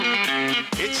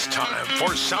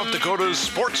for South Dakota's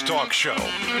sports talk show.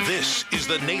 This is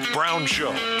the Nate Brown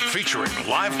Show, featuring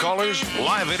live callers,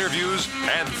 live interviews,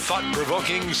 and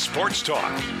thought-provoking sports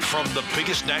talk. From the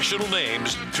biggest national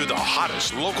names to the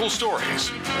hottest local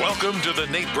stories. Welcome to the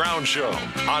Nate Brown Show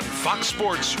on Fox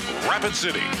Sports Rapid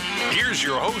City. Here's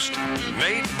your host,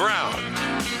 Nate Brown.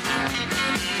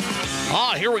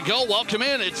 Here we go. Welcome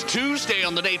in. It's Tuesday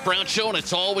on the Nate Brown Show, and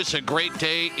it's always a great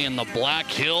day in the Black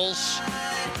Hills.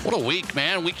 What a week,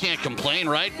 man. We can't complain,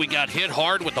 right? We got hit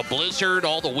hard with the blizzard,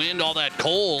 all the wind, all that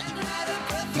cold.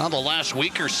 Now the last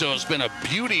week or so has been a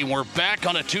beauty. We're back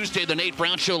on a Tuesday, the Nate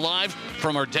Brown Show, live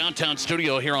from our downtown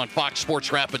studio here on Fox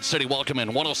Sports Rapid City. Welcome in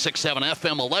 106.7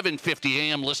 FM, 1150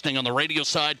 AM, listening on the radio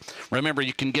side. Remember,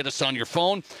 you can get us on your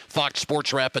phone,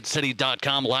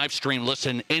 foxsportsrapidcity.com, live stream,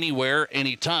 listen anywhere,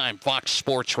 anytime,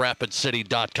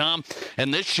 foxsportsrapidcity.com.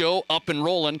 And this show up and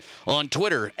rolling on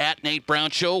Twitter, at Nate Brown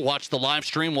Show. Watch the live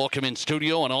stream, welcome in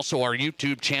studio, and also our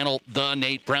YouTube channel, The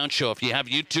Nate Brown Show. If you have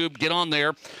YouTube, get on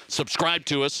there, subscribe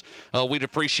to us. We'd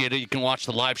appreciate it. You can watch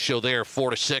the live show there, 4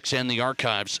 to 6, and the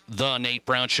archives, The Nate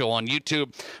Brown Show on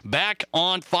YouTube. Back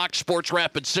on Fox Sports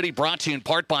Rapid City, brought to you in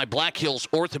part by Black Hills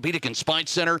Orthopedic and Spine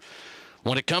Center.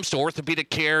 When it comes to orthopedic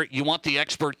care, you want the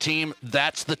expert team.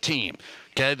 That's the team.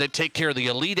 Okay, they take care of the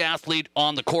elite athlete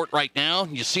on the court right now.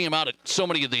 You see them out at so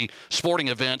many of the sporting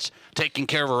events, taking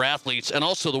care of our athletes, and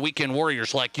also the weekend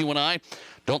warriors like you and I.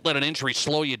 Don't let an injury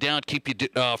slow you down, keep you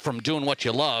from doing what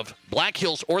you love. Black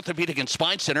Hills Orthopedic and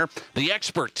Spine Center, the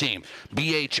expert team,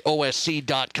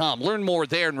 BHOSC.com. Learn more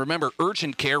there, and remember,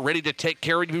 urgent care, ready to take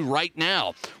care of you right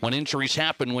now when injuries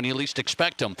happen when you least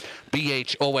expect them,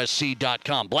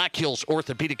 BHOSC.com. Black Hills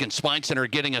Orthopedic and Spine Center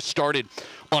getting us started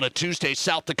on a Tuesday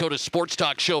South Dakota Sports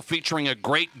Talk show featuring a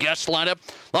great guest lineup.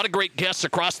 A lot of great guests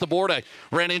across the board. I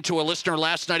ran into a listener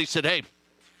last night. He said, hey,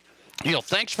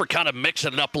 thanks for kind of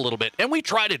mixing it up a little bit. And we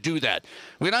try to do that.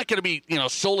 We're not going to be,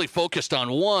 solely focused on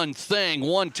one thing,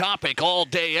 one topic all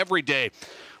day, every day.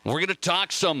 We're going to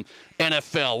talk some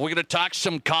NFL. We're going to talk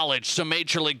some college, some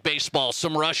Major League Baseball,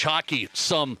 some rush hockey,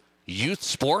 some youth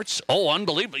sports. Oh,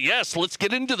 unbelievable. Yes, let's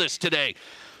get into this today.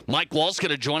 Mike Wall's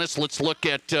going to join us. Let's look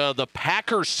at the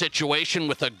Packers situation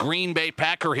with a Green Bay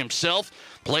Packer himself.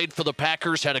 Played for the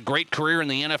Packers, had a great career in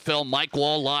the NFL. Mike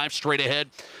Wall live straight ahead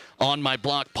on my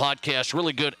Block podcast.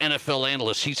 Really good NFL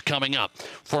analyst. He's coming up.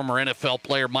 Former NFL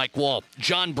player Mike Wall.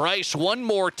 John Brice, one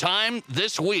more time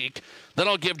this week. Then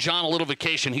I'll give John a little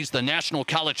vacation. He's the national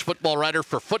college football writer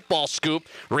for Football Scoop.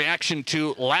 Reaction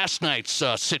to last night's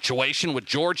situation with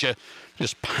Georgia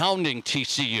just pounding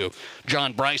TCU.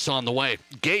 John Brice on the way.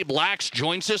 Gabe Lacques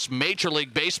joins us, Major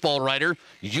League Baseball writer,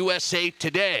 USA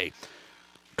Today.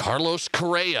 Carlos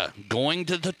Correa going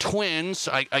to the Twins.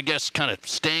 I guess kind of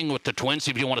staying with the Twins,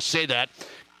 if you want to say that.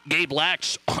 Gabe Lacques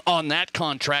on that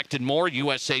contract and more,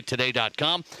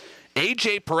 usatoday.com.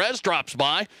 AJ Perez drops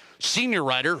by, senior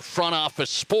writer, Front Office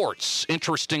Sports.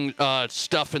 Interesting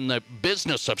stuff in the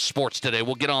business of sports today.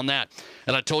 We'll get on that.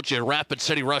 And I told you, Rapid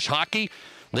City Rush Hockey,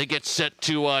 they get set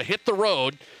to hit the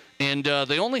road. And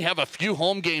they only have a few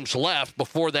home games left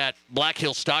before that Black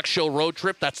Hills Stock Show road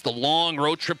trip. That's the long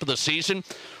road trip of the season.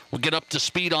 We'll get up to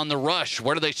speed on the Rush.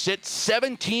 Where do they sit?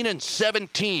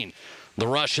 17-17. The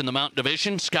Rush in the Mountain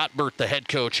Division. Scott Burt, the head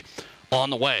coach, on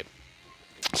the way.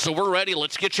 So we're ready.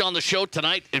 Let's get you on the show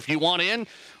tonight. If you want in,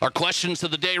 our questions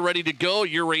of the day ready to go.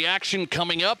 Your reaction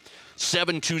coming up.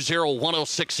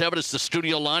 720-1067 is the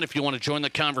studio line if you want to join the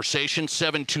conversation.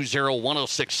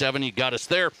 720-1067. You got us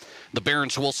there. The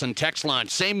Barons-Wilson text line.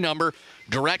 Same number.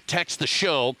 Direct text the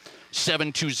show.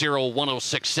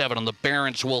 720-1067 on the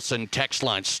Barons-Wilson text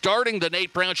line. Starting the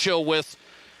Nate Brown Show with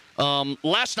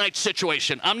last night's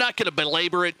situation. I'm not going to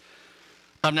belabor it.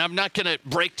 I'm not going to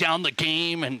break down the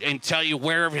game and tell you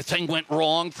where everything went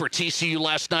wrong for TCU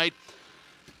last night.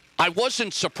 I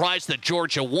wasn't surprised that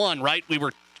Georgia won, right? We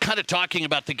were kind of talking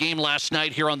about the game last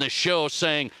night here on this show,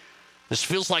 saying this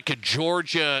feels like a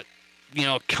Georgia,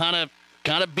 kind of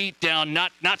beat down,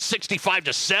 not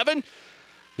 65-7.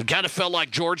 It kind of felt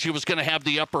like Georgia was going to have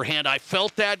the upper hand. I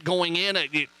felt that going in.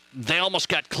 They almost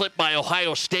got clipped by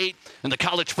Ohio State in the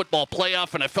college football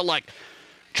playoff, and I felt like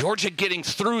Georgia getting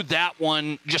through that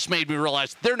one just made me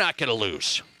realize they're not going to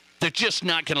lose. They're just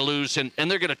not going to lose, and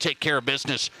they're going to take care of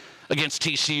business against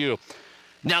TCU.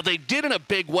 Now, they did in a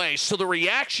big way, so the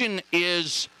reaction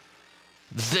is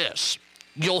this.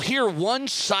 You'll hear one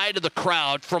side of the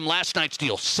crowd from last night's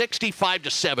deal,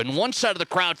 65-7. One side of the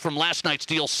crowd from last night's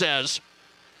deal says,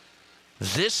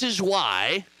 this is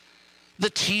why the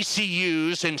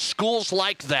TCUs and schools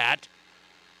like that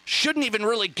shouldn't even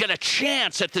really get a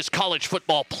chance at this college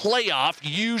football playoff,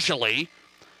 usually.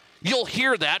 You'll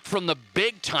hear that from the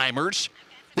big-timers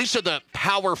These are the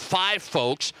Power 5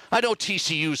 folks. I know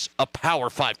TCU's a Power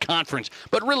 5 conference,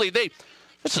 but really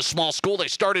it's a small school. They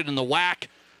started in the WAC.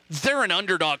 They're an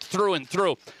underdog through and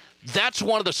through. That's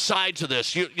one of the sides of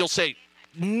this. You'll say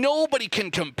nobody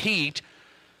can compete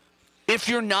if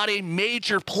you're not a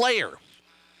major player.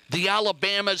 The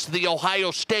Alabamas, the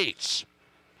Ohio States.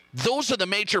 Those are the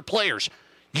major players.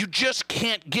 You just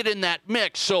can't get in that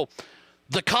mix. So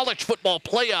the college football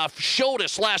playoff showed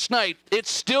us last night it's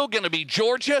still going to be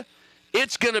Georgia.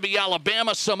 It's going to be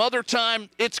Alabama some other time.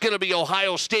 It's going to be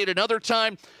Ohio State another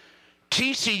time.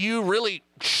 TCU really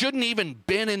shouldn't even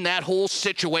been in that whole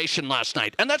situation last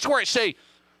night. And that's where I say,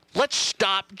 let's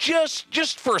stop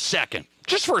just for a second.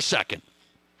 Just for a second.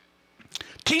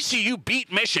 TCU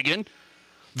beat Michigan,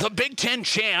 the Big Ten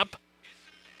champ,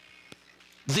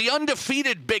 the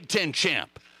undefeated Big Ten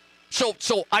champ. So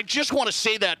I just want to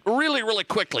say that really, really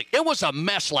quickly. It was a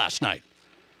mess last night.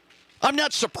 I'm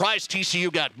not surprised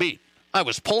TCU got beat. I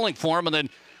was pulling for them, and then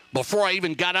before I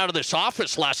even got out of this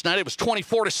office last night, it was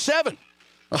 24-7.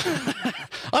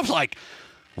 I'm like,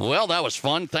 well, that was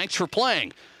fun. Thanks for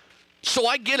playing. So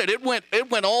I get it. It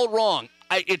went all wrong.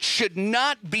 It should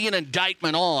not be an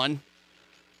indictment on.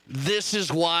 This is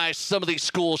why some of these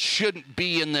schools shouldn't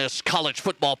be in this college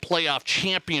football playoff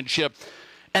championship.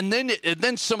 And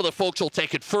then some of the folks will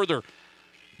take it further.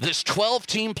 This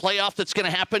 12-team playoff that's going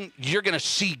to happen, you're going to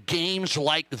see games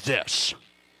like this.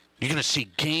 You're going to see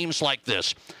games like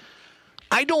this.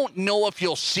 I don't know if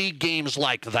you'll see games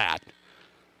like that.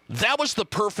 That was the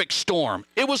perfect storm.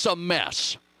 It was a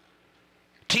mess.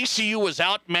 TCU was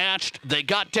outmatched. They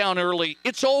got down early.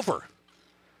 It's over.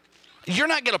 You're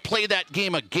not going to play that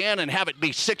game again and have it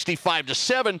be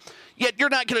 65-7, yet you're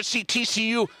not going to see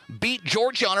TCU beat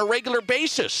Georgia on a regular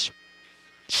basis.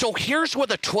 So here's where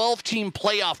the 12-team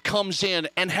playoff comes in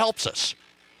and helps us.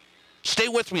 Stay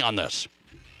with me on this.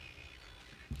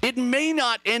 It may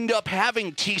not end up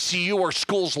having TCU or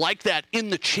schools like that in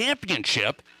the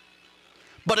championship,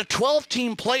 but a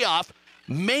 12-team playoff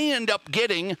may end up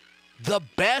getting the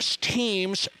best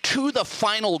teams to the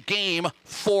final game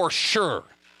for sure.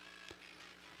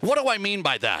 What do I mean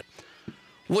by that?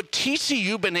 Would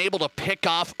TCU been able to pick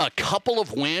off a couple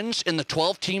of wins in the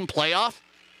 12-team playoff?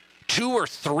 2 or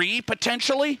 3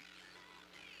 potentially?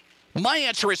 My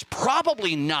answer is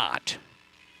probably not.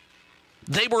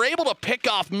 They were able to pick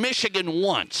off Michigan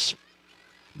once.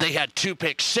 They had 2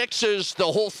 pick sixes,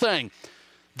 the whole thing.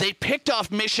 They picked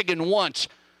off Michigan once.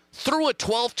 Through a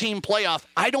 12-team playoff,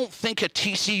 I don't think a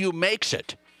TCU makes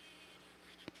it.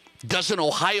 Does an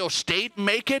Ohio State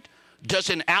make it?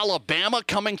 Does an Alabama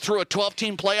coming through a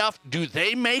 12-team playoff, do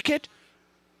they make it?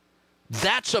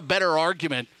 That's a better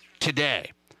argument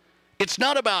today. It's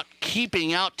not about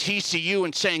keeping out TCU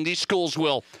and saying these schools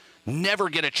will never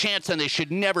get a chance and they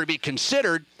should never be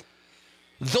considered.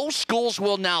 Those schools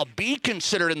will now be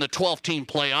considered in the 12-team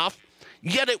playoff,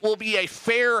 yet it will be a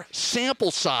fair sample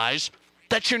size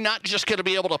that you're not just going to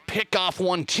be able to pick off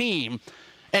one team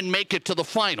and make it to the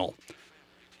final.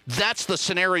 That's the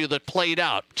scenario that played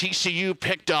out. TCU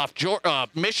picked off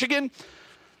Michigan,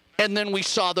 and then we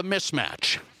saw the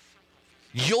mismatch.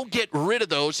 You'll get rid of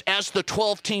those as the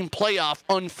 12-team playoff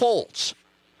unfolds.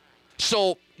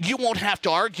 So you won't have to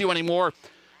argue anymore,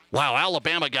 wow,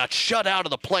 Alabama got shut out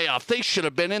of the playoff. They should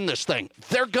have been in this thing.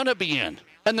 They're going to be in,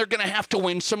 and they're going to have to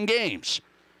win some games.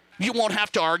 You won't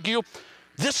have to argue,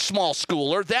 this small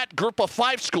school or that group of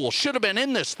 5 school should have been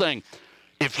in this thing.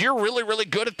 If you're really, really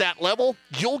good at that level,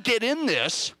 you'll get in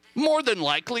this, more than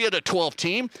likely at a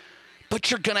 12-team,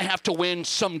 but you're going to have to win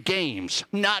some games,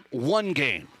 not one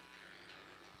game.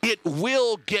 It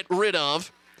will get rid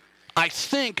of, I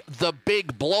think, the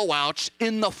big blowouts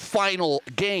in the final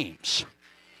games.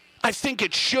 I think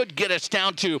it should get us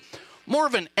down to more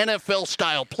of an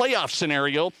NFL-style playoff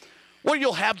scenario where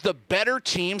you'll have the better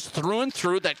teams through and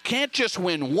through that can't just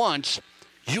win once.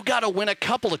 You got to win a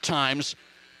couple of times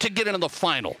to get into the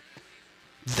final.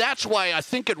 That's why I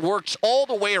think it works all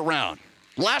the way around.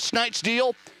 Last night's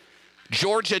deal,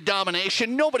 Georgia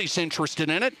domination, nobody's interested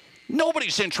in it.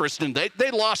 Nobody's interested in it.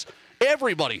 They lost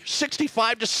everybody,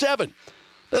 65-7.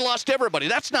 They lost everybody.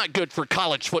 That's not good for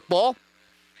college football.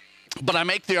 But I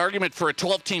make the argument for a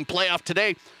 12-team playoff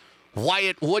today why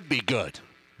it would be good.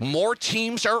 More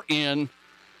teams are in.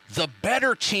 The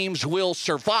better teams will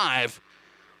survive.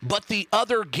 But the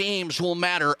other games will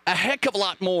matter a heck of a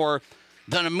lot more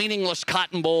than a meaningless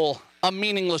Cotton Bowl, a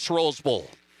meaningless Rose Bowl.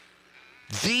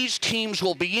 These teams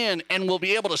will be in and we'll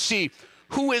be able to see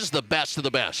who is the best of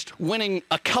the best, winning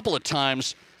a couple of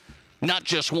times, not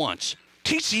just once.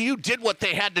 TCU did what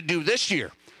they had to do this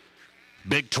year.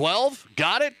 Big 12,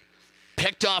 got it,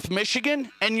 picked off Michigan,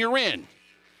 and you're in.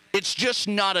 it's just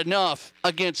not enough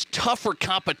against tougher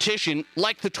competition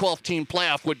like the 12-team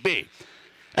playoff would be.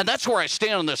 And that's where I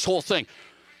stand on this whole thing.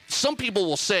 Some people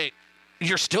will say,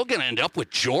 you're still going to end up with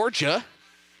Georgia.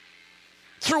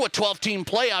 Through a 12-team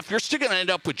playoff, you're still going to end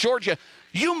up with Georgia.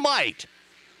 You might.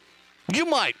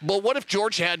 But what if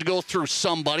Georgia had to go through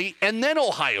somebody and then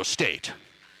Ohio State?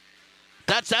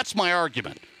 That's my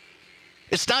argument.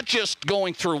 It's not just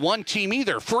going through one team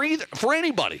either, for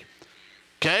anybody.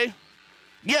 Okay?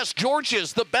 Yes, Georgia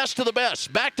is the best of the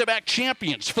best. Back-to-back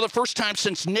champions for the first time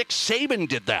since Nick Saban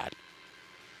did that.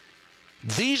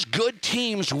 These good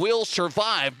teams will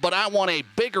survive, but I want a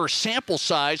bigger sample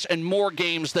size and more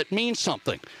games that mean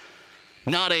something.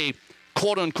 Not a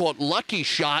quote-unquote lucky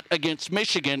shot against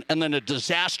Michigan and then a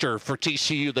disaster for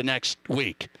TCU the next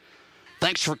week.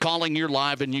 Thanks for calling. You're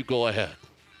live, and you go ahead.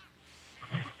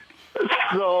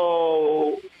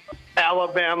 So,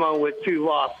 Alabama with 2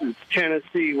 losses,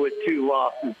 Tennessee with 2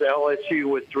 losses, LSU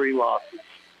with 3 losses.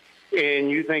 And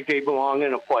you think they belong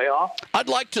in a playoff? I'd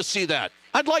like to see that.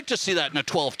 I'd like to see that in a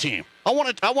 12-team. I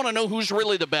want to know who's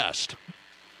really the best.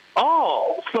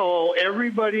 Oh, so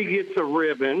everybody gets a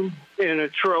ribbon and a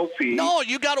trophy. No,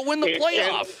 you got to win the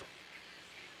playoff.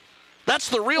 That's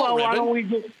the real ribbon. Why don't we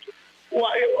just?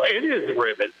 Well, it is a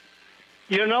ribbon.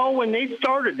 You know, when they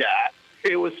started that,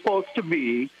 it was supposed to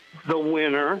be the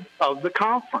winner of the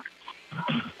conference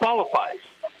qualifies.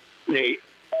 Nate,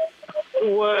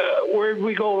 where did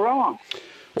we go wrong?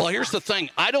 Well, here's the thing.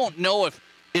 I don't know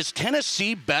is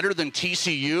Tennessee better than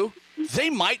TCU? They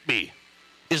might be.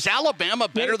 Is Alabama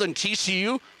better than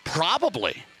TCU?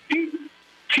 Probably.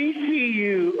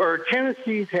 TCU or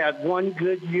Tennessee's had one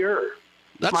good year.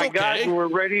 That's My okay. guys were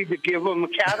ready to give them a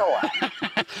Cadillac.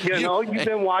 You've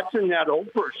been watching that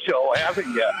Oprah show, haven't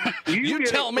you? You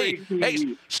tell me.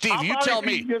 Hey, Steve, you tell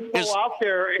me. Just go out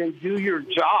there and do your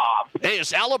job. Hey,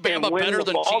 is Alabama better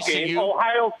than TCU? Game.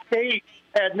 Ohio State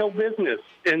had no business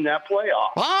in that playoff.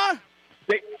 Huh?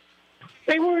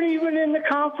 They weren't even in the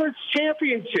conference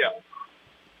championship.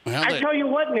 Well, I tell you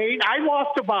what, Nate, I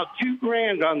lost about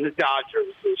 $2,000 on the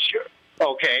Dodgers this year.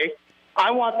 Okay,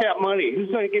 I want that money. Who's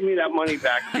going to give me that money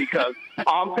back? Because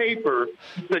on paper,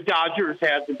 the Dodgers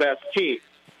had the best team.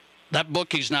 That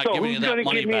bookie's not giving you that money back.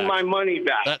 So who's going to give me my money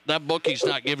back? That bookie's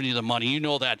not giving you the money. You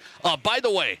know that. By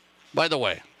the way,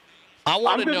 I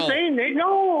want to know. I'm just saying, Nate,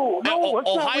 no.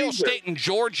 Ohio State and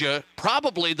Georgia,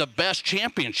 probably the best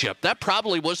championship. That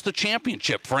probably was the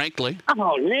championship, frankly.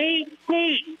 Oh, Nate,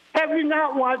 have you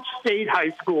not watched state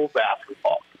high school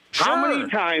basketball? Sure.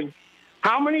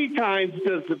 How many times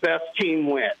does the best team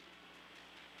win?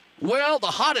 Well, the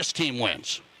hottest team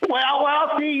wins.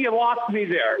 Well, see, you lost me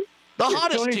there. The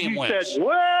hottest team wins. Said,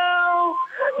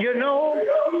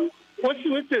 what's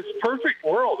with this perfect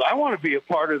world? I want to be a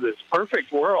part of this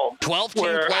perfect world. 12-team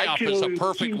playoff is a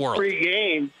perfect world. 3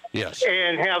 games, yes,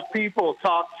 and have people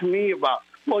talk to me about,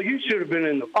 well, you should have been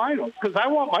in the finals because I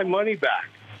want my money back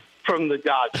from the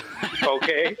Dodgers.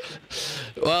 Okay.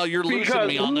 Well, you're losing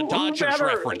me on the Dodgers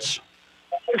reference.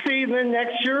 See, then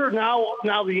next year, now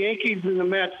the Yankees and the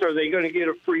Mets, are they going to get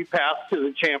a free pass to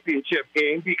the championship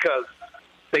game because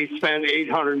they spend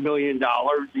 $800 million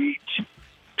each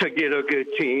to get a good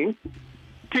team?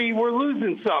 See, we're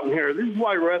losing something here. This is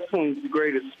why wrestling is the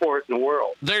greatest sport in the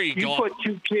world. There you go. You put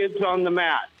 2 kids on the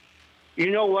mat.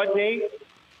 You know what, Nate?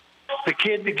 The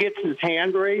kid that gets his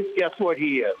hand raised, guess what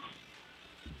he is?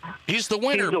 He's the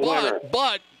winner. He's the winner.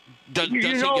 But does he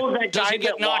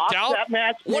get knocked out? That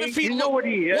match, what if he what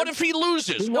he is? What if he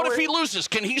loses? What if he loses?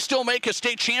 Can he still make a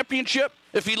state championship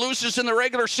if he loses in the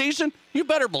regular season? You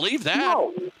better believe that.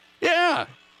 No. Yeah.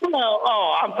 Well,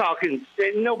 I'm talking.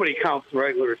 Nobody counts the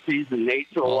regular season, Nate,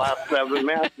 to the last 7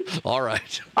 matches. All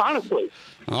right. Honestly.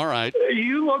 All right.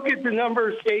 You look at the number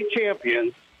of state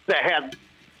champions that had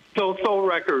so-so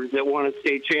records that won a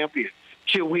state champion.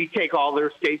 Should we take all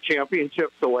their state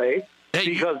championships away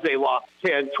because they lost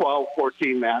 10, 12,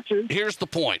 14 matches? Here's the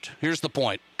point.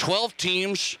 12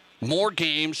 teams, more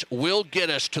games will get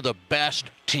us to the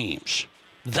best teams.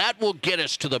 That will get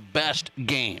us to the best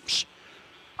games.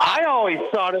 I always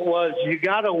thought it was you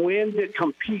got to win to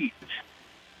compete.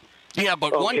 Yeah,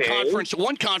 but one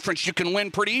conference you can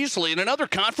win pretty easily, and another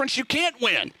conference you can't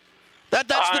win. That's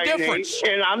the difference.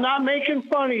 Nate, and I'm not making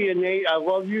fun of you, Nate. I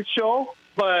love your show,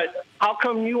 but how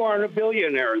come you aren't a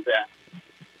billionaire then?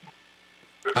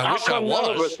 I wish I was.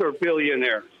 None of us are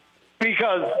billionaires?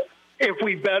 Because if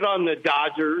we bet on the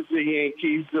Dodgers, the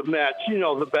Yankees, the Mets,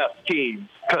 the best teams,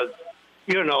 because,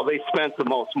 they spent the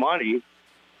most money.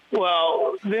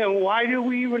 Well, then why do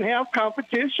we even have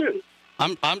competition?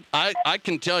 I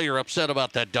can tell you're upset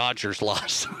about that Dodgers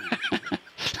loss.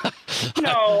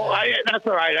 No, that's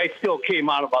all right. I still came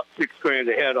out about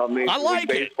 $6,000 ahead on Major League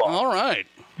Baseball. All right.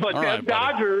 But all the right,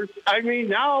 Dodgers,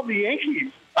 now the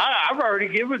Yankees, I've already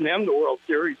given them the World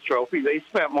Series trophy. They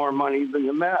spent more money than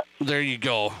the Mets. There you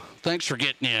go. Thanks for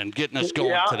getting us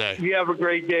going today. You have a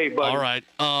great day, buddy. All right.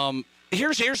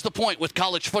 Here's the point with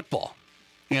college football.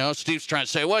 Steve's trying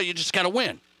to say, well, you just got to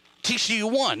win.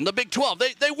 TCU won. The Big 12,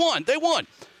 they won.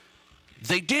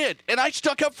 They did. And I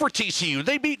stuck up for TCU.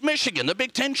 They beat Michigan, the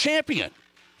Big 10 champion.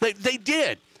 They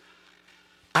did.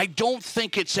 I don't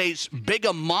think it's as big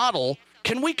a model.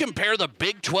 Can we compare the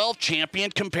Big 12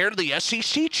 champion compared to the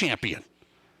SEC champion?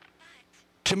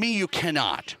 To me, you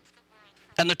cannot.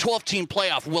 And the 12-team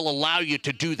playoff will allow you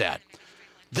to do that.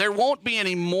 There won't be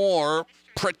any more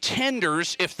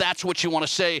pretenders, if that's what you want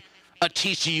to say a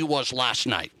TCU was last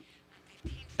night.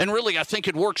 And really, I think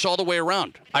it works all the way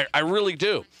around. I really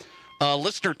do.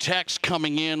 Listener text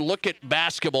coming in. Look at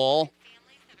basketball.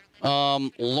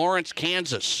 Lawrence,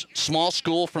 Kansas. Small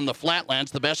school from the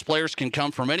Flatlands. The best players can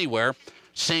come from anywhere.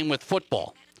 Same with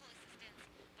football.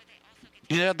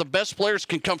 Yeah, the best players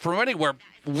can come from anywhere.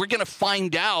 We're going to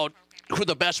find out who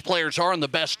the best players are and the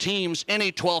best teams in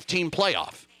a 12-team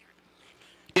playoff.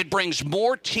 It brings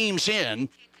more teams in,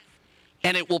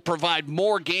 and it will provide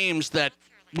more games that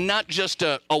not just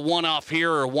a one-off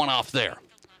here or a one-off there.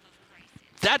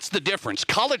 That's the difference.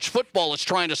 College football is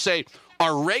trying to say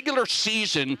our regular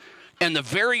season and the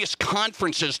various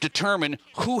conferences determine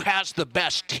who has the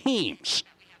best teams.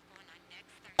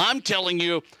 I'm telling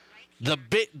you, the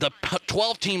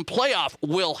 12-team playoff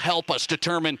will help us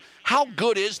determine how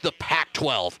good is the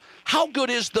Pac-12, how good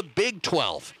is the Big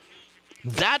 12.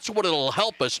 That's what it'll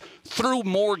help us through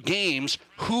more games,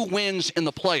 who wins in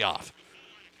the playoff.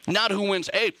 Not who wins,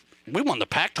 hey, we won the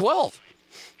Pac-12.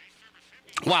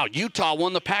 Wow, Utah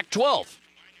won the Pac-12.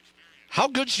 How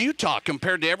good's Utah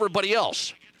compared to everybody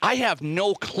else? I have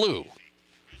no clue.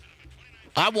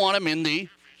 I want them in the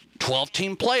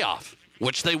 12-team playoff,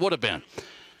 which they would have been.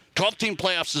 12-team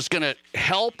playoffs is going to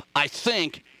help, I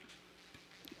think,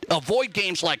 avoid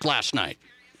games like last night.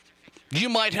 You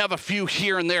might have a few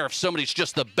here and there if somebody's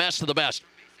just the best of the best,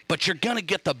 but you're going to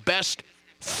get the best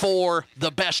for the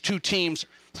best two teams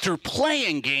through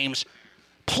playing games,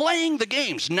 playing the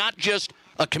games, not just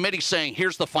a committee saying,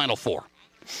 here's the Final Four.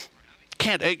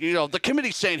 The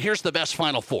committee's saying, here's the best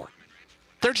Final Four.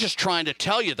 They're just trying to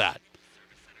tell you that.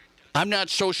 I'm not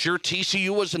so sure TCU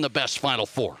was in the best Final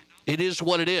Four. It is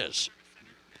what it is.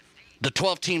 The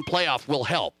 12-team playoff will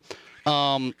help.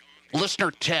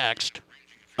 Listener text.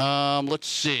 Let's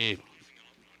see.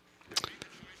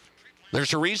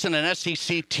 There's a reason an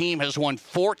SEC team has won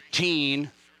 14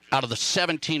 out of the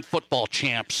 17 football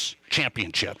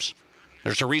championships.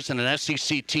 There's a reason an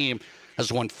SEC team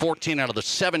has won 14 out of the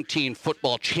 17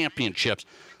 football championships.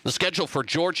 The schedule for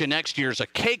Georgia next year is a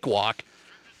cakewalk.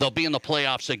 They'll be in the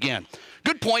playoffs again.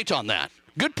 Good point on that.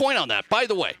 Good point on that. By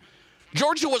the way,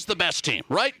 Georgia was the best team,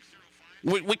 right?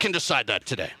 We can decide that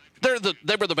today.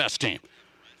 They were the best team.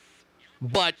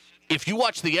 But if you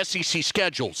watch the SEC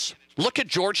schedules, look at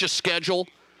Georgia's schedule,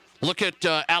 look at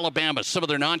Alabama, some of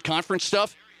their non-conference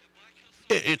stuff.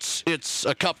 It's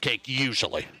a cupcake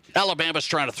usually. Alabama's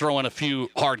trying to throw in a few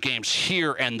hard games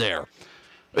here and there.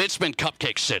 It's been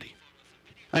Cupcake City.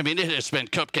 I mean, it has been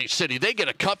Cupcake City. They get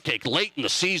a cupcake late in the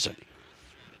season.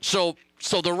 So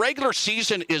the regular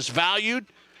season is valued,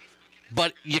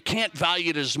 but you can't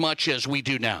value it as much as we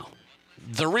do now.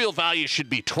 The real value should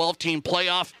be 12-team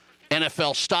playoff,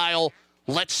 NFL style.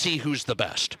 Let's see who's the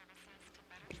best.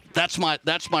 That's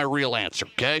my real answer,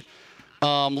 okay?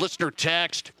 Listener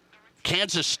text,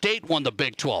 Kansas State won the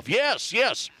Big 12.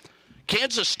 Yes.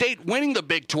 Kansas State winning the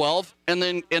Big 12, and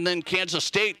then Kansas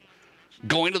State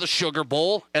going to the Sugar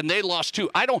Bowl, and they lost too.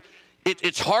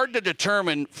 It's hard to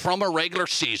determine from a regular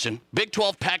season. Big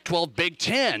 12, Pac-12, Big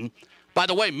 10. By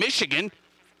the way, Michigan,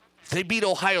 they beat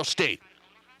Ohio State.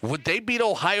 Would they beat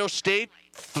Ohio State?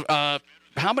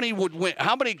 How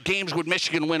many games would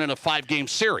Michigan win in a 5-game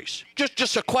series?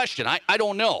 Just a question. I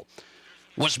don't know.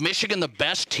 Was Michigan the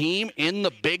best team in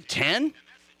the Big 10?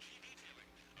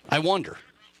 I wonder.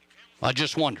 I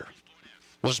just wonder.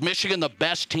 Was Michigan the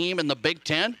best team in the Big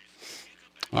 10?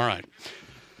 All right.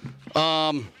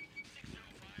 I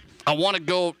want to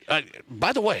go.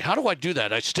 By the way, how do I do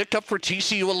that? I stick up for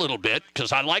TCU a little bit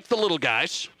because I like the little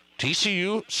guys.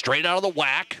 TCU, straight out of the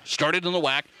WAC, started in the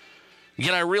WAC.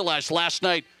 Yet I realized last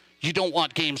night you don't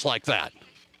want games like that.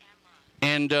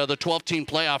 And the 12-team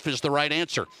playoff is the right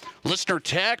answer. Listener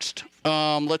text,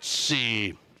 let's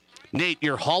see. Nate,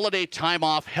 your holiday time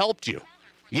off helped you.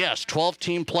 Yes,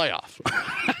 12-team playoff.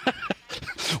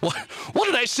 What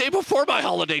did I say before my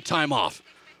holiday time off?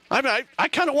 I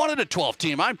kind of wanted a 12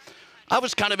 team. I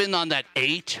was kind of in on that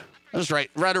 8. I was right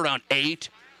around 8.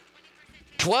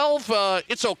 12,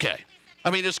 it's okay.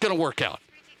 I mean, it's going to work out.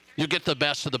 You get the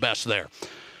best of the best there.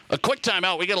 A quick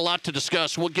timeout. We got a lot to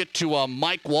discuss. We'll get to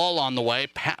Mike Wahle on the way,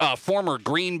 former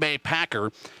Green Bay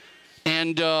Packer.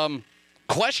 And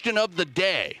question of the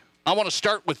day. I want to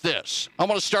start with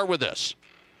this.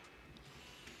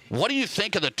 What do you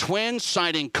think of the Twins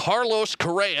signing Carlos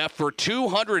Correa for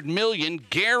 $200 million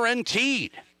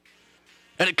guaranteed?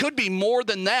 And it could be more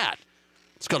than that.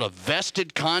 It's got a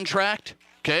vested contract,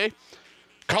 okay?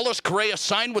 Carlos Correa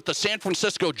signed with the San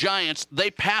Francisco Giants. They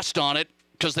passed on it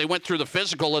because they went through the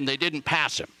physical and they didn't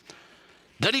pass him.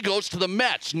 Then he goes to the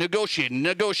Mets,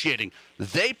 negotiating.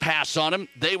 They pass on him.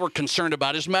 They were concerned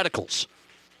about his medicals.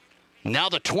 Now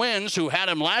the Twins, who had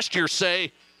him last year,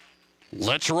 say,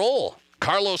 let's roll.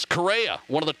 Carlos Correa,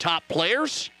 one of the top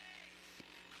players,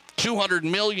 $200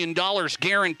 million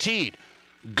guaranteed.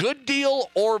 Good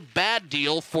deal or bad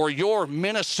deal for your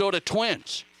Minnesota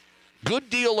Twins?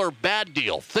 Good deal or bad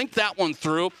deal? Think that one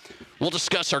through. We'll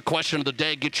discuss our question of the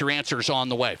day. Get your answers on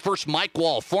the way. First, Mike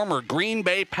Wahle, former Green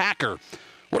Bay Packer.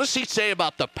 What does he say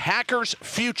about the Packers'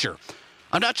 future?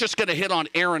 I'm not just going to hit on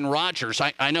Aaron Rodgers.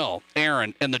 I know,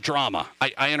 Aaron and the drama.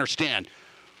 I understand.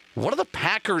 What are the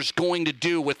Packers going to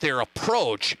do with their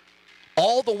approach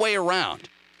all the way around?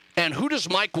 And who does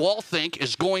Mike Wahle think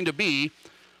is going to be,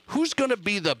 who's going to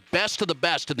be the best of the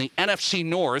best in the NFC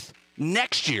North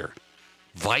next year?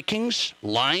 Vikings,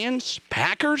 Lions,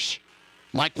 Packers?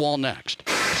 Mike Wahle next.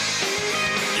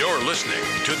 You're listening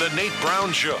to The Nate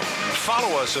Brown Show.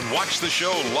 Follow us and watch the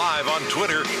show live on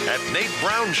Twitter at Nate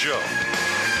Brown Show.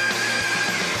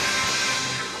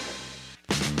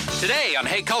 Today on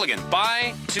Hey Culligan,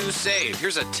 buy to save.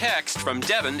 Here's a text from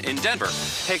Devin in Denver.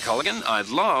 Hey Culligan, I'd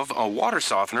love a water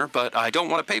softener, but I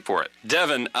don't want to pay for it.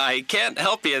 Devin, I can't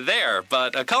help you there,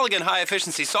 but a Culligan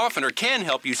high-efficiency softener can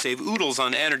help you save oodles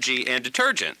on energy and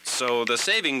detergent, so the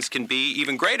savings can be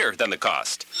even greater than the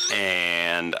cost.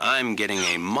 And I'm getting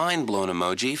a mind-blown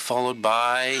emoji followed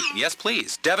by, yes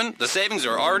please. Devin, the savings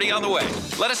are already on the way.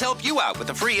 Let us help you out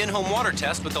with a free in-home water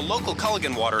test with the local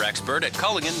Culligan water expert at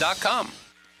Culligan.com.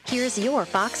 Here's your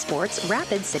Fox Sports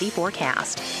Rapid City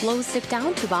forecast. Lows dip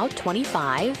down to about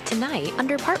 25 tonight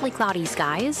under partly cloudy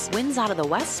skies. Winds out of the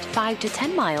west 5 to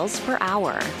 10 miles per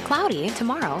hour. Cloudy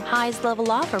tomorrow. Highs level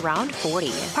off around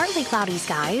 40. Partly cloudy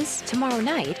skies. Tomorrow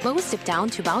night. Lows dip down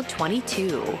to about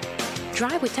 22.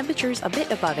 Dry with temperatures a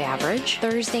bit above average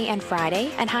Thursday and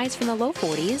Friday, and highs from the low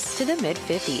 40s to the mid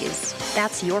 50s.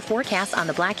 That's your forecast on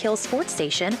the Black Hills Sports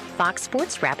Station, Fox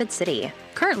Sports Rapid City.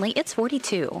 Currently, it's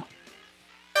 42.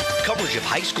 Coverage of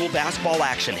high school basketball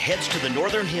action heads to the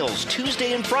Northern Hills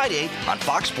Tuesday and Friday on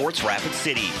Fox Sports Rapid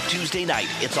City. Tuesday night,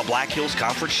 it's a Black Hills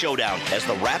Conference showdown as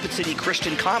the Rapid City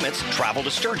Christian Comets travel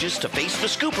to Sturgis to face the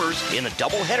Scoopers in a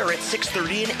doubleheader at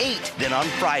 6:30 and 8. Then on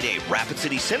Friday, Rapid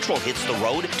City Central hits the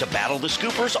road to battle the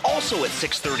Scoopers also at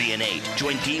 6:30 and 8.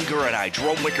 Join Dean Gurr and I,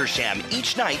 Jerome Wickersham,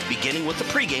 each night beginning with the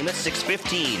pregame at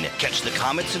 6:15. Catch the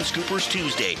Comets and Scoopers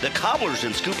Tuesday, the Cobblers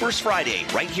and Scoopers Friday,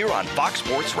 right here on Fox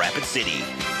Sports Rapid City.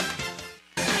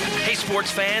 Hey sports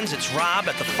fans, it's Rob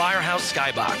at the Firehouse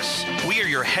Skybox. We are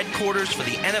your headquarters for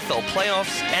the NFL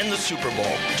playoffs and the Super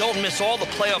Bowl. Don't miss all the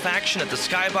playoff action at the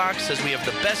Skybox as we have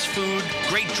the best food,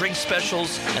 great drink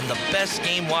specials, and the best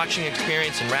game watching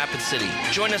experience in Rapid City.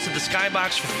 Join us at the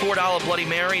Skybox for $4 Bloody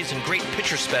Marys and great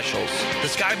pitcher specials. The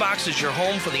Skybox is your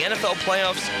home for the NFL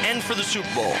playoffs and for the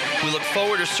Super Bowl. We look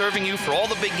forward to serving you for all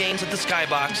the big games at the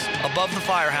Skybox above the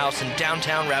Firehouse in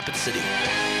downtown Rapid City.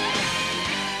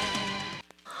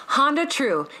 Honda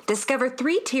True. Discover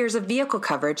 3 tiers of vehicle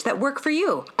coverage that work for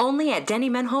you. Only at Denny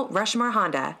Menholt Rushmore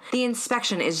Honda. The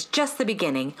inspection is just the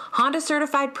beginning. Honda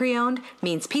certified pre-owned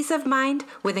means peace of mind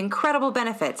with incredible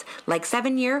benefits like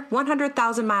 7-year,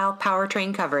 100,000-mile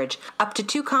powertrain coverage, up to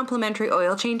 2 complimentary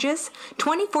oil changes,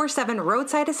 24/7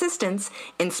 roadside assistance,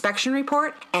 inspection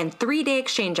report, and 3-day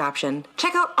exchange option.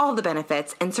 Check out all the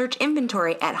benefits and search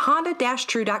inventory at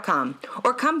honda-true.com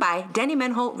or come by Denny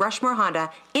Menholt Rushmore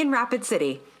Honda in Rapid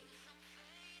City.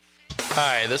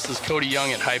 Hi, this is Cody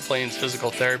Young at High Plains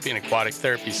Physical Therapy and Aquatic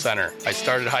Therapy Center. I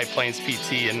started High Plains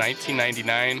PT in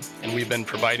 1999, and we've been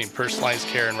providing personalized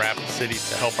care in Rapid City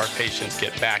to help our patients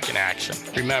get back in action.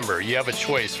 Remember, you have a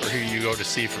choice for who you go to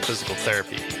see for physical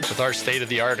therapy. With our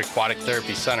state-of-the-art Aquatic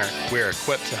Therapy Center, we are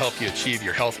equipped to help you achieve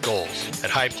your health goals. At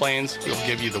High Plains, we'll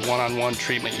give you the one-on-one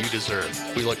treatment you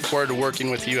deserve. We look forward to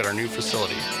working with you at our new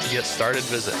facility. To get started,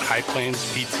 visit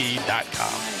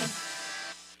highplainspt.com.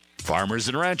 Farmers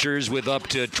and ranchers with up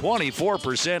to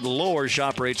 24% lower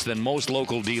shop rates than most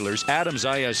local dealers. Adams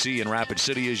ISC in Rapid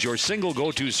City is your single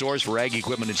go-to source for ag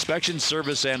equipment inspection,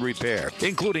 service, and repair,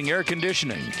 including air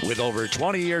conditioning. With over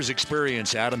 20 years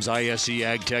experience, Adams ISC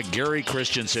Ag Tech Gary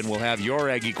Christensen will have your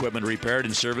ag equipment repaired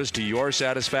and serviced to your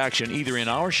satisfaction, either in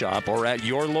our shop or at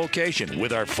your location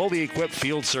with our fully equipped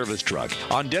field service truck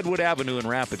on Deadwood Avenue in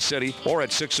Rapid City or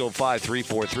at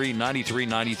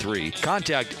 605-343-9393.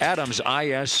 Contact Adams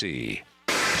ISC.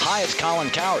 Hi, it's Colin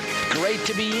Coward. Great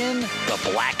to be in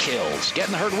the Black Hills.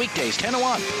 Getting heard weekdays 10 to 1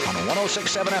 on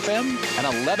 106.7 FM and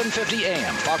 1150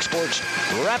 AM. Fox Sports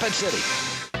Rapid City.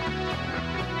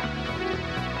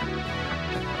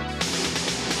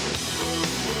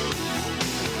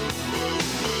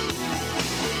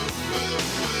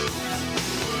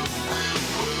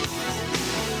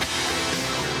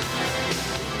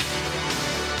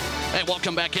 Hey,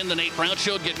 welcome back in the Nate Brown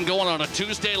Show, getting going on a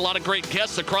Tuesday. A lot of great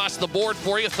guests across the board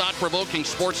for you. Thought-provoking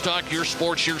sports talk, your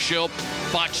sports, your show,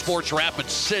 Fox Sports Rapid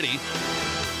City.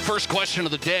 First question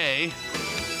of the day,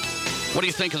 what do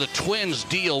you think of the Twins'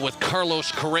 deal with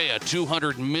Carlos Correa?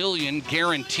 $200 million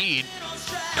guaranteed.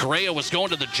 Correa was going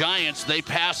to the Giants. They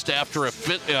passed after a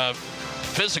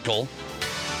physical,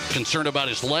 concerned about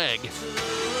his leg.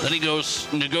 Then he goes,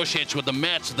 negotiates with the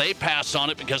Mets. They pass on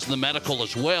it because of the medical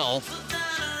as well.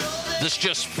 This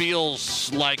just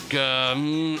feels like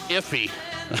iffy.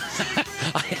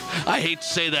 I hate to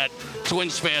say that.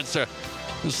 Twins fans are,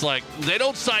 it's like they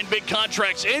don't sign big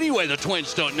contracts anyway. The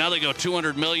Twins don't. Now they go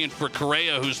 $200 million for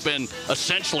Correa, who's been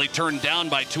essentially turned down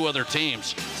by two other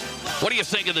teams. What do you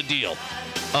think of the deal?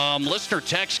 Listener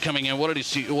text coming in. What did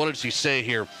he say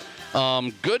here?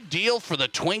 Good deal for the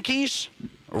Twinkies?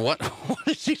 Or what? What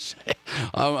did he say?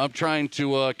 I'm trying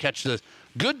to catch the.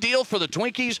 Good deal for the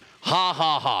Twinkies? Ha,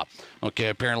 ha, ha. Okay,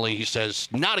 apparently he says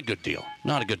not a good deal.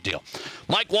 Not a good deal.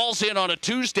 Mike Wall's in on a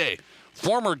Tuesday.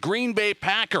 Former Green Bay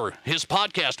Packer. His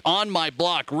podcast, On My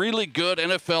Block. Really good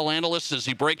NFL analyst as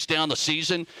he breaks down the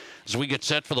season as we get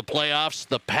set for the playoffs.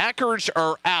 The Packers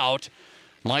are out.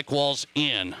 Mike Wall's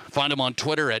in. Find him on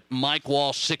Twitter at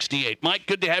MikeWall68. Mike,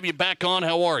 good to have you back on.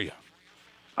 How are you?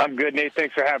 I'm good, Nate.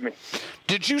 Thanks for having me.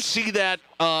 Did you see that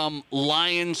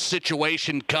Lions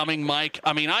situation coming, Mike?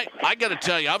 I mean, I got to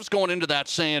tell you, I was going into that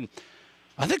saying,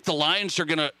 I think the Lions are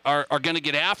gonna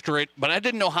get after it, but I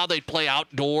didn't know how they'd play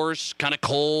outdoors, kind of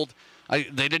cold. They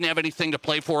didn't have anything to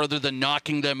play for other than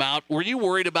knocking them out. Were you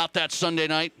worried about that Sunday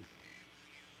night?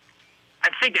 I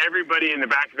think everybody in the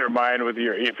back of their mind, if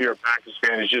you're a Packers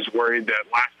fan, is just worried that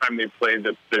last time they played,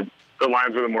 the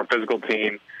Lions were the more physical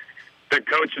team. The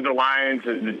coach of the Lions,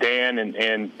 Dan,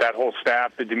 and that whole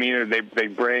staff, the demeanor they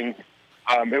bring,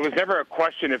 it was never a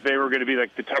question if they were going to be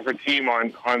like the tougher team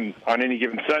on any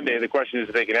given Sunday. The question is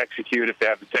if they can execute, if they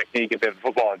have the technique, if they have the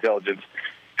football intelligence,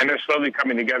 and they're slowly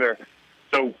coming together.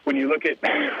 So when you look at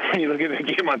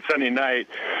the game on Sunday night,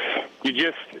 you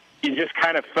just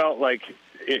kind of felt like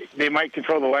they might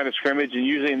control the line of scrimmage, and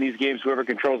usually in these games, whoever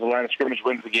controls the line of scrimmage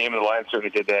wins the game, and the Lions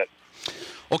certainly did that.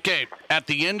 Okay, at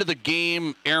the end of the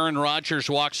game, Aaron Rodgers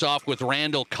walks off with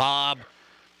Randall Cobb,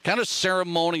 kind of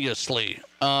ceremoniously.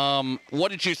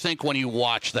 What did you think when you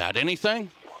watched that? Anything?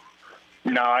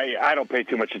 No, I don't pay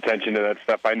too much attention to that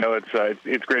stuff. I know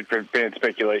it's great for fan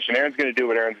speculation. Aaron's going to do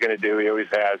what Aaron's going to do. He always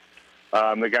has.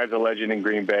 The guy's a legend in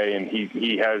Green Bay, and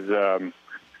he has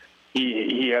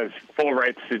full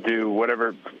rights to do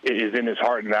whatever is in his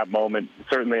heart in that moment.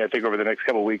 Certainly, I think over the next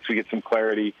couple of weeks we get some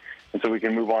clarity, and so we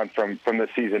can move on from this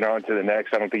season on to the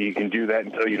next. I don't think you can do that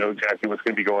until you know exactly what's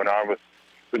going to be going on with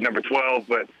number 12.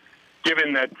 But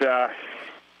given the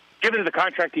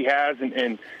contract he has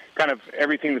and kind of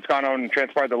everything that's gone on and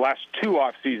transpired the last two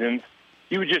off seasons,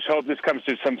 you would just hope this comes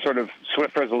to some sort of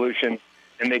swift resolution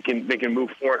and they can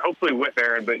move forward, hopefully with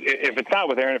Aaron. But if it's not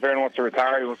with Aaron, if Aaron wants to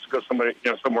retire, he wants to go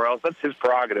somewhere else, that's his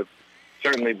prerogative,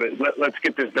 certainly. But let's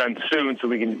get this done soon so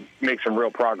we can make some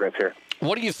real progress here.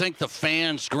 What do you think the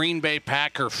fans, Green Bay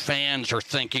Packer fans, are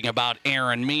thinking about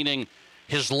Aaron, meaning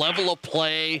his level of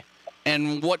play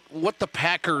and what the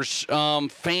Packers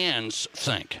fans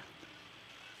think?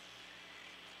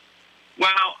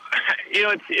 Well,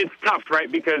 it's tough,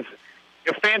 right? Because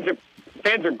fans are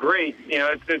great.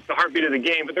 It's the heartbeat of the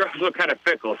game, but they're also kind of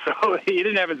fickle. So he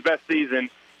didn't have his best season.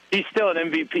 He's still an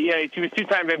MVP. He was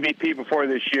two-time MVP before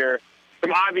this year.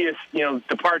 Some obvious,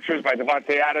 departures by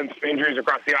Devontae Adams, injuries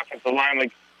across the offensive line.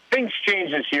 Like, things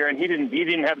changed this year, and he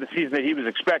didn't have the season that he was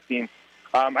expecting.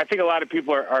 I think a lot of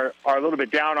people are a little bit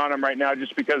down on him right now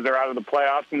just because they're out of the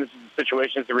playoffs, and this is the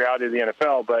situation, it's the reality of the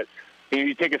NFL. But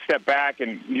you take a step back,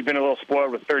 and you've been a little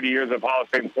spoiled with 30 years of Hall of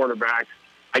Fame quarterbacks.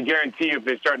 I guarantee you if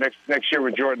they start next year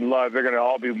with Jordan Love, they're going to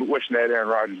all be wishing they had Aaron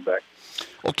Rodgers back.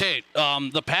 Okay,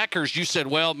 the Packers, you said,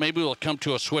 well, maybe we'll come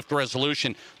to a swift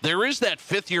resolution. There is that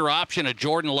fifth-year option of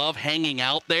Jordan Love hanging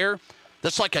out there.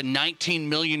 That's like a $19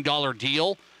 million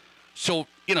deal. So,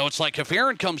 it's like if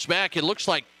Aaron comes back, it looks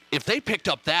like if they picked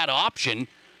up that option,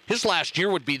 his last year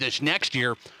would be this next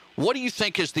year. What do you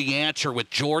think is the answer with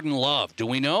Jordan Love? Do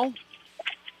we know?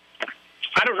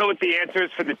 I don't know what the answer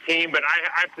is for the team, but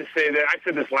I have to say that I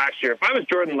said this last year. If I was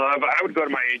Jordan Love, I would go to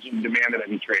my agent and demand that I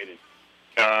be traded.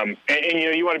 And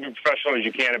you want to be professional as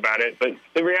you can about it, but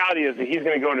the reality is that he's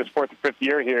going to go into his fourth or fifth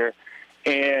year here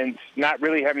and not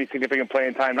really have any significant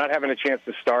playing time, not having a chance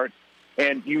to start,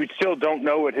 and you still don't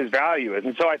know what his value is.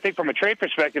 And so I think from a trade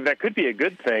perspective, that could be a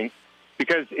good thing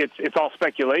because it's all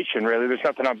speculation, really.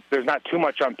 There's not too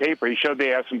much on paper. He showed they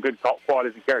have some good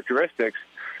qualities and characteristics,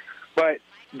 but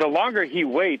the longer he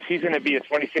waits, he's going to be a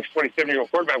 26,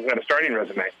 27-year-old quarterback without a starting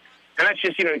resume. And that's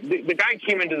just, the guy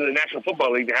came into the National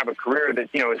Football League to have a career that,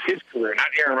 is his career, not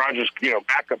Aaron Rodgers'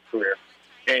 backup career.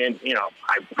 And,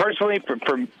 I personally,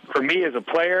 for me as a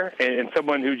player and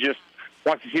someone who just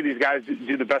wants to see these guys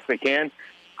do the best they can,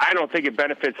 I don't think it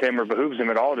benefits him or behooves him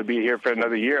at all to be here for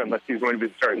another year unless he's going to be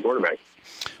the starting quarterback.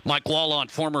 Mike Wahle,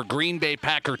 former Green Bay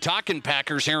Packer, talking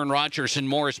Packers, Aaron Rodgers, and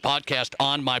Morris podcast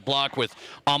on my block with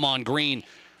Amon Green.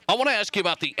 I want to ask you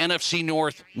about the NFC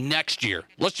North next year.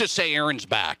 Let's just say Aaron's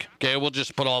back. Okay, we'll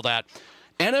just put all that.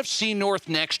 NFC North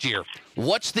next year,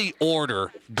 what's the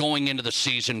order going into the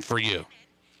season for you?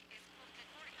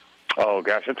 Oh,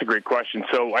 gosh, that's a great question.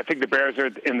 So I think the Bears are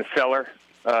in the cellar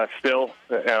still.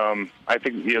 I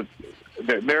think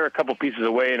they're a couple pieces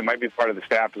away, and it might be part of the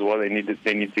staff as well. They need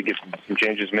to get some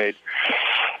changes made.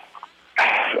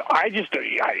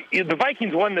 The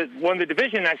Vikings won the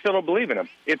division, and I still don't believe in them.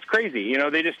 It's crazy.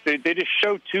 They just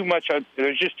show too much.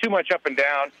 There's just too much up and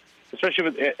down,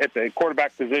 especially at the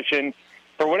quarterback position.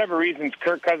 For whatever reasons,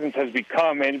 Kirk Cousins has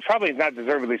become, and probably not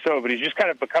deservedly so, but he's just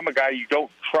kind of become a guy you don't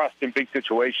trust in big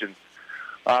situations.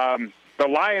 The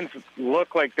Lions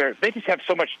look like they just have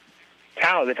so much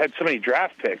talent. They've had so many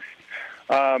draft picks.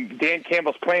 Dan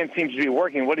Campbell's plan seems to be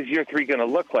working. What is year 3 going to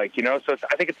look like? So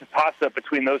I think it's a toss-up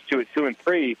between those two at 2 and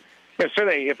 3.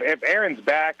 Certainly, if Aaron's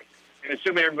back, and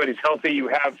assuming everybody's healthy, you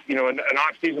have an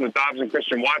off-season with Dobbs and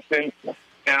Christian Watson.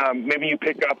 Maybe you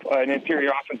pick up an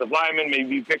interior offensive lineman.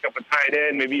 Maybe you pick up a tight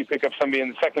end. Maybe you pick up somebody in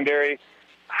the secondary.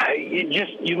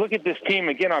 You look at this team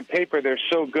again on paper; they're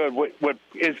so good. What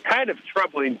is kind of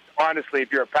troubling, honestly,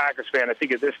 if you're a Packers fan, I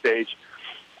think at this stage,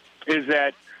 is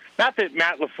that. Not that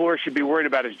Matt LaFleur should be worried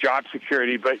about his job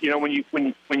security, but when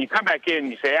you come back in,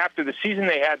 you say after the season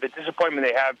they had, the disappointment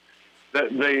they have,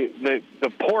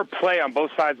 the poor play on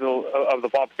both sides of the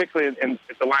ball, particularly at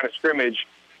the line of scrimmage,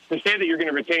 to say that you're going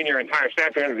to retain your entire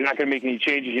staff, you're not going to make any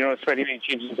changes, you don't expect any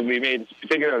changes to be made,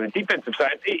 particularly on the defensive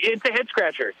side, it's a head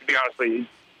scratcher, to be honest with you.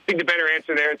 I think the better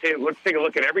answer there is, hey, let's take a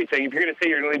look at everything. If you're going to say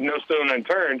you're going to leave no stone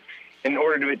unturned in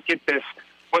order to get this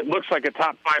what looks like a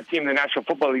top 5 team in the National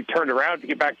Football League turned around to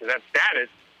get back to that status,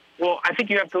 well, I think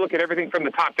you have to look at everything from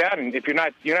the top down. And if you're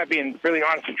not being really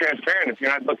honest and transparent if you're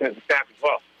not looking at the staff as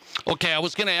well. Okay, I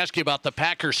was going to ask you about the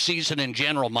Packers season in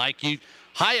general, Mike.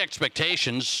 High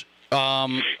expectations.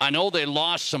 I know they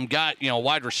lost some guy,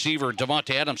 wide receiver,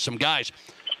 Devontae Adams, some guys.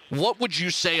 What would you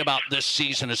say about this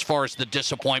season as far as the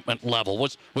disappointment level?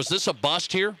 Was this a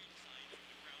bust here?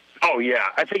 Oh, yeah.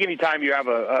 I think anytime you have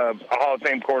a Hall of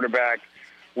Fame quarterback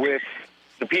with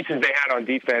the pieces they had on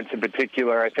defense in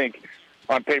particular, I think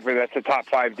on paper that's a top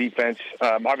 5 defense.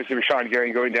 Obviously, Rashawn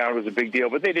Gary going down was a big deal,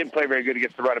 but they didn't play very good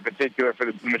against the run in particular for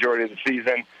the majority of the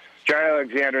season. Jair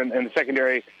Alexander and the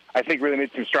secondary, I think, really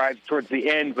made some strides towards the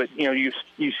end, but you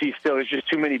see still there's just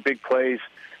too many big plays,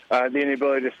 the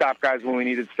inability to stop guys when we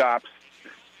needed stops.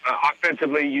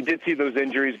 Offensively, you did see those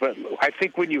injuries, but I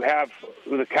think when you have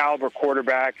the caliber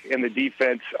quarterback and the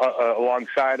defense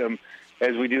alongside him,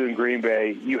 as we do in Green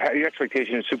Bay, your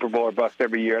expectation is Super Bowl or bust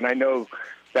every year. And I know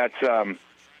that's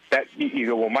that you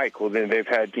go, well, Mike, well then they've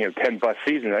had 10 bust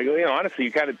seasons. I go,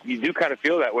 honestly, you do kind of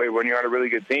feel that way when you're on a really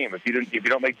good team. If you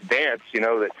don't make the dance,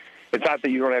 that it's not that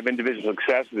you don't have individual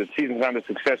success. The season's not a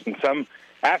success in some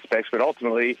aspects, but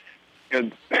ultimately,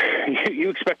 you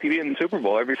expect to be in the Super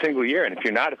Bowl every single year, and if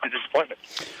you're not, it's a disappointment.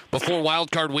 Before Wild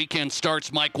Card Weekend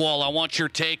starts, Mike Wahle, I want your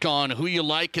take on who you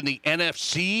like in the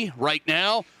NFC right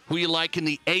now, who you like in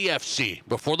the AFC.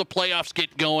 Before the playoffs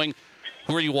get going,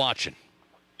 who are you watching?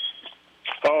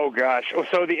 Oh, gosh.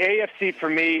 So the AFC for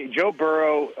me, Joe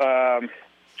Burrow's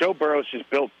just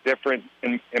built different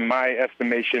in my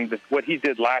estimation. What he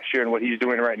did last year and what he's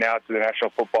doing right now to the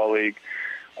National Football League.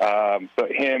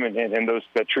 But him and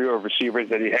that trio of receivers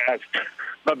that he has,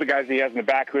 love the guys he has in the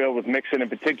backfield with Mixon in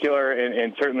particular,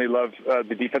 and certainly love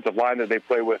the defensive line that they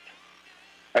play with.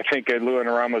 I think Lou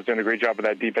Anarumo's done a great job with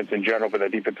that defense in general, but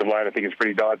that defensive line I think is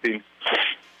pretty daunting.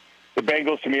 The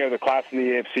Bengals, to me, are the class in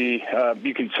the AFC.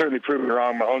 You can certainly prove me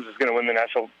wrong. Mahomes is going to win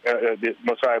the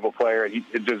most valuable player,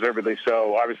 deservedly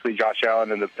so. Obviously, Josh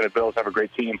Allen and the Bills have a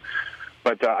great team.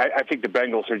 But I think the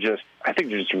Bengals are just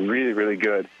really, really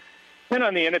good. Then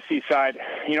on the NFC side,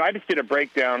 I just did a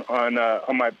breakdown on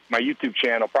my YouTube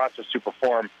channel, Process to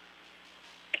Perform,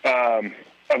 of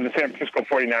the San Francisco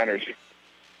 49ers.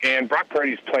 And Brock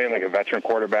Purdy's playing like a veteran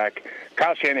quarterback.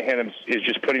 Kyle Shanahan is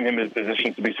just putting him in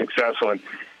position to be successful.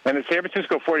 And the San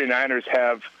Francisco 49ers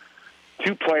have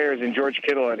two players in George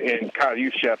Kittle and Kyle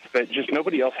Juszczyk that just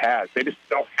nobody else has. They just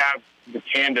don't have the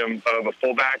tandem of a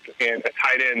fullback and a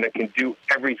tight end that can do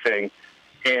everything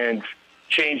and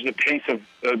change the pace of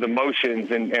the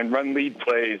motions and run lead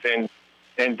plays and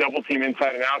double team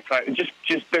inside and outside.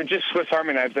 They're just Swiss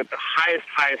Army knives at the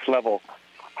highest level.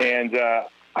 And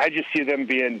I just see them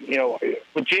being,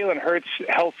 with Jalen Hurts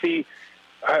healthy,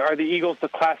 are the Eagles the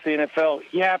class of the NFL?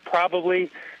 Yeah, probably.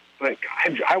 But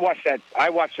I watched a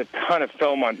ton of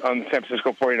film on the San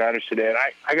Francisco 49ers today, and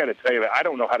I got to tell you, I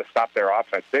don't know how to stop their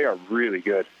offense. They are really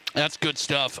good. That's good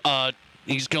stuff.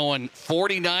 He's going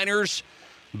 49ers,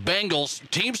 Bengals,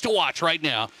 teams to watch right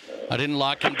now. I didn't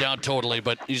lock him down totally,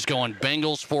 but he's going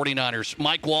Bengals, 49ers.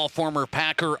 Mike Wahle, former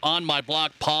Packer, on my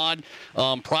block pod,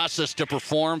 Process to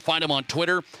Perform. Find him on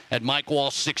Twitter at Mike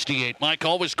Wahle 68. Mike,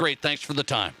 always great. Thanks for the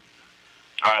time.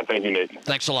 All right, thank you, Nate.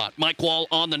 Thanks a lot. Mike Wahle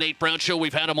on the Nate Brown Show.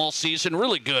 We've had him all season.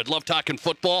 Really good. Love talking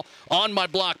football. On my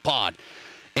block pod.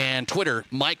 And Twitter,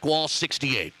 Mike Wahle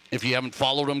 68. If you haven't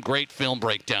followed him, great film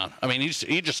breakdown. I mean,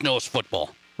 he just knows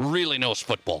football. Really knows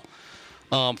football.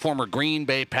 Former Green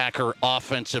Bay Packer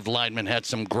offensive lineman, had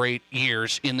some great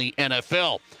years in the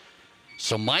NFL.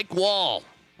 So Mike Wahle,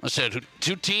 I said,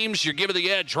 two teams you're giving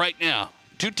the edge right now.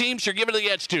 Two teams you're giving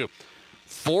the edge to.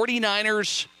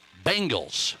 49ers,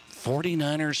 Bengals.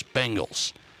 49ers,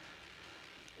 Bengals.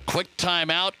 Quick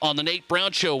timeout on the Nate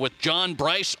Brown Show with John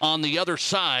Brice on the other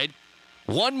side.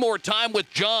 One more time with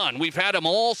John. We've had him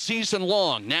all season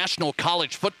long. National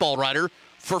college football writer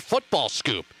for Football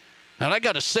Scoop. And I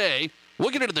got to say,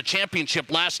 we'll get into the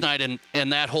championship last night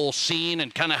and that whole scene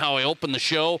and kind of how I opened the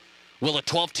show. Will a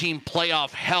 12-team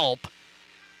playoff help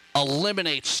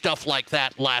eliminate stuff like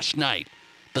that last night?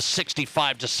 The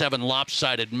 65-7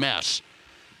 lopsided mess.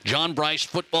 John Brice,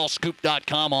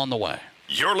 footballscoop.com on the way.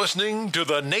 You're listening to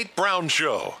The Nate Brown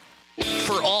Show.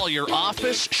 For all your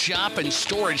office, shop, and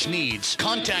storage needs,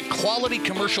 contact Quality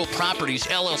Commercial Properties,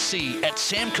 LLC at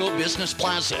Samco Business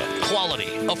Plaza. Quality,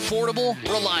 affordable,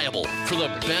 reliable. For the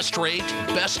best rate,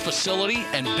 best facility,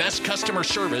 and best customer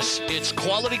service, it's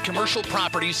Quality Commercial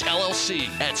Properties, LLC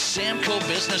at Samco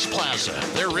Business Plaza.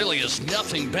 There really is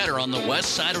nothing better on the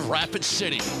west side of Rapid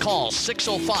City. Call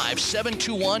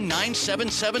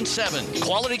 605-721-9777.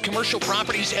 Quality Commercial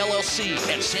Properties, LLC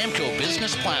at Samco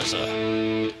Business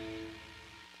Plaza.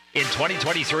 In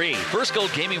 2023, First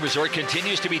Gold Gaming Resort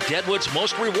continues to be Deadwood's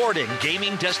most rewarding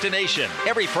gaming destination.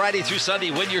 Every Friday through Sunday,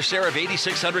 win your share of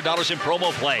 $8,600 in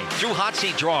promo play through hot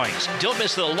seat drawings. Don't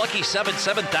miss the Lucky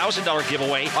 $7,000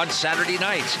 giveaway on Saturday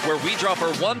nights, where we draw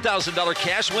for $1,000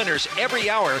 cash winners every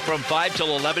hour from 5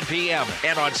 till 11 p.m.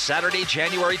 And on Saturday,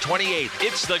 January 28th,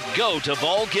 it's the GOAT of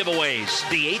all giveaways,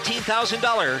 the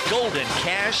 $18,000 Golden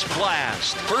Cash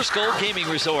Blast. First Gold Gaming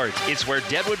Resort. It's where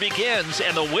Deadwood begins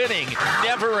and the winning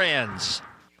never ends.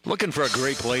 Looking for a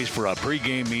great place for a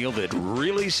pregame meal that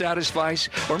really satisfies?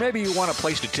 Or maybe you want a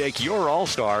place to take your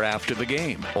all-star after the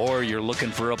game. Or you're looking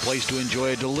for a place to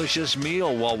enjoy a delicious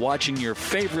meal while watching your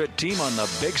favorite team on the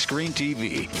big screen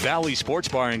TV. Valley Sports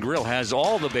Bar and Grill has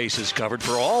all the bases covered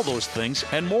for all those things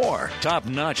and more.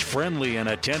 Top-notch, friendly, and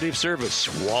attentive service.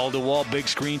 Wall-to-wall big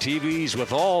screen TVs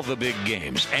with all the big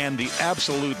games. And the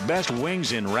absolute best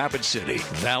wings in Rapid City.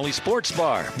 Valley Sports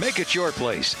Bar. Make it your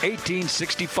place.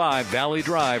 1865 Valley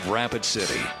Drive, Rapid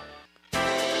City.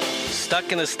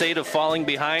 Stuck in a state of falling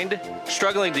behind?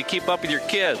 Struggling to keep up with your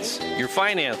kids, your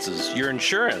finances, your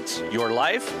insurance, your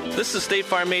life? This is State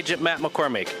Farm Agent Matt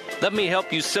McCormick. Let me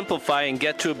help you simplify and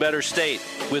get to a better state.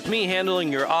 With me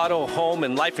handling your auto, home,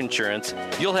 and life insurance,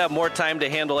 you'll have more time to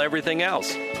handle everything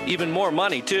else. Even more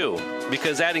money, too.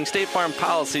 Because adding State Farm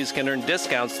policies can earn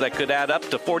discounts that could add up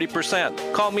to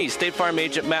 40%. Call me, State Farm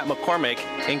Agent Matt McCormick,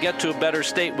 and get to a better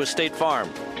state with State Farm.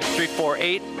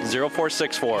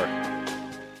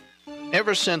 348-0464.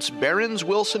 Ever since Barron's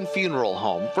Wilson Funeral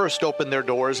Home first opened their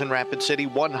doors in Rapid City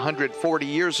 140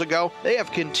 years ago, they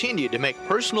have continued to make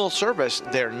personal service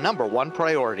their #1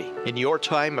 priority. In your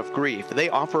time of grief, they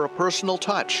offer a personal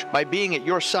touch by being at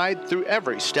your side through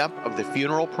every step of the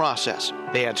funeral process.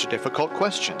 They answer difficult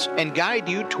questions and guide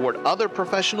you toward other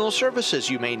professional services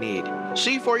you may need.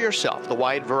 See for yourself the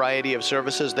wide variety of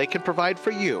services they can provide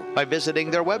for you by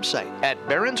visiting their website at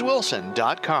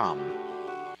barronswilson.com.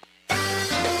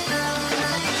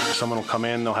 Someone will come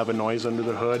in, they'll have a noise under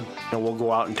the hood, and we'll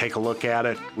go out and take a look at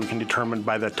it. We can determine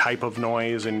by the type of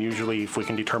noise, and usually if we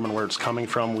can determine where it's coming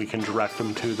from, we can direct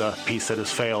them to the piece that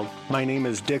has failed. My name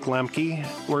is Dick Lemke.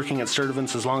 Working at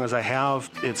Sturtevant's as long as I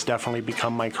have, it's definitely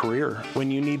become my career.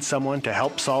 When you need someone to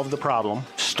help solve the problem,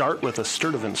 start with a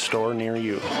Sturtevant store near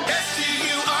you.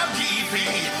 STURTVANTS,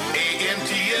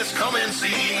 come and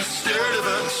see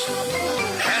Sturtevant's.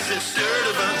 Has it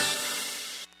Sturtevant's?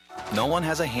 No one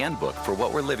has a handbook for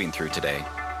what we're living through today,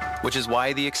 which is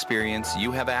why the experience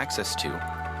you have access to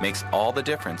makes all the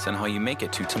difference in how you make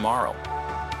it to tomorrow.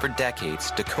 For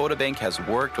decades, Dakota Bank has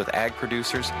worked with ag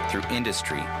producers through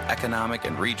industry, economic,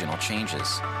 and regional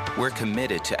changes. We're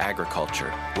committed to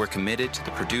agriculture. We're committed to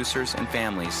the producers and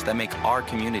families that make our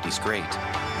communities great.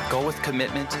 Go with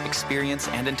commitment, experience,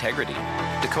 and integrity.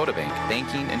 Dakota Bank,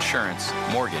 banking, insurance,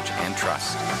 mortgage, and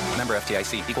trust. Member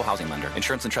FDIC, equal housing lender.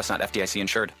 Insurance and trust not FDIC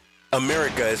insured.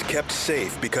 America is kept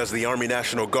safe because the Army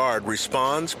National Guard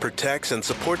responds, protects, and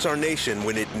supports our nation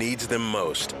when it needs them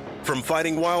most. From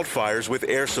fighting wildfires with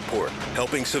air support,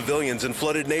 helping civilians in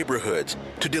flooded neighborhoods,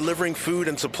 to delivering food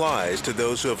and supplies to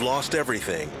those who have lost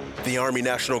everything, the Army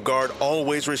National Guard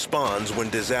always responds when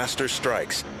disaster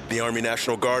strikes. The Army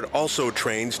National Guard also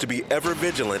trains to be ever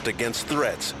vigilant against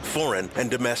threats, foreign and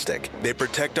domestic. They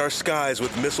protect our skies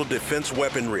with missile defense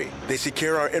weaponry. They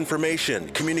secure our information,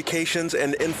 communications,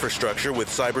 and infrastructure with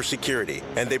cybersecurity.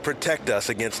 And they protect us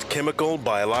against chemical,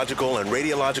 biological, and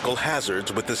radiological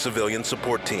hazards with the civilian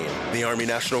support team. The Army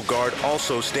National Guard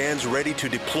also stands ready to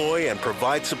deploy and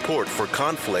provide support for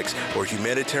conflicts or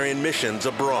humanitarian missions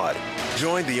abroad.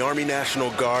 Join the Army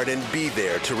National Guard and be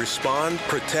there to respond,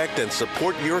 protect, and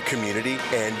support your community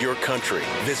and your country.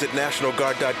 Visit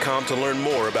NationalGuard.com to learn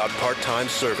more about part-time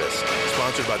service.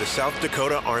 Sponsored by the South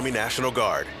Dakota Army National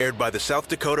Guard. Aired by the South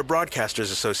Dakota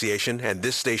Broadcasters Association and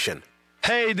this station.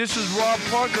 Hey, this is Rob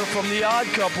Parker from The Odd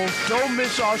Couple. Don't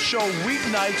miss our show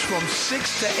weeknights from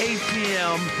 6 to 8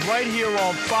 p.m. right here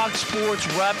on Fox Sports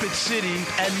Rapid City.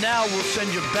 And now we'll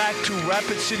send you back to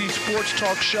Rapid City Sports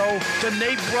Talk Show, The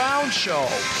Nate Brown Show.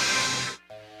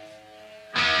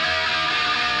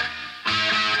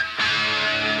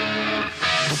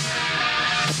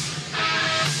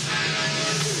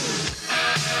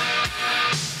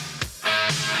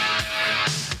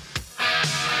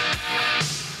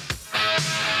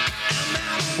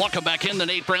 Welcome back in the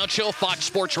Nate Brown Show, Fox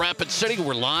Sports Rapid City.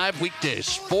 We're live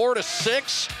weekdays 4 to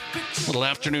 6. Little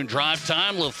afternoon drive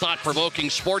time, little thought-provoking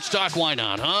sports talk. Why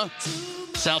not, huh?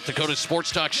 South Dakota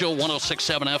Sports Talk Show,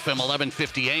 106.7 FM,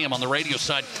 1150 AM on the radio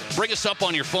side. Bring us up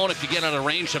on your phone if you get out of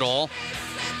range at all.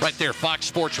 Right there,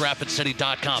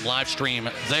 foxsportsrapidcity.com, live stream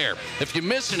there. If you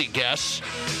miss any guests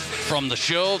from the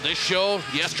show, this show,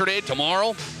 yesterday,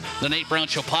 tomorrow, the Nate Brown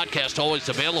Show podcast always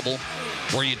available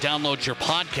where you download your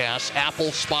podcasts, Apple,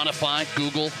 Spotify,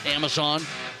 Google, Amazon.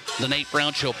 The Nate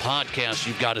Brown Show podcast,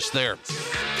 you've got us there.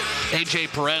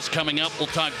 AJ Perez coming up. We'll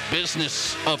talk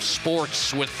business of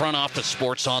sports with Front Office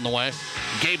Sports on the way.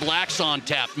 Gabe Lacques on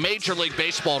tap. Major League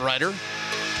Baseball writer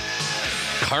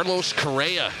Carlos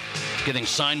Correa getting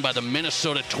signed by the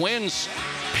Minnesota Twins.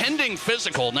 Pending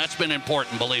physical, and that's been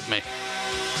important, believe me.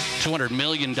 $200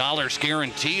 million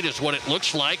guaranteed is what it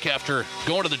looks like after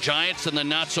going to the Giants and then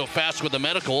not so fast with the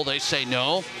medical. They say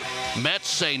no. Mets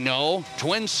say no.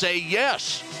 Twins say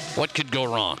yes. What could go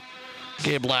wrong?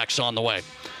 Gabe Lacques on the way.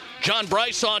 John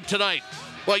Brice on tonight.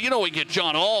 Well, you know we get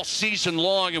John all season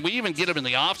long, and we even get him in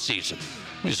the offseason.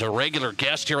 He's a regular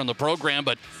guest here on the program,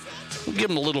 but we'll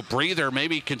give him a little breather.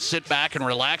 Maybe he can sit back and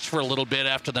relax for a little bit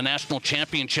after the national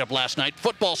championship last night.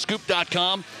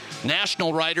 Footballscoop.com,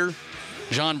 national writer,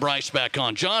 John Brice back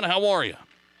on. John, how are you?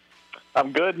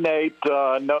 I'm good, Nate.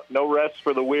 No rest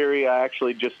for the weary. I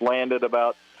actually just landed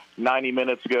about 90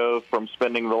 minutes ago from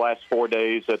spending the last 4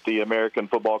 days at the American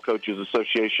Football Coaches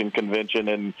Association convention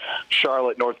in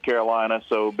Charlotte, North Carolina.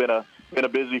 So been a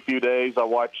busy few days. I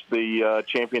watched the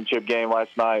championship game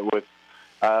last night with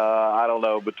I don't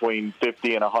know, between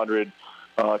 50 and 100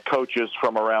 coaches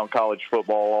from around college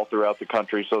football all throughout the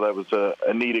country. So that was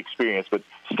a neat experience, but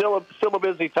still a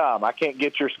busy time. I can't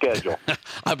get your schedule.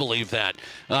 I believe that.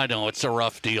 I know it's a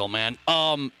rough deal, man.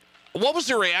 What was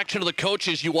the reaction of the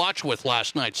coaches you watched with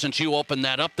last night since you opened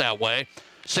that up that way,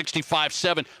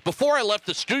 65-7? Before I left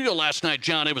the studio last night,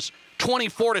 John, it was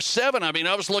 24-7. I mean,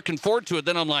 I was looking forward to it.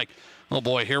 Then I'm like, oh,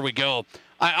 boy, here we go.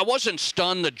 I wasn't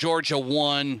stunned that Georgia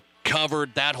won,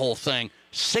 covered, that whole thing.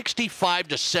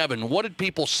 65-7. What did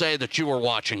people say that you were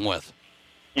watching with?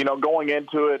 You know, going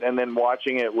into it and then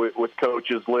watching it with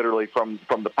coaches literally from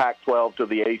the Pac-12 to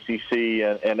the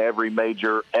ACC and every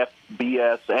major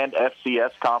FBS and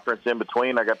FCS conference in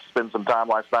between. I got to spend some time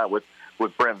last night with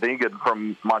Brent Vigen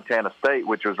from Montana State,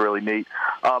 which was really neat.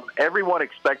 Everyone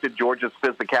expected Georgia's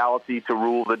physicality to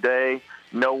rule the day.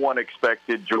 No one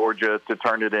expected Georgia to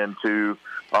turn it into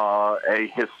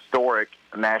a historic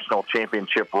national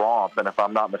championship romp. And if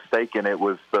I'm not mistaken, it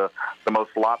was the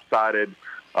most lopsided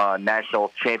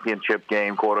national championship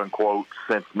game, quote unquote,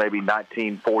 since maybe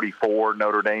 1944,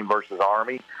 Notre Dame versus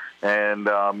Army. And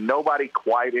nobody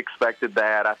quite expected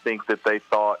that. I think that they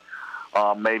thought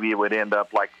maybe it would end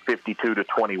up like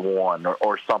 52-21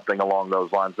 or something along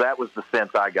those lines. That was the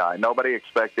sense I got. Nobody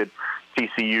expected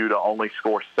TCU to only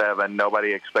score 7.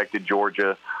 Nobody expected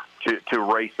Georgia to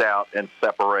race out and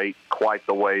separate quite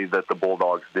the way that the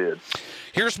Bulldogs did.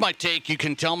 Here's my take. You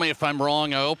can tell me if I'm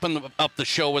wrong. I opened up the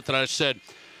show with it. I said,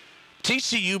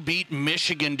 TCU beat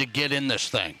Michigan to get in this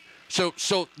thing. So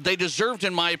they deserved,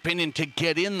 in my opinion, to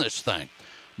get in this thing.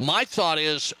 My thought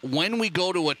is when we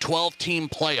go to a 12-team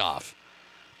playoff,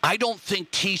 I don't think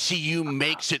TCU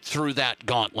makes it through that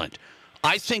gauntlet.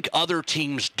 I think other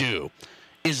teams do.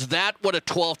 Is that what a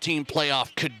 12-team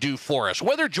playoff could do for us?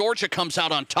 Whether Georgia comes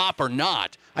out on top or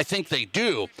not, I think they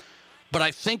do. But I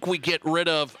think we get rid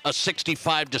of a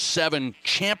 65-7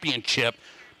 championship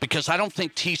because I don't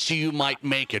think TCU might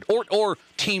make it, or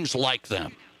teams like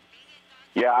them.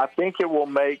 Yeah, I think it will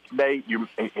make, Nate,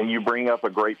 you bring up a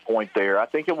great point there. I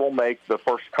think it will make the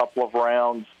first couple of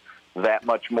rounds that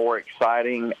much more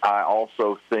exciting. I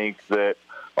also think that,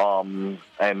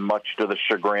 and much to the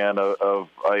chagrin of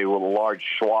a large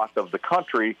swath of the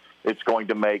country, it's going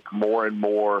to make more and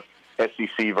more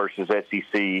SEC versus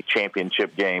SEC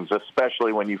championship games,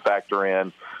 especially when you factor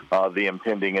in the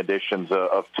impending additions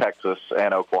of Texas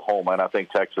and Oklahoma. And I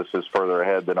think Texas is further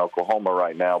ahead than Oklahoma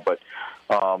right now. But,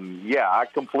 yeah, I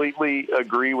completely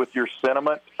agree with your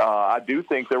sentiment. I do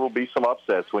think there will be some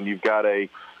upsets when you've got a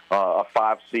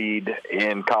 5 seed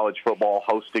in college football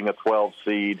hosting a 12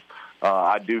 seed.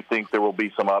 I do think there will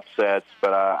be some upsets,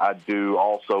 but I do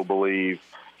also believe,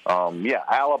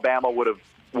 Alabama would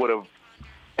have,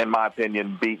 in my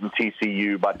opinion, beaten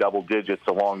TCU by double digits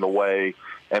along the way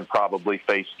and probably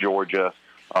faced Georgia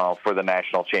for the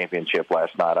national championship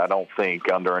last night. I don't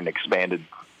think under an expanded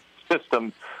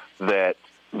system that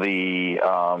the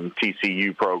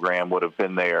TCU program would have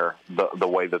been there the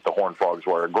way that the Horned Frogs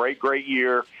were. A great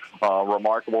year,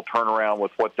 remarkable turnaround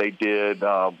with what they did,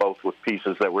 both with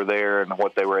pieces that were there and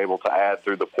what they were able to add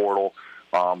through the portal.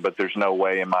 But there's no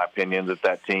way, in my opinion,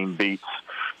 that team beats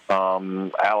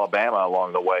Alabama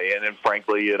along the way. And then,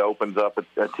 frankly, it opens up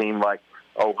a team like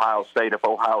Ohio State. If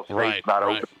Ohio State's not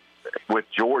open with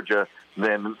Georgia,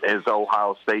 then is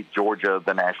Ohio State-Georgia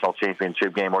the national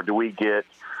championship game? Or do we get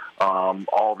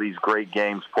all these great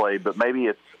games played, but maybe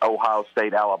it's Ohio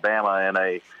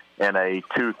State-Alabama in a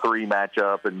 2-3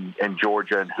 matchup and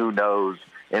Georgia and who knows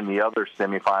in the other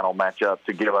semifinal matchup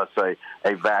to give us a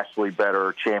vastly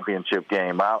better championship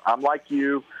game. I'm like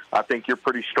you. I think you're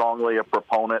pretty strongly a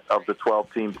proponent of the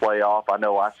 12-team playoff. I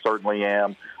know I certainly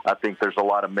am. I think there's a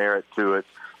lot of merit to it.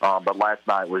 But last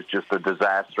night was just a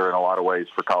disaster in a lot of ways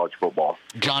for college football.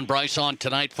 John Brice on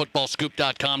tonight,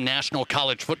 footballscoop.com, national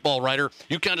college football writer.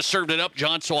 You kind of served it up,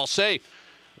 John, so I'll say,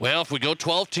 well, if we go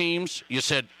 12 teams, you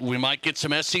said we might get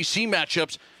some SEC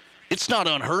matchups. It's not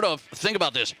unheard of. Think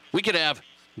about this. We could have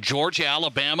Georgia,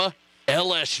 Alabama,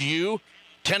 LSU,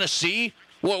 Tennessee.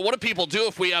 What do people do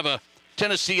if we have a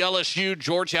Tennessee, LSU,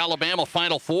 Georgia, Alabama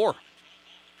Final Four?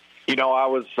 You know, I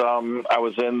was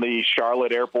in the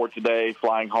Charlotte airport today,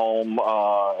 flying home, and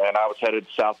I was headed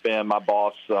to South Bend. My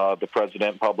boss, the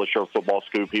president, publisher of Football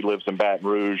Scoop, he lives in Baton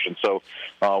Rouge, and so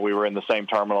we were in the same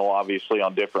terminal, obviously,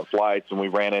 on different flights, and we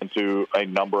ran into a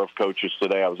number of coaches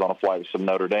today. I was on a flight with some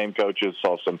Notre Dame coaches,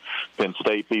 saw some Penn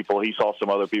State people. He saw some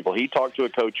other people. He talked to a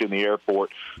coach in the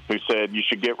airport who said, you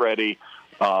should get ready.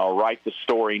 Write the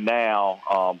story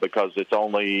now because it's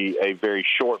only a very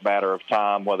short matter of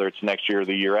time, whether it's next year or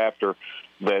the year after,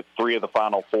 that 3 of the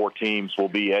Final 4 teams will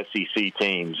be SEC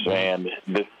teams. And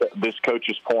this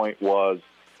coach's point was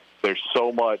There's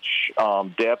so much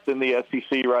depth in the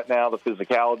SEC right now. The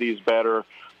physicality is better,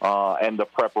 and the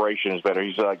preparation is better.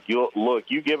 He's like,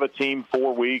 you give a team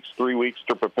 4 weeks, 3 weeks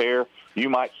to prepare, you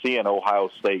might see an Ohio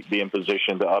State be in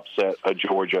position to upset a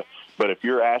Georgia. But if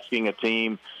you're asking a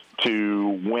team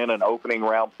to win an opening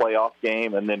round playoff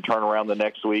game and then turn around the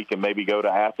next week and maybe go to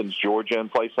Athens, Georgia,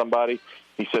 and play somebody,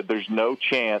 he said there's no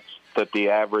chance that the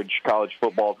average college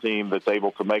football team that's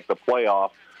able to make the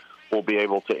playoff will be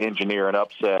able to engineer an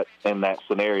upset in that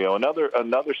scenario.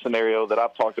 Another scenario that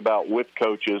I've talked about with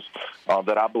coaches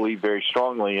that I believe very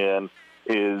strongly in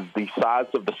is the size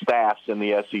of the staffs in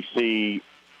the SEC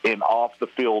in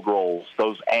off-the-field roles,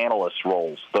 those analyst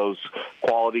roles, those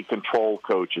quality control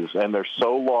coaches. And they're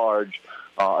so large,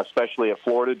 especially at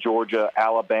Florida, Georgia,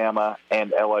 Alabama,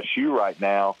 and LSU right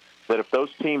now, that if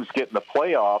those teams get in the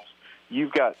playoffs,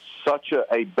 you've got such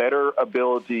a better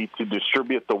ability to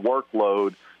distribute the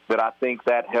workload that I think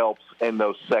that helps in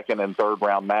those second and third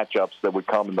round matchups that would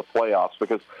come in the playoffs.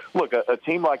 Because, look, a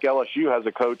team like LSU has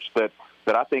a coach that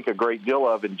I think a great deal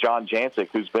of in John Jancic,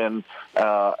 who's been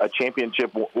a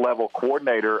championship-level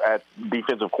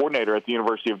defensive coordinator at the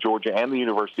University of Georgia and the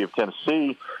University of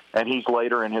Tennessee, and he's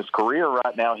later in his career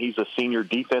right now. He's a senior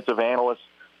defensive analyst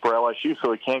for LSU,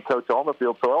 so he can't coach on the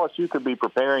field. So LSU could be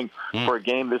preparing for a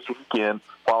game this weekend,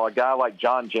 while a guy like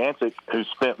John Jancic, who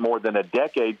spent more than a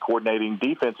decade coordinating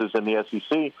defenses in the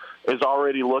SEC, is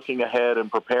already looking ahead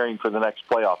and preparing for the next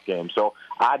playoff game. So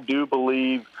I do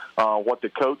believe what the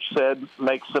coach said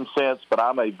makes some sense, but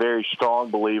I'm a very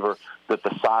strong believer that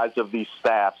the size of these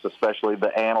staffs, especially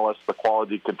the analysts, the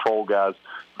quality control guys,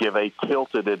 give a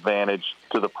tilted advantage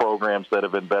to the programs that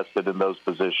have invested in those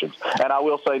positions. And I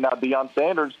will say now Deion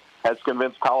Sanders has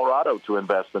convinced Colorado to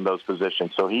invest in those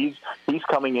positions. So he's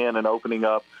coming in and opening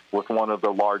up with one of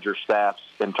the larger staffs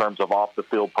in terms of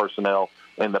off-the-field personnel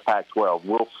in the Pac-12.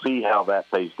 We'll see how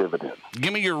that pays dividends.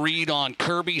 Give me your read on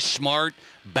Kirby Smart,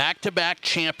 back-to-back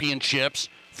championships.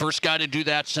 First guy to do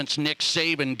that since Nick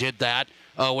Saban did that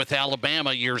with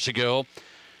Alabama years ago.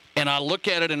 And I look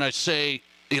at it and I say,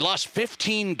 he lost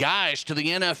 15 guys to the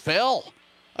NFL.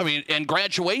 I mean, and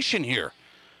graduation here.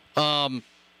 And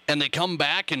they come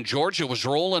back and Georgia was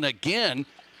rolling again.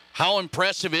 How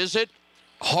impressive is it?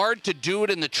 Hard to do it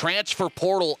in the transfer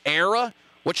portal era.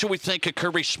 What should we think of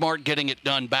Kirby Smart getting it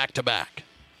done back-to-back?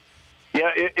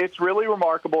 Yeah, it's really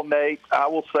remarkable, Nate. I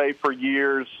will say for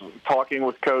years, talking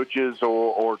with coaches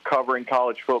or covering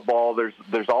college football,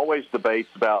 there's always debates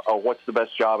about, what's the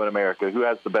best job in America? Who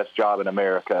has the best job in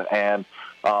America? And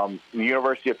the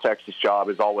University of Texas job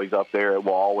is always up there. It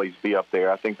will always be up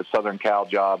there. I think the Southern Cal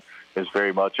job is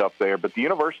very much up there. But the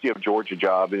University of Georgia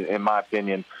job, in my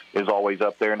opinion, is always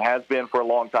up there and has been for a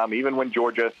long time. Even when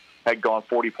Georgia had gone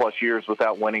 40-plus years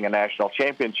without winning a national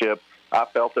championship, I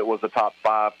felt it was a top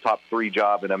 5, top 3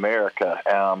 job in America.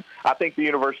 I think the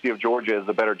University of Georgia is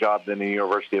a better job than the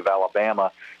University of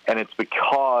Alabama, and it's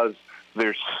because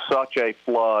there's such a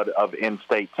flood of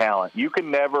in-state talent. You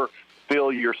can never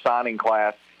fill your signing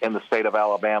class in the state of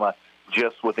Alabama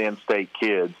just with in-state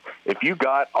kids. If you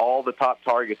got all the top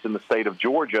targets in the state of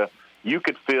Georgia, you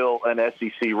could fill an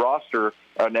SEC roster,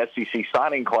 an SEC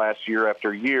signing class year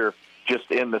after year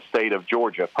just in the state of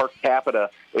Georgia. Per capita,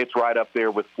 it's right up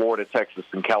there with Florida, Texas,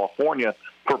 and California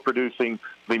for producing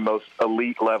the most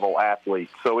elite-level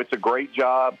athletes. So it's a great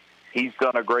job. He's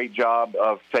done a great job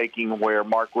of taking where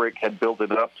Mark Richt had built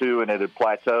it up to, and it had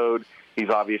plateaued. He's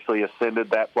obviously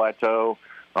ascended that plateau.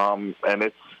 And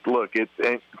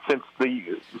since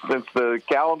the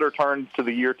calendar turned to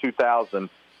the year 2000,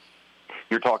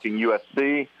 you're talking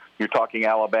USC, you're talking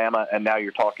Alabama, and now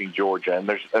you're talking Georgia. And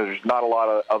there's not a lot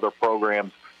of other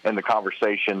programs in the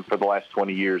conversation for the last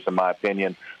 20 years, in my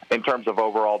opinion, in terms of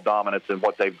overall dominance and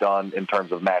what they've done in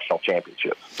terms of national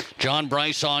championships. John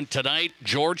Brice on tonight.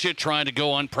 Georgia trying to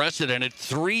go unprecedented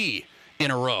 3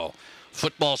 in a row.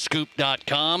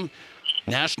 Footballscoop.com.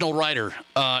 National writer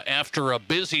after a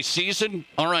busy season.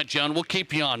 All right, John, we'll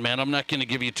keep you on, man. I'm not going to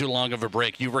give you too long of a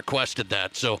break. You requested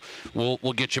that, so we'll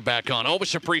get you back on.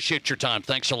 Always appreciate your time.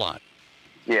 Thanks a lot.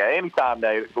 Yeah, anytime,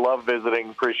 Dave. Love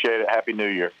visiting. Appreciate it. Happy New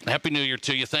Year. Happy New Year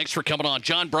to you. Thanks for coming on.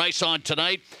 John Brice on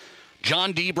tonight.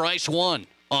 John D. Brice 1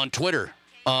 on Twitter.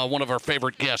 One of our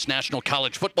favorite guests, national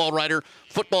college football writer,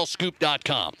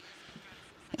 footballscoop.com.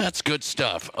 That's good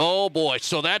stuff. Oh, boy.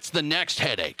 So that's the next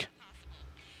headache.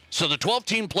 So the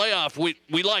 12-team playoff,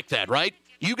 we like that, right?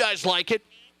 You guys like it.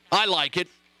 I like it.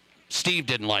 Steve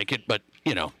didn't like it, but,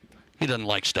 he doesn't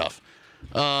like stuff.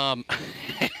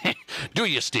 Do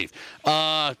you, Steve?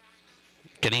 Can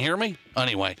you hear me?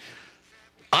 Anyway,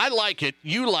 I like it.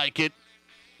 You like it.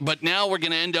 But now we're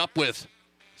going to end up with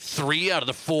 3 out of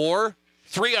the 4,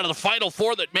 3 out of the Final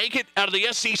 4 that make it out of the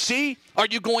SEC, are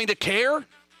you going to care?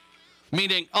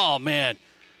 Meaning, oh, man,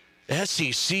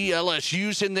 SEC,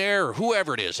 LSU's in there, or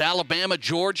whoever it is, Alabama,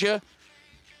 Georgia.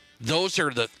 Those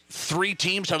are the 3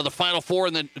 teams out of the Final 4,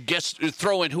 and then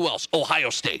throw in who else? Ohio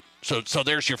State. So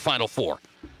there's your Final 4.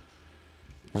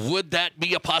 Would that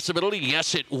be a possibility?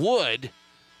 Yes, it would.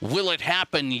 Will it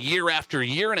happen year after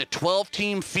year in a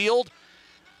 12-team field?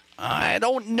 I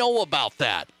don't know about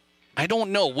that. I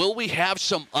don't know. Will we have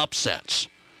some upsets?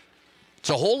 It's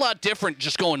a whole lot different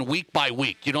just going week by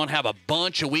week. You don't have a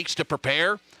bunch of weeks to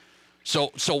prepare.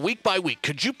 So week by week,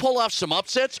 could you pull off some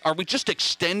upsets? Are we just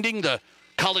extending the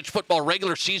college football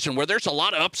regular season where there's a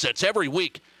lot of upsets every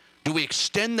week? Do we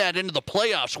extend that into the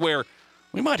playoffs where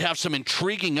we might have some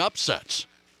intriguing upsets?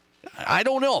 I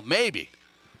don't know, maybe.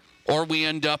 Or we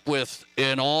end up with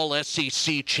an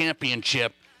all-SEC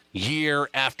championship year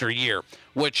after year,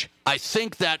 which I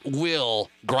think that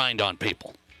will grind on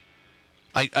people.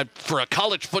 I for a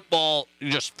college football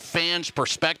just fan's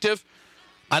perspective,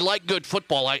 I like good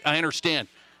football. I understand.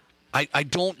 I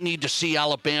don't need to see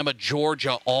Alabama,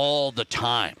 Georgia all the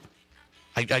time.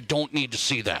 I don't need to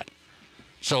see that.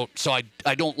 So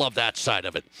I don't love that side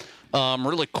of it.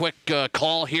 Really quick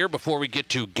call here before we get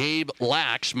to Gabe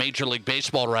Lacques, Major League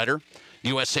Baseball writer,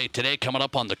 USA Today, coming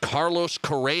up on the Carlos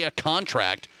Correa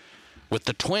contract with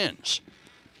the Twins.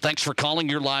 Thanks for calling.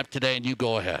 You're live today, and you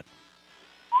go ahead.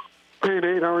 Hey,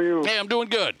 Nate, how are you? Hey, I'm doing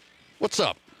good. What's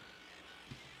up?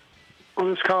 Well,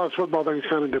 this college football thing is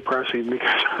kind of depressing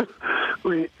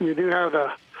because you do have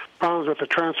the problems with the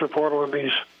transfer portal and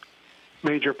these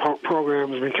major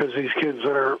programs because these kids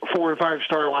that are 4 and 5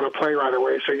 star want to play right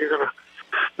away. So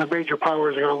the major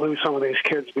powers are going to lose some of these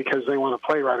kids because they want to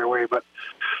play right away. But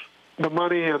the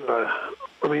money and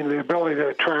the ability to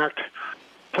attract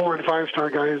 4 and 5 star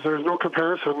guys, there's no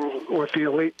comparison with the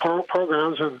elite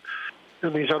programs and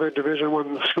these other Division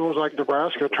I schools like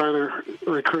Nebraska trying to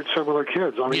recruit similar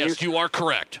kids. Yes, you are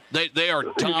correct. They are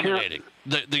dominating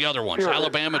the other ones,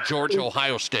 Alabama, Georgia,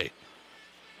 Ohio State.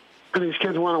 And these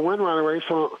kids want to win right away,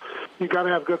 so you got to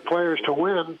have good players to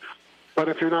win. But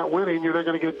if you're not winning, you're not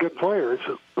going to get good players,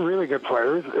 really good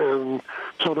players. And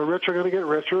so the rich are going to get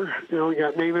richer. You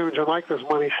got name, image, and likeness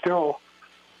money still.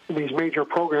 These major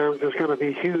programs is going to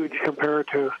be huge compared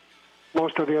to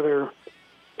most of the other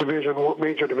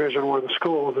major Division I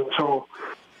schools. And so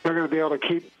they're going to be able to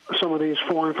keep some of these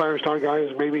 4 and 5 star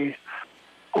guys maybe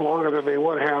longer than they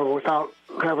would have without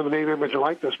having the name, image, and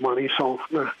likeness money. So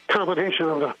the combination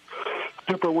of the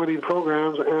super winning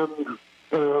programs and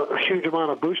a huge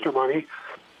amount of booster money,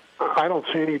 I don't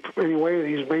see any way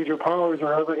these major powers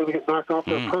are ever going to get knocked off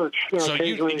their perch. So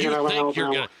you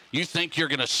think you're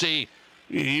going to see,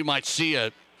 you might see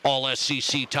a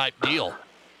all-SEC type deal,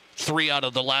 3 out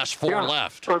of the last 4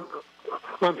 left.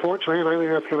 Unfortunately, and I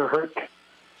think that's going to hurt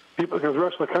people because the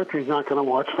rest of the country is not going to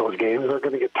watch those games. They're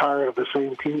going to get tired of the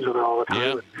same teams in all the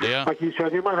time. Yeah. Like you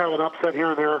said, you might have an upset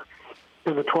here and there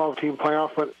in the 12-team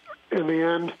playoff, but in the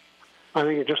end, I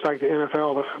think it's just like the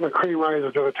NFL, the cream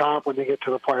rises to the top when you get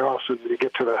to the playoffs and you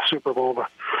get to the Super Bowl.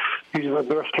 These are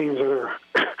the best teams that are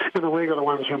in the league are the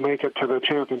ones who make it to the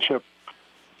championship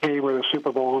game or the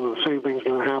Super Bowl, and the same thing's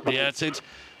going to happen. Yeah, it's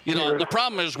the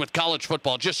problem is with college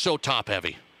football, just so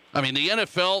top-heavy. I mean, the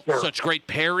NFL, such great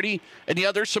parity, and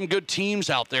there's some good teams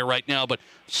out there right now, but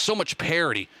so much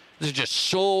parity. This is just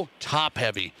so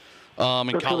top-heavy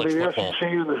in college football.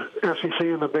 The SEC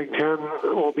and the Big Ten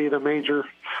will be the major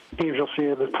teams you'll see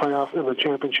in the playoff, in the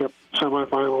championship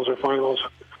semifinals or finals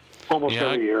almost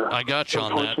every year. I got you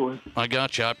on that. I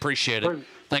got you. I appreciate it.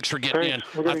 Thanks for getting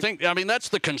in. That's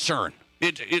the concern.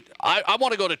 I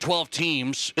want to go to 12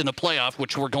 teams in the playoff,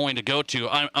 which we're going to go to.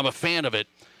 I'm a fan of it.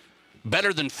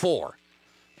 Better than 4.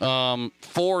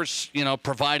 4's,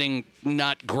 providing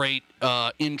not great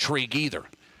intrigue either.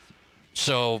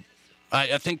 So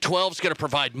I think 12's going to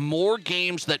provide more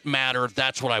games that matter.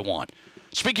 That's what I want.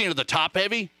 Speaking of the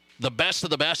top-heavy, the best of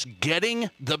the best, getting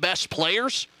the best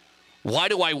players, why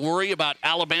do I worry about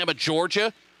Alabama,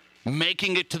 Georgia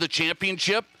making it to the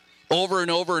championship over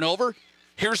and over and over?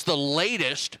 Here's the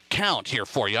latest count here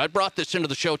for you. I brought this into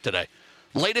the show today.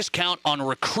 Latest count on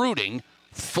recruiting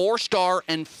 4-star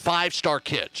and 5-star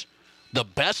kids. The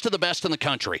best of the best in the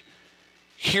country.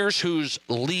 Here's who's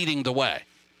leading the way.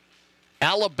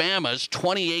 Alabama's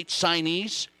 28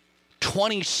 signees,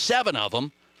 27 of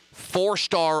them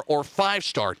 4-star or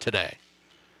 5-star today.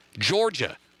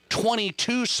 Georgia,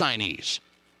 22 signees,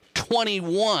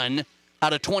 21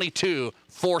 out of 22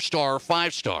 4-star or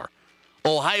 5-star.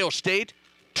 Ohio State,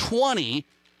 20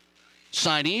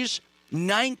 signees,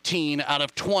 19 out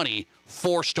of 20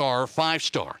 4-star or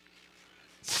 5-star.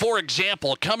 For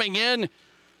example, coming in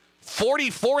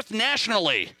 44th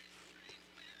nationally,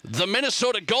 the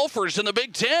Minnesota Gophers in the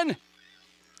Big Ten.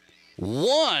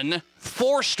 1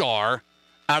 4-star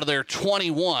out of their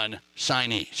 21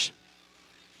 signees.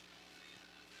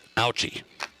 Ouchie.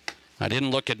 I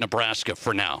didn't look at Nebraska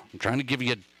for now. I'm trying to give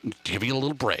you a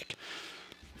little break.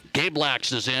 Gabe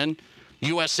Lacques is in.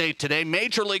 USA Today.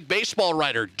 Major League Baseball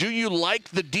writer. Do you like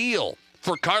the deal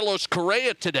for Carlos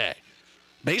Correa today?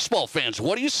 Baseball fans,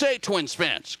 what do you say, Twins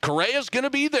fans? Correa's going to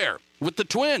be there with the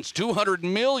Twins. $200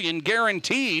 million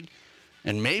guaranteed,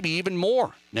 and maybe even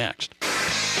more next.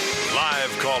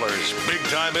 Live callers,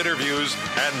 big-time interviews,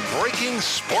 and breaking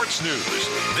sports news.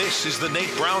 This is the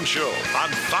Nate Brown Show on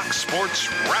Fox Sports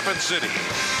Rapid City.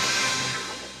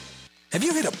 Have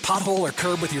you hit a pothole or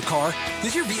curb with your car?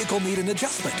 Does your vehicle need an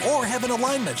adjustment or have an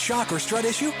alignment, shock, or strut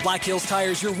issue? Black Hills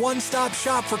Tire is your one-stop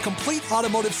shop for complete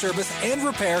automotive service and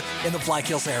repair in the Black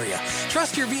Hills area.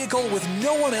 Trust your vehicle with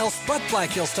no one else but Black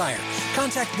Hills Tire.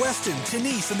 Contact Weston,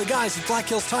 Denise, and the guys at Black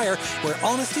Hills Tire, where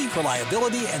honesty,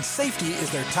 reliability, and safety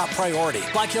is their top priority.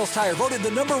 Black Hills Tire voted the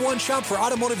 #1 shop for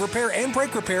automotive repair and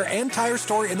brake repair and tire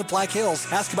store in the Black Hills.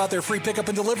 Ask about their free pickup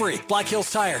and delivery. Black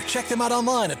Hills Tire. Check them out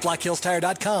online at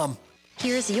blackhillstire.com.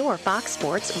 Here's your Fox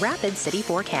Sports Rapid City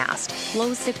forecast.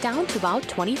 Lows dip down to about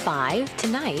 25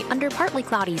 tonight under partly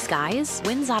cloudy skies.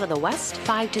 Winds out of the west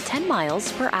 5 to 10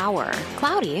 miles per hour.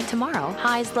 Cloudy tomorrow.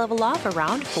 Highs level off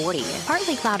around 40.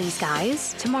 Partly cloudy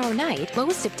skies tomorrow night.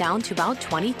 Lows dip down to about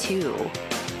 22.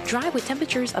 Dry with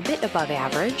temperatures a bit above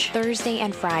average Thursday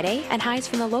and Friday, and highs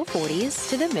from the low 40s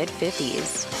to the mid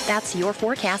 50s. That's your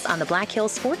forecast on the Black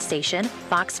Hills Sports Station,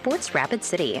 Fox Sports Rapid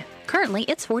City. Currently,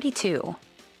 it's 42.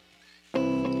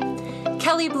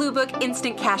 Kelly Blue Book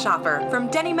Instant Cash Offer from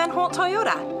Denny Menholt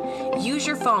Toyota. Use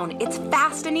your phone. It's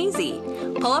fast and easy.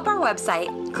 Pull up our website,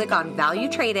 click on Value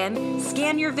Trade-In,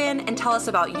 scan your VIN, and tell us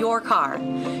about your car.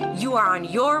 You are on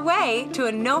your way to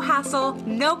a no-hassle,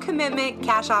 no-commitment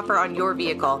cash offer on your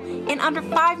vehicle in under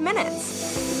 5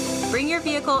 minutes. Bring your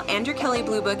vehicle and your Kelly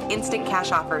Blue Book Instant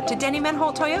Cash Offer to Denny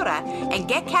Menholt Toyota and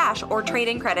get cash or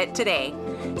trade-in credit today.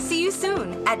 See you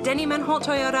soon at Denny Menholt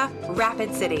Toyota,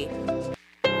 Rapid City.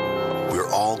 We're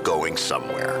all going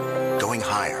somewhere. Going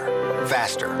higher,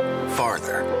 faster,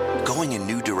 farther. Going in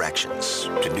new directions,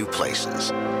 to new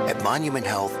places. At Monument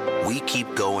Health, we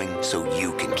keep going so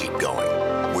you can keep going.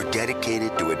 We're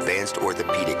dedicated to advanced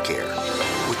orthopedic care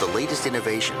with the latest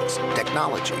innovations,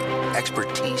 technology,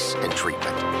 expertise, and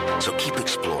treatment. So keep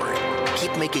exploring,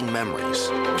 keep making memories,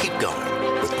 keep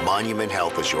going with Monument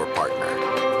Health as your partner.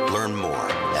 Learn more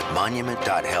at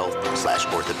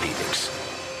monument.health/orthopedics.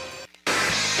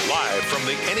 Live from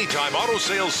the Anytime Auto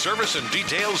Sales Service and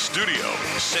Details Studio.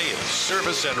 Sales,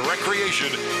 service, and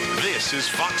recreation. This is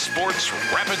Fox Sports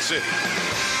Rapid City.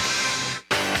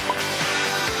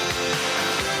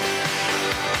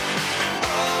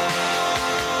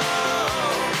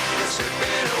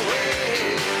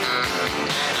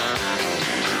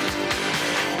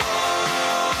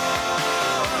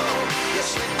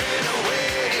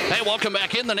 Hey, welcome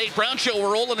back in the Nate Brown Show.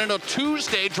 We're rolling into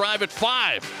Tuesday Drive at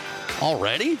 5.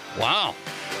 Already? Wow.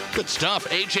 Good stuff.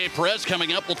 AJ Perez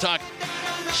coming up. We'll talk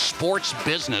sports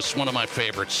business, one of my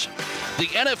favorites. The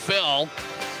NFL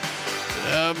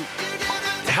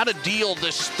had a deal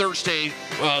this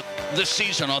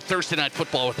season on Thursday Night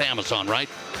Football with Amazon, right?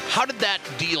 How did that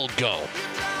deal go?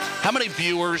 How many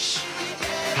viewers?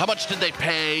 How much did they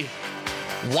pay?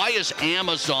 Why is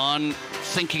Amazon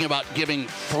thinking about giving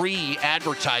free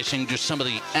advertising to some of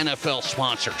the NFL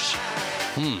sponsors?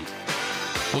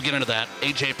 We'll get into that.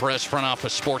 AJ Perez, front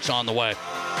office sports on the way.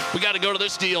 We got to go to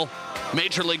this deal.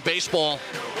 Major League Baseball.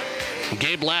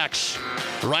 Gabe Lacques,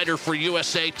 writer for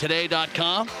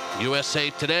USAToday.com. USA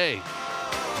Today.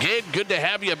 Gabe, good to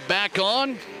have you back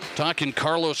on. Talking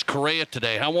Carlos Correa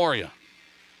today. How are you?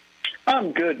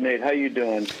 I'm good, Nate. How you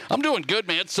doing? I'm doing good,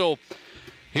 man. So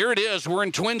here it is. We're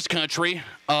in Twins country.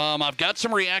 I've got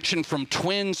some reaction from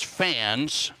Twins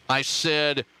fans. I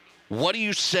said, what do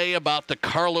you say about the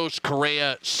Carlos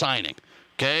Correa signing?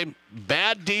 Okay,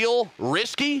 bad deal,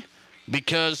 risky,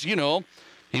 because, you know,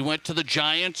 he went to the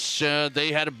Giants.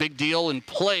 They had a big deal in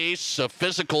place. A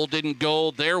physical didn't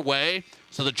go their way,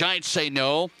 so the Giants say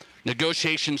no.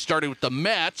 Negotiations started with the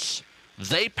Mets.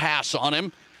 They pass on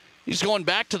him. He's going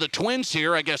back to the Twins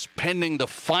here, I guess, pending the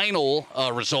final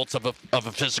results of a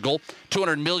physical.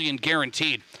 $200 million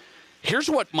guaranteed. Here's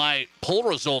what my poll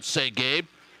results say, Gabe.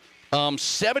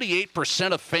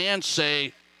 78% of fans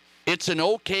say it's an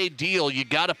okay deal. You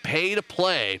got to pay to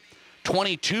play.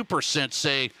 22%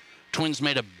 say Twins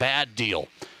made a bad deal.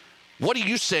 What do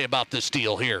you say about this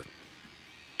deal here?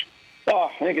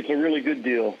 think it's a really good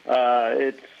deal.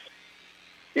 It's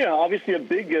obviously a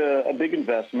big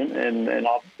investment and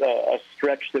a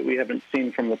stretch that we haven't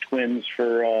seen from the Twins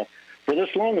for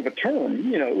this long of a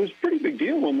term. It was a pretty big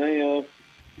deal when they.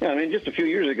 Just a few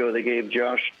years ago, they gave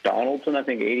Josh Donaldson, I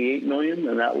think, $88 million,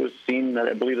 and that was seen that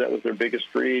I believe that was their biggest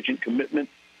free agent commitment,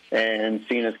 and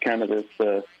seen as kind of this,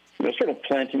 sort of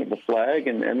planting of the flag.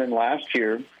 And then last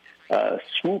year,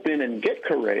 swoop in and get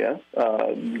Correa,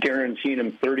 guaranteeing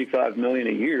him $35 million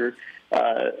a year.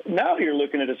 Now you're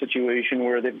looking at a situation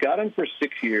where they've got him for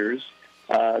 6 years.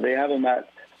 They have him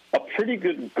at a pretty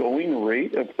good going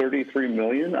rate of $33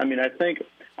 million.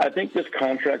 I think this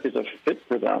contract is a fit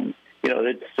for them.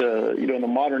 It's in the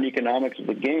modern economics of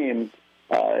the game,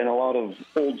 and a lot of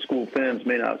old school fans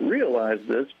may not realize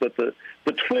this, but the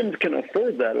Twins can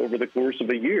afford that over the course of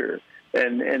a year,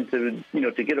 and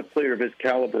to get a player of his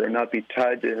caliber and not be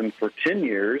tied to him for 10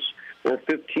 years or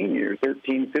 15 years,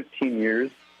 13, 15 years,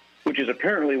 which is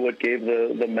apparently what gave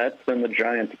the Mets and the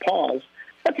Giants pause.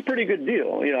 That's a pretty good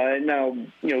deal. Now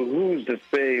who's to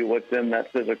say what's in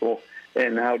that physical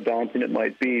and how daunting it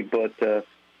might be, but.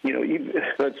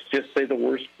 Let's just say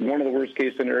one of the worst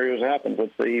case scenarios happens.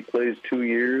 Let's say he plays 2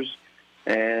 years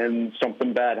and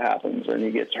something bad happens and he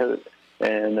gets hurt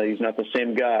and he's not the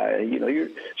same guy.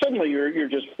 You're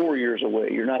just 4 years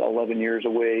away. You're not 11 years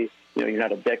away. You're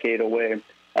not a decade away.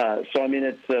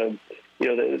 It's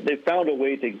they found a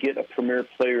way to get a premier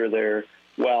player there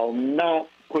while not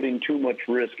putting too much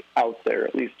risk out there,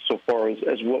 at least so far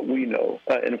as what we know.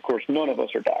 And, of course, none of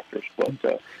us are doctors, but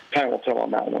time will tell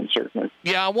on that one, certainly.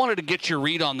 Yeah, I wanted to get your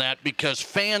read on that because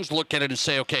fans look at it and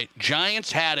say, okay,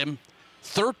 Giants had him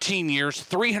 13 years,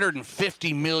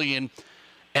 $350 million,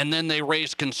 and then they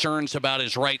raised concerns about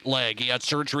his right leg. He had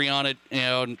surgery on it,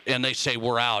 and they say,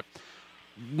 we're out.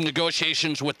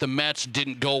 Negotiations with the Mets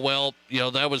didn't go well.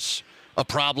 That was a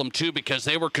problem, too, because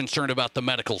they were concerned about the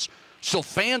medicals. So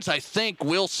fans, I think,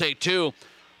 will say, too,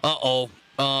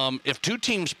 if two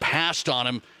teams passed on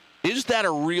him, is that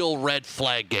a real red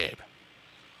flag, Gabe?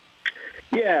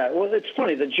 Yeah, well, it's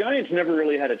funny. The Giants never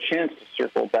really had a chance to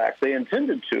circle back. They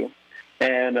intended to.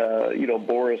 And,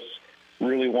 Boris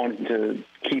really wanted to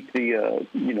keep the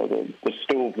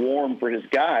stove warm for his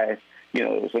guy.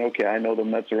 It was like, okay, I know the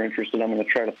Mets are interested. I'm going to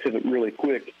try to pivot really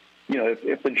quick.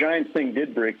 If the Giants thing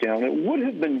did break down, it would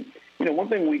have been – one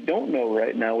thing we don't know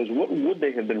right now is what would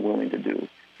they have been willing to do?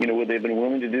 Would they have been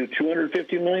willing to do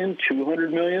 $250 million,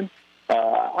 $200 million?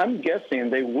 I'm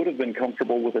guessing they would have been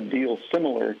comfortable with a deal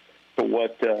similar to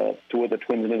what the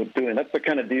Twins ended up doing. That's the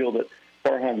kind of deal that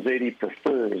Farhan Zaidi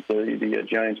prefers, the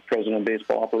Giants president of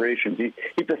baseball operations.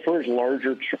 He prefers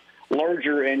larger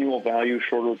annual value,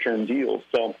 shorter-term deals.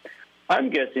 So I'm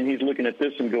guessing he's looking at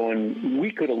this and going, we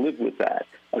could have lived with that.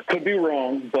 I could be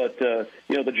wrong, but, the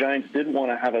Giants did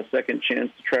want to have a second chance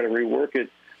to try to rework it.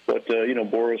 But,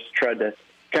 Boris tried to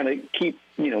kind of keep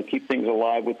things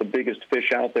alive with the biggest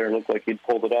fish out there. It looked like he'd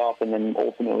pulled it off and then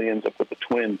ultimately ends up with the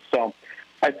Twins. So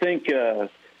I think,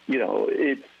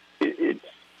 it's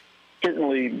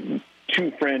certainly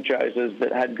two franchises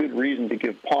that had good reason to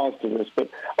give pause to this. But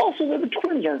also the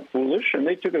Twins aren't foolish, and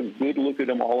they took a good look at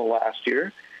him all of last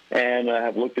year and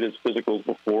have looked at his physicals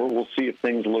before. We'll see if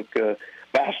things look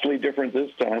vastly different this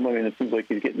time. It seems like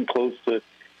he's getting close to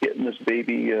getting this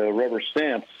baby rubber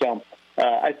stamped. So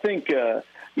I think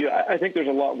I think there's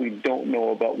a lot we don't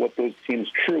know about what those teams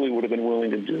truly would have been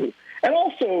willing to do. And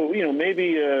also,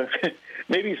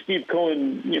 maybe Steve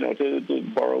Cohen,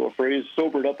 to borrow a phrase,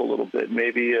 sobered up a little bit.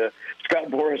 Maybe Scott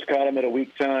Boras caught him at a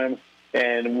weak time,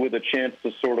 and with a chance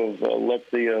to sort of let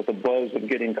the buzz of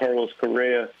getting Carlos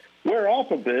Correa wear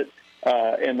off a bit,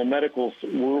 and the medicals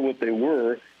were what they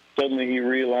were. Suddenly he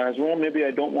realized, well, maybe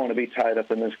I don't want to be tied up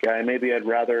in this guy. Maybe I'd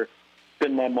rather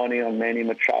spend my money on Manny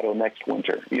Machado next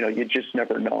winter. You just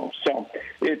never know. So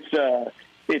it's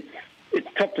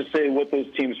tough to say what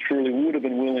those teams truly would have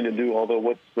been willing to do.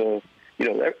 Although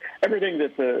everything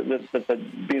that's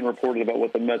being reported about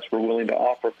what the Mets were willing to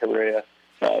offer Correa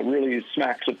really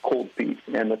smacks of cold feet,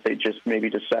 and that they just maybe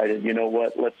decided,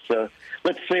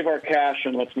 let's save our cash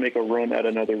and let's make a run at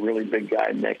another really big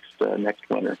guy next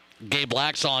winter. Gabe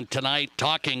Lacques on tonight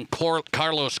talking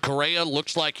Carlos Correa.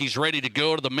 Looks like he's ready to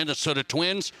go to the Minnesota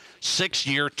Twins.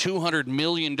 6-year, $200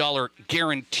 million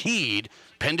guaranteed,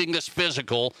 pending this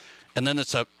physical. And then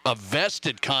it's a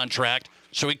vested contract,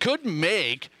 so he could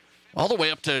make all the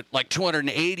way up to like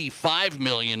 $285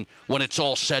 million when it's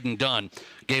all said and done.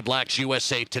 Gabe Lacques,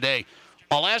 USA Today.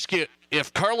 I'll ask you,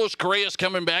 if Carlos Correa is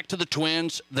coming back to the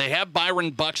Twins, they have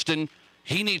Byron Buxton.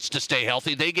 He needs to stay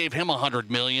healthy. They gave him $100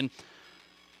 million.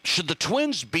 Should the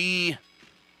Twins be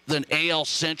the AL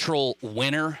Central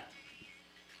winner?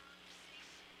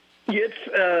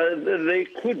 They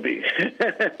could be.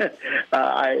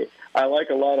 I like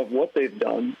a lot of what they've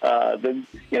done.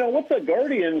 What the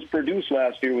Guardians produced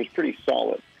last year was pretty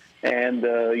solid, and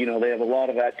they have a lot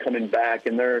of that coming back,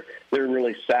 and they're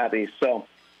really savvy. So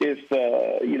if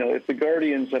the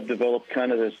Guardians have developed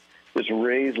kind of this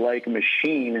Rays-like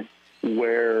machine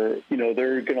where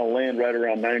they're going to land right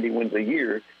around 90 wins a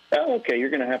year, okay, you're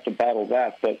going to have to battle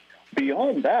that, but.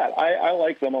 Beyond that, I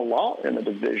like them a lot in the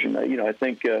division. I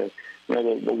think the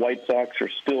White Sox are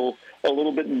still a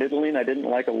little bit middling. I didn't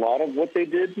like a lot of what they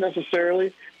did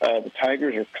necessarily. The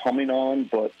Tigers are coming on,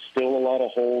 but still a lot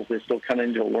of holes. They still kind of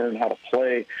need to learn how to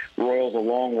play. Royals a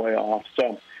long way off.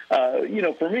 So,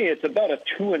 for me, it's about a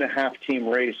 2.5 team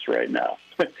race right now,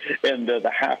 and the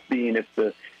half being if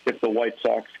the White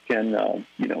Sox can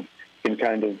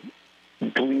kind of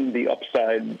glean the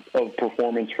upside of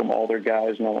performance from all their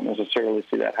guys, and I don't necessarily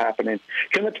see that happening.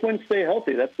 Can the Twins stay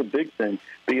healthy? That's the big thing.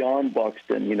 Beyond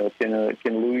Buxton, can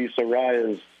Luis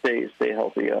Arias stay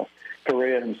healthy?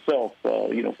 Correa himself,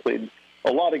 played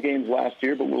a lot of games last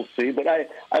year, but we'll see. But I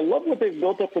love what they've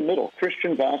built up the middle.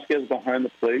 Christian Vasquez behind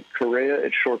the plate, Correa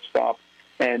at shortstop,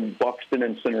 and Buxton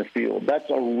in center field.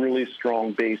 That's a really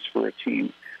strong base for a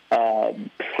team.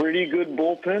 Pretty good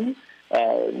bullpen.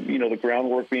 The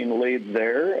groundwork being laid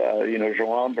there.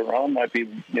 Joan Duran might be,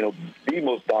 the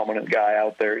most dominant guy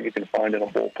out there you can find in a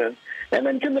bullpen. And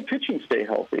then can the pitching stay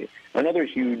healthy? Another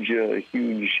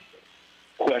huge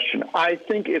question. I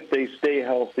think if they stay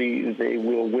healthy, they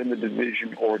will win the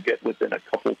division or get within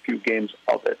a few games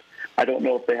of it. I don't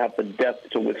know if they have the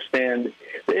depth to withstand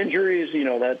the injuries,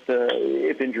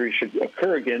 if injuries should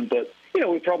occur again, but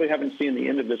we probably haven't seen the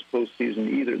end of this postseason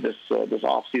either, this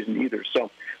offseason either.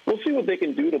 So we'll see what they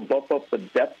can do to buff up the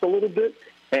depth a little bit.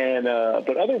 And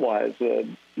but otherwise,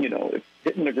 if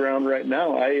hitting the ground right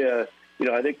now, I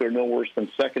think they're no worse than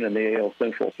second in the AL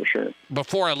Central for sure.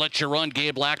 Before I let you run,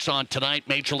 Gabe Lacques on tonight,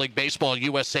 Major League Baseball,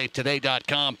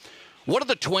 USAtoday.com. What do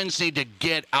the Twins need to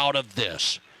get out of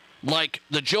this? Like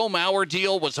the Joe Mauer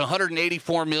deal was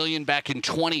 $184 million back in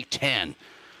 2010.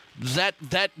 That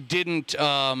didn't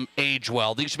age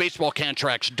well. These baseball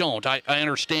contracts don't. I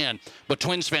understand. But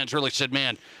Twins fans really said,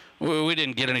 man, we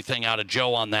didn't get anything out of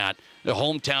Joe on that. The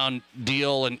hometown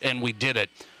deal, and we did it.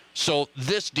 So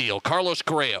this deal, Carlos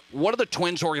Correa, what do the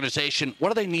Twins organization, what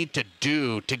do they need to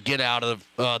do to get out of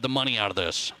the money out of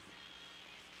this?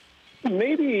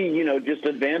 Maybe, just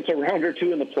advance a round or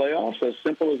two in the playoffs, as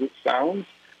simple as it sounds.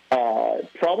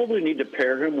 Probably need to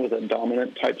pair him with a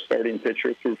dominant type starting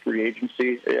pitcher through free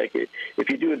agency. If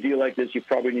you do a deal like this, you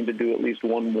probably need to do at least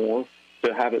one more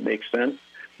to have it make sense.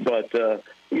 But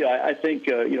I think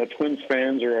Twins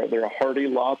fans they're a hardy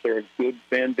lot. They're a good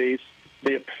fan base.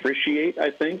 They appreciate,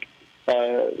 I think,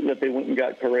 that they went and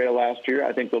got Correa last year.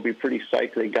 I think they'll be pretty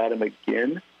psyched they got him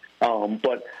again.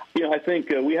 But I think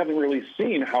we haven't really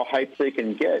seen how hyped they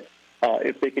can get.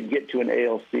 If they can get to an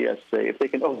ALCS, say, if they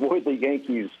can avoid the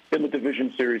Yankees in the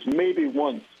division series, maybe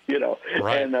once,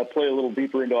 right. And play a little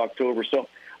deeper into October. So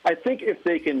I think if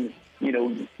they can,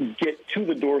 get to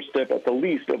the doorstep at the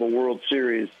least of a World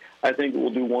Series, I think it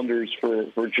will do wonders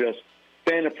for just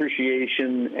fan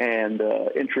appreciation and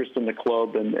interest in the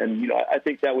club. And I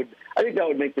think that would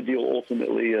make the deal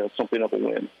ultimately something of a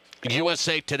win.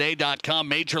 USAtoday.com,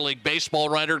 Major League Baseball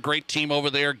writer, great team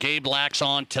over there. Gabe Lacques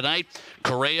on tonight.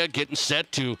 Correa getting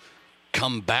set to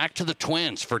come back to the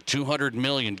Twins for $200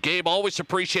 million. Gabe, always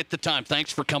appreciate the time.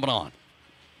 Thanks for coming on.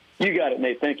 You got it,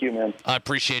 Nate. Thank you, man. I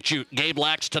appreciate you. Gabe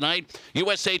Lacques tonight,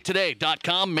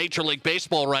 USAtoday.com, Major League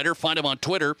Baseball writer. Find him on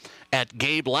Twitter at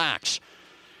Gabe Lacques.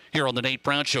 Here on the Nate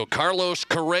Brown Show, Carlos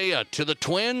Correa to the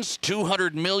Twins,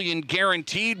 $200 million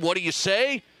guaranteed. What do you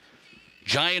say?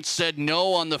 Giants said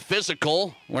no on the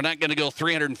physical. We're not going to go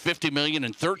 $350 million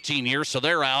in 13 years, so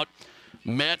they're out.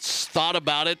 Mets thought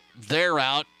about it. They're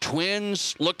out.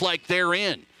 Twins look like they're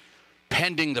in,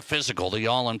 pending the physical, the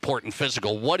all-important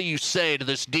physical. What do you say to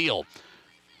this deal?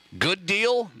 Good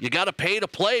deal? You got to pay to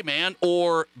play, man.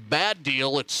 Or bad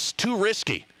deal? It's too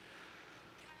risky.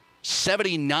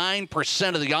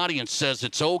 79% of the audience says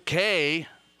it's okay.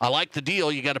 I like the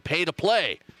deal. You got to pay to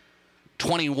play.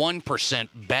 21%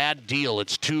 bad deal.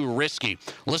 It's too risky.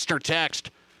 Listener text,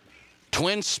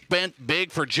 Twins spent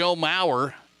big for Joe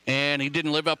Mauer, and he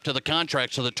didn't live up to the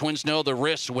contract, so the Twins know the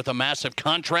risks with a massive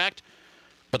contract,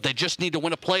 but they just need to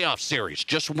win a playoff series.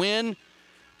 Just win,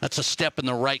 that's a step in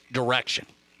the right direction.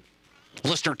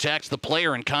 Listener text, the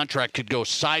player and contract could go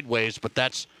sideways, but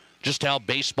that's just how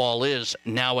baseball is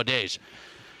nowadays.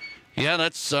 Yeah,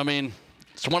 it's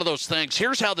one of those things.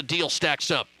 Here's how the deal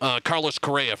stacks up. Carlos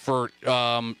Correa for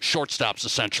shortstops,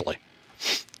 essentially.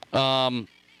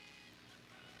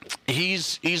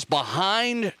 He's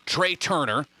behind Trey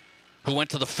Turner, who went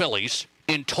to the Phillies,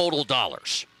 in total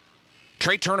dollars.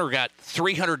 Trey Turner got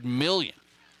 $300 million.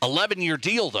 11-year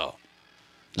deal, though.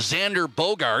 Xander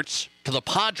Bogaerts to the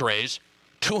Padres,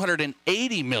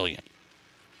 $280 million.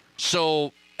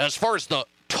 So as far as the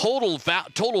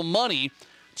total money,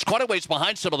 it's quite a ways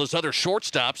behind some of those other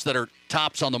shortstops that are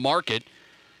tops on the market.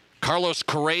 Carlos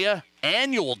Correa,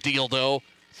 annual deal, though,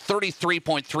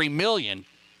 $33.3 million.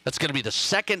 That's going to be the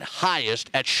second highest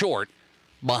at short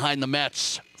behind the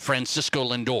Mets' Francisco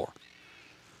Lindor.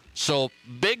 So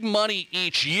big money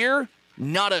each year,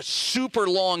 not a super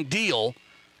long deal.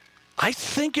 I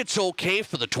think it's okay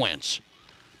for the Twins.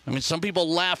 I mean, some people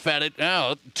laugh at it.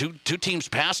 Oh, two teams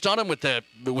passed on him with the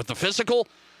physical.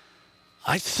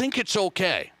 I think it's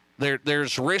okay.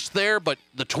 There's risk there, but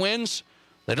the Twins,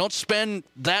 they don't spend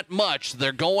that much.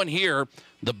 They're going here,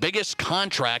 the biggest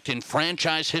contract in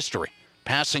franchise history,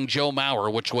 passing Joe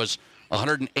Mauer, which was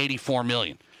 $184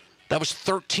 million. That was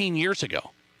 13 years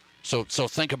ago. So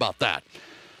think about that.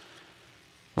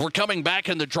 We're coming back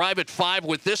in the Drive at 5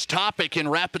 with this topic in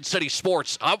Rapid City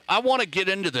Sports. I want to get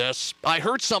into this. I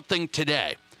heard something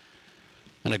today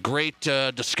in a great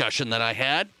discussion that I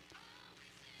had.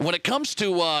 When it comes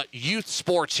to youth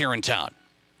sports here in town,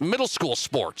 middle school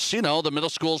sports, the middle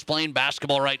school's playing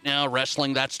basketball right now,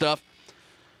 wrestling, that stuff.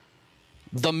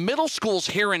 The middle schools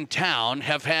here in town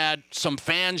have had some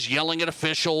fans yelling at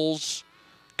officials,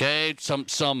 okay,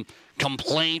 some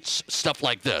complaints, stuff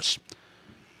like this.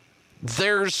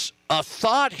 There's a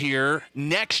thought here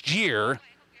next year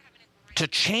to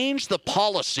change the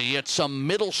policy at some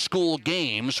middle school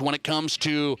games when it comes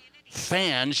to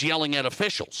fans yelling at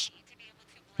officials.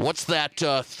 What's that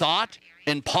thought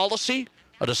and policy?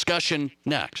 A discussion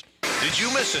next. Did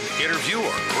you miss an interview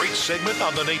or great segment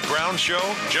on The Nate Brown Show?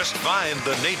 Just find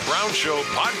The Nate Brown Show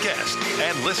podcast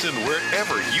and listen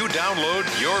wherever you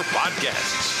download your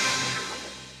podcasts.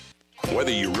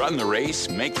 Whether you run the race,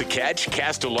 make the catch,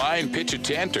 cast a line, pitch a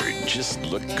tent, or just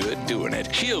look good doing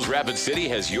it, Shields Rapid City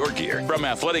has your gear. From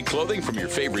athletic clothing from your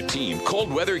favorite team,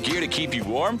 cold weather gear to keep you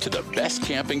warm, to the best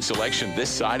camping selection this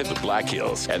side of the Black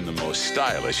Hills, and the most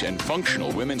stylish and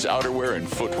functional women's outerwear and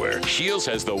footwear. Shields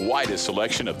has the widest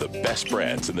selection of the best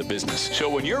brands in the business. So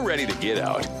when you're ready to get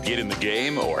out, get in the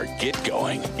game, or get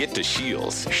going, get to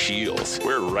Shields. Shields,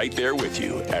 we're right there with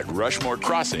you at Rushmore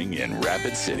Crossing in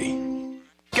Rapid City.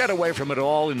 Get away from it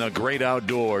all in the great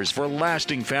outdoors for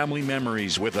lasting family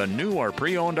memories with a new or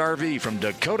pre-owned RV from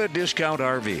Dakota Discount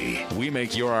RV. We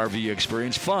make your RV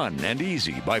experience fun and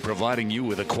easy by providing you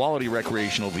with a quality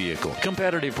recreational vehicle,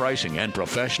 competitive pricing, and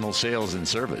professional sales and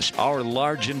service. Our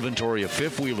large inventory of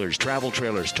fifth-wheelers, travel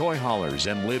trailers, toy haulers,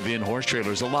 and live-in horse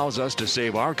trailers allows us to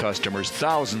save our customers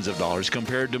thousands of dollars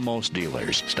compared to most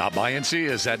dealers. Stop by and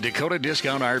see us at Dakota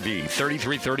Discount RV,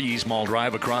 3330 East Mall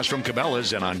Drive across from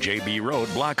Cabela's and on JB Road,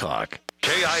 Blackhawk.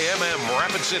 KIMM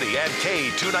Rapid City and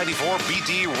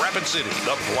K294BT Rapid City,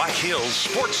 the Black Hills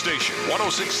Sports Station,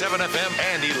 106.7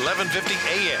 FM and 1150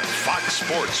 AM, Fox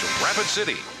Sports Rapid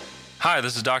City. Hi,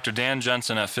 this is Dr. Dan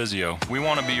Jensen at Physio. We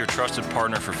want to be your trusted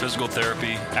partner for physical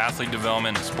therapy, athlete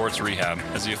development, and sports rehab.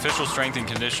 As the official strength and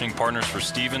conditioning partners for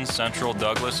Stevens, Central,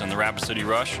 Douglas, and the Rapid City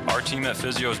Rush, our team at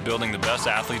Physio is building the best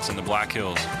athletes in the Black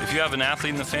Hills. If you have an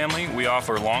athlete in the family, we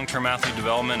offer long-term athlete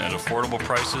development at affordable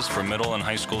prices for middle and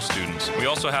high school students. We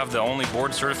also have the only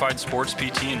board-certified sports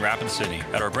PT in Rapid City.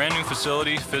 At our brand new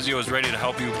facility, Physio is ready to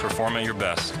help you perform at your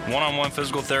best. One-on-one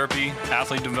physical therapy,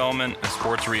 athlete development, and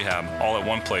sports rehab, all at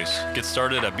one place. Get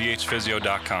started at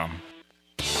bhphysio.com.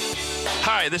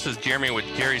 Hi, this is Jeremy with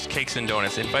Jerry's Cakes and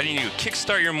Donuts, inviting you to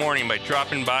kickstart your morning by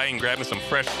dropping by and grabbing some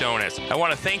fresh donuts. I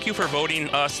want to thank you for voting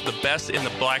us the best in the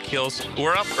Black Hills.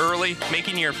 We're up early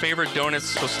making your favorite donuts,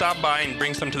 so stop by and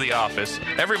bring some to the office.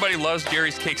 Everybody loves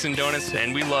Jerry's Cakes and Donuts,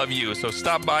 and we love you, so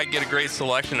stop by, get a great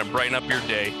selection, and brighten up your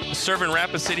day. Serving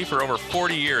Rapid City for over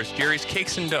 40 years, Jerry's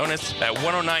Cakes and Donuts at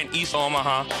 109 East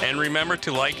Omaha, and remember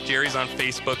to like Jerry's on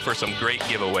Facebook for some great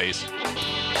giveaways.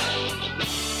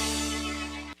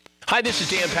 Hi, this is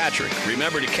Dan Patrick.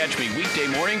 Remember to catch me weekday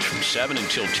mornings from 7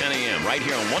 until 10 a.m. right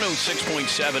here on 106.7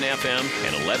 FM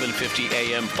and 1150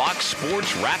 a.m. Fox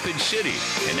Sports Rapid City.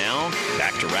 And now,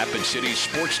 back to Rapid City's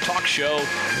sports talk show,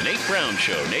 The Nate Brown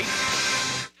Show. Nate?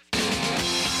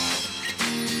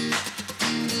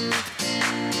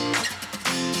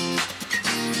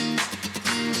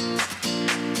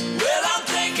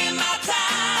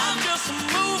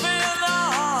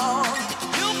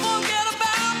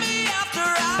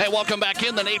 Hey, welcome back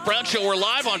in the Nate Brown Show. We're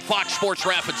live on Fox Sports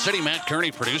Rapid City. Matt Kearney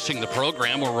producing the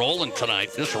program. We're rolling tonight.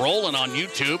 Just rolling on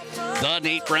YouTube. The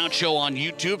Nate Brown Show on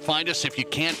YouTube. Find us if you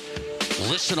can't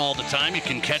listen all the time, you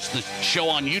can catch the show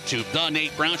on YouTube, The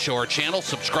Nate Brown Show, our channel.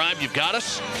 Subscribe, you've got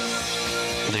us.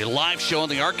 The live show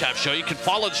and the archive show. You can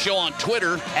follow the show on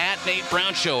Twitter, @Nate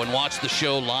Brown Show, and watch the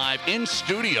show live in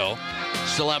studio.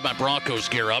 Still have my Broncos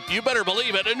gear up. You better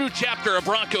believe it. A new chapter of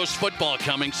Broncos football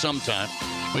coming sometime.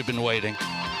 We've been waiting.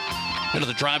 Into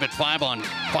the Drive at 5 on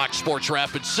Fox Sports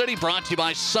Rapid City, brought to you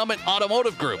by Summit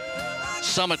Automotive Group.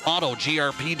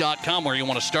 SummitAutoGRP.com, where you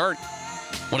want to start.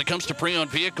 When it comes to pre-owned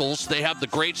vehicles, they have the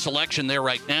great selection there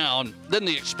right now. And then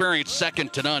the experience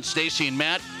second to none. Stacy and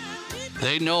Matt,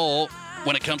 they know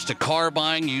when it comes to car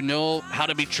buying, you know how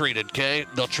to be treated, okay?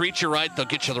 They'll treat you right. They'll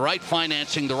get you the right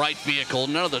financing, the right vehicle.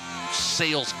 None of the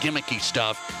sales gimmicky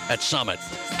stuff at Summit.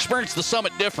 Experience the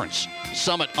Summit difference.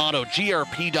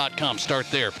 SummitAutoGRP.com.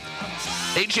 Start there.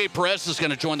 AJ Perez is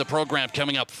going to join the program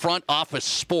coming up. Front Office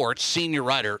Sports, senior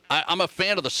writer. I'm a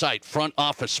fan of the site, Front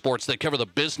Office Sports. They cover the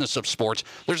business of sports.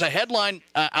 There's a headline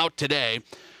out today.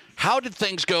 How did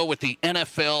things go with the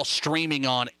NFL streaming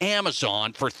on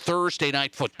Amazon for Thursday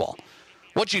Night Football?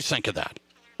 What'd you think of that?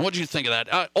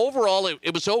 Overall,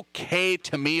 it was okay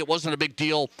to me. It wasn't a big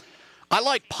deal. I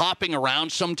like popping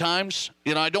around sometimes.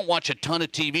 You know, I don't watch a ton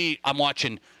of TV. I'm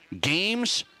watching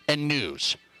games and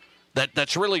news.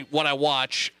 That's really what I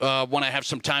watch when I have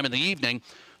some time in the evening.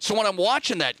 So when I'm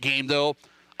watching that game, though,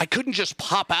 I couldn't just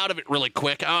pop out of it really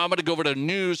quick. I'm going to go over to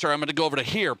news or I'm going to go over to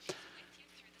here.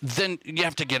 Then you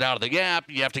have to get out of the app.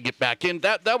 You have to get back in.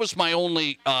 That was my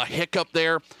only hiccup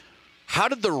there. How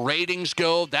did the ratings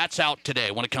go? That's out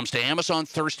today when it comes to Amazon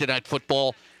Thursday Night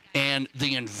Football and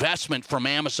the investment from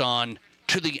Amazon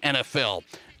to the NFL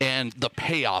and the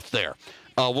payoff there.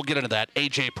 We'll get into that.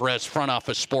 AJ Perez, Front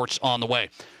Office Sports on the way.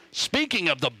 Speaking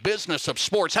of the business of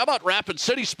sports, how about Rapid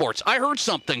City Sports? I heard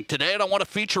something today, and I want to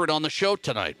feature it on the show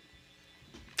tonight.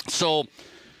 So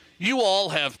you all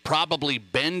have probably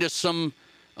been to some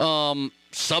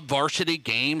sub-varsity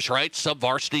games, right?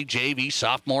 Sub-varsity, JV,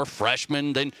 sophomore,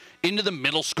 freshman, then into the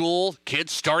middle school,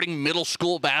 kids starting middle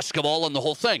school basketball and the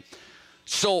whole thing.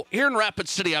 So here in Rapid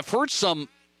City, I've heard some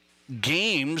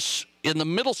games in the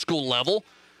middle school level.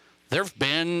 There have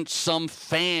been some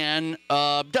fan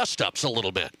dust-ups a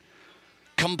little bit,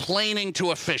 complaining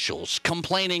to officials,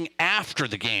 complaining after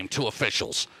the game to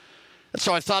officials. And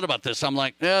so I thought about this. I'm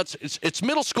like, yeah, it's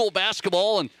middle school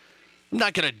basketball, and I'm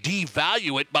not going to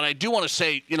devalue it, but I do want to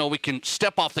say, you know, we can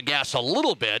step off the gas a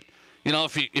little bit. You know,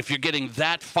 if you're getting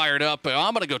that fired up,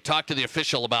 I'm going to go talk to the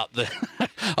official about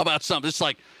about something. It's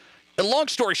like, long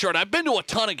story short, I've been to a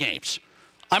ton of games.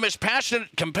 I'm as passionate,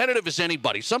 competitive as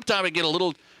anybody. Sometimes I get a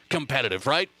little competitive,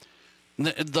 right?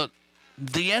 The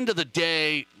end of the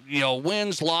day, you know,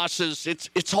 wins, losses,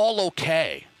 it's all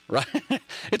okay, right?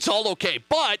 It's all okay.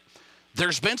 But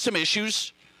there's been some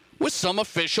issues with some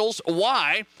officials.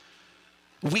 Why?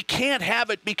 We can't have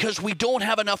it because we don't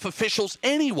have enough officials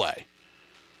anyway.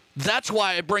 That's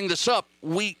why I bring this up.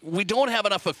 We don't have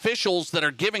enough officials that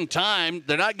are giving time.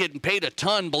 They're not getting paid a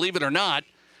ton, believe it or not.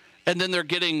 And then they're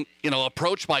getting, you know,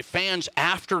 approached by fans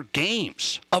after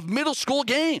games of middle school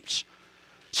games.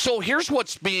 So here's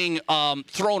what's being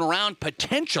thrown around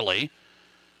potentially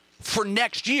for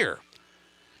next year.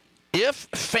 If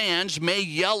fans may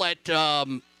yell at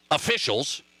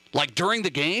officials, like during the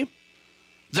game,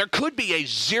 there could be a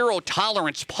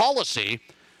zero-tolerance policy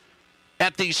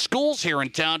at these schools here in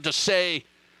town to say,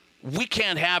 we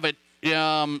can't have it,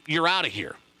 you're out of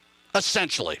here,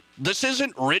 essentially. This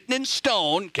isn't written in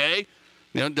stone, okay?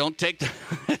 You know, don't take the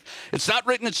it's not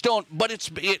written in stone, but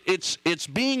it's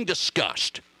being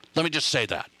discussed. Let me just say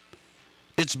that.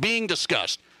 It's being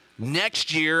discussed.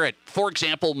 Next year at, for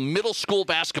example, middle school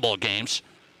basketball games,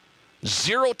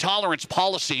 zero-tolerance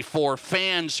policy for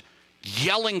fans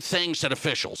yelling things at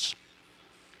officials.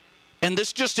 And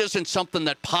this just isn't something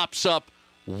that pops up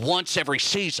once every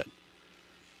season.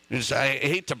 I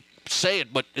hate to say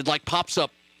it, but it like pops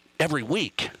up every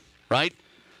week, right?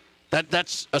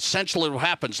 That's essentially what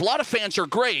happens. A lot of fans are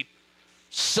great.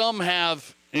 Some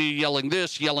have yelling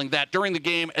this, yelling that during the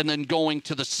game, and then going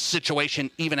to the situation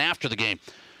even after the game.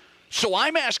 So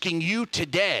I'm asking you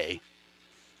today,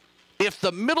 if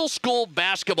the middle school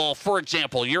basketball, for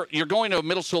example, you're going to a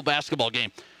middle school basketball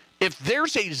game, if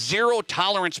there's a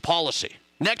zero-tolerance policy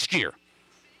next year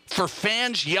for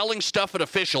fans yelling stuff at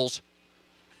officials,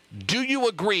 do you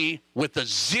agree with the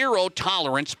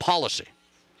zero-tolerance policy?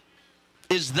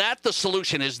 Is that the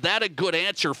solution? Is that a good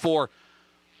answer for,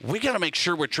 we got to make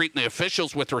sure we're treating the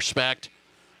officials with respect.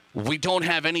 We don't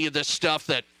have any of this stuff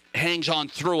that hangs on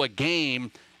through a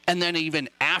game and then even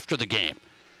after the game.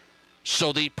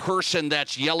 So the person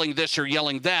that's yelling this or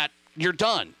yelling that, you're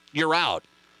done. You're out.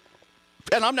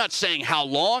 And I'm not saying how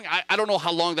long. I don't know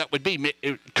how long that would be.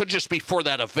 It could just be for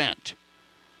that event.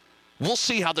 We'll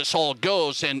see how this all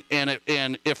goes and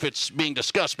if it's being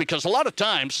discussed. Because a lot of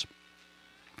times,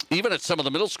 even at some of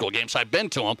the middle school games, I've been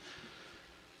to them,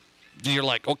 you're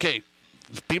like, okay,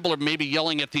 people are maybe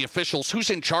yelling at the officials. Who's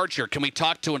in charge here? Can we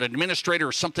talk to an administrator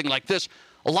or something like this?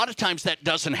 A lot of times that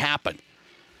doesn't happen.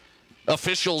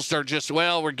 Officials are just,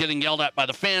 well, we're getting yelled at by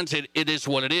the fans. It is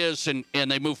what it is, and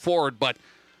they move forward. But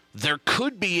there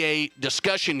could be a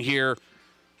discussion here.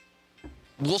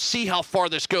 We'll see how far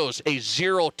this goes. A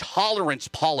zero-tolerance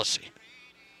policy.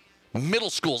 Middle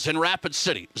schools in Rapid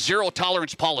City,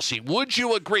 zero-tolerance policy. Would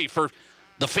you agree? For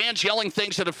the fans yelling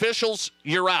things at officials,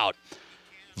 you're out.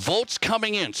 Votes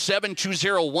coming in,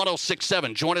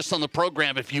 720-1067. Join us on the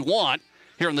program if you want,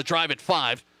 here on the Drive at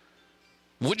 5.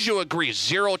 Would you agree,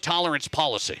 zero-tolerance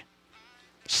policy?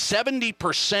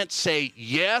 70% say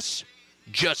yes,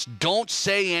 just don't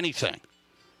say anything.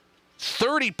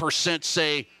 30%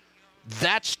 say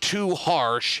that's too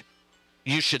harsh.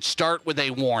 You should start with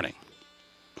a warning.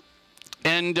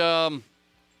 And I'm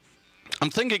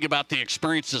thinking about the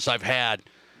experiences I've had.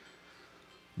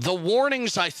 The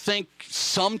warnings, I think,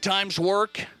 sometimes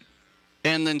work,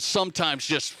 and then sometimes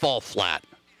just fall flat.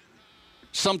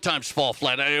 Sometimes fall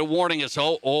flat. A warning is,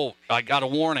 oh, I got a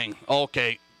warning.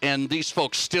 Okay. And these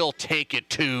folks still take it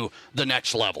to the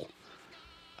next level.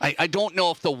 I don't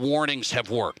know if the warnings have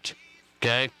worked.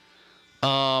 Okay.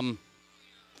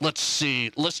 Let's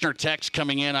see. Listener text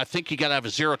coming in. I think you got to have a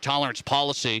zero-tolerance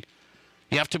policy.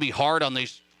 You have to be hard on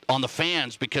the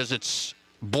fans because it's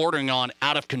bordering on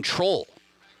out of control.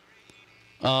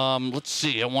 Let's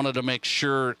see. I wanted to make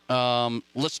sure.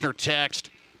 Listener text.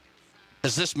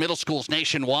 Is this middle schools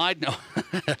nationwide? No.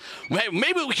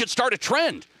 Maybe we could start a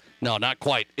trend. No, not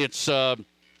quite. It's.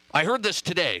 I heard this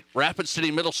today. Rapid City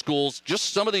Middle Schools.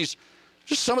 Just some of these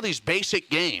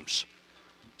basic games.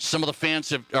 Some of the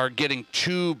fans are getting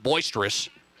too boisterous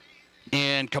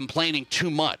and complaining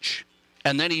too much,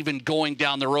 and then even going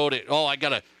down the road. I got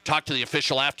to talk to the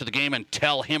official after the game and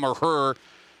tell him or her,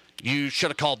 you should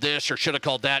have called this or should have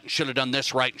called that and should have done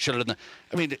this right and should have done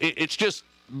that. I mean, it's just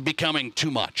becoming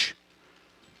too much.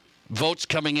 Votes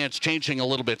coming in, it's changing a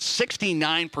little bit.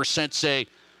 69% say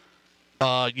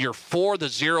you're for the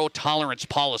zero-tolerance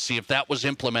policy if that was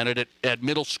implemented at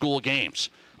middle school games.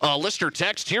 Listener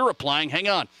text here replying, hang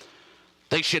on.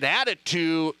 They should add it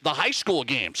to the high school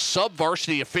games,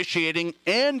 sub-varsity officiating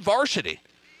and varsity.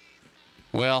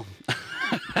 Well,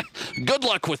 good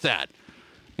luck with that.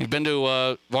 You've been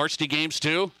to varsity games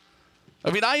too?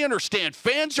 I mean, I understand.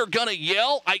 Fans are going to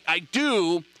yell. I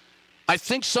do. I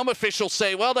think some officials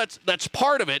say, well, that's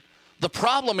part of it. The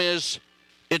problem is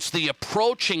it's the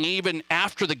approaching even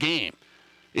after the game.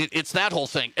 It's that whole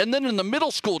thing. And then in the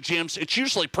middle school gyms, it's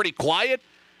usually pretty quiet,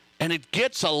 and it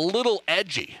gets a little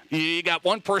edgy. You got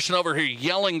one person over here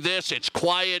yelling this. It's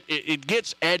quiet. It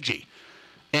gets edgy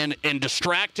and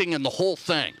distracting and the whole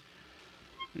thing.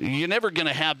 You're never going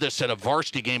to have this at a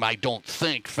varsity game, I don't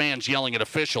think, fans yelling at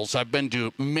officials. I've been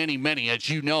to many, many, as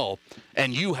you know,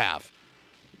 and you have.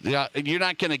 Yeah, you're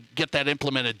not going to get that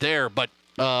implemented there, but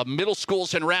middle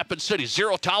schools in Rapid City,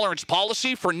 zero-tolerance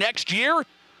policy for next year?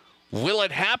 Will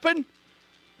it happen?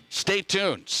 Stay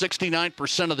tuned.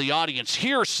 69% of the audience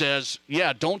here says,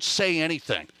 yeah, don't say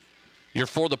anything. You're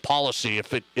for the policy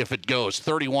if it goes.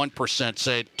 31%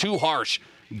 say too harsh,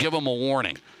 give them a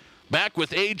warning. Back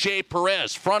with A.J.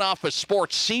 Perez, Front Office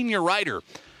Sports senior writer.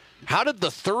 How did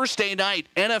the Thursday night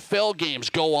NFL games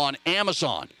go on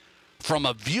Amazon? From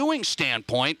a viewing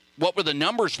standpoint, what were the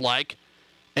numbers like?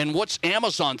 And what's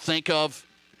Amazon think of,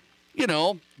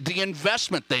 the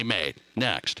investment they made?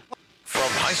 Next. From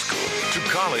high school to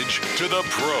college to the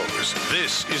pros,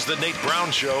 this is the Nate Brown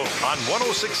Show on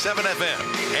 106.7 FM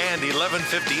and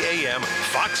 1150 AM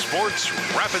Fox Sports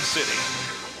Rapid City.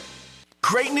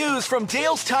 Great news from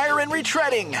Dale's Tire and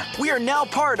Retreading. We are now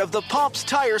part of the Pops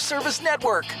Tire Service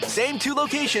Network. Same 2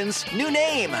 locations, new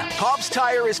name. Pops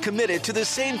Tire is committed to the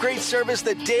same great service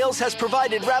that Dale's has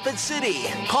provided Rapid City.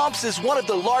 Pops is one of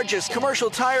the largest commercial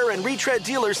tire and retread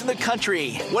dealers in the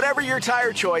country. Whatever your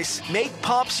tire choice, make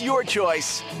Pops your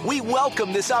choice. We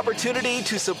welcome this opportunity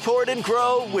to support and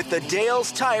grow with the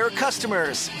Dale's Tire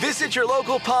customers. Visit your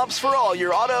local Pops for all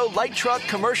your auto, light truck,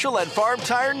 commercial, and farm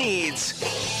tire needs.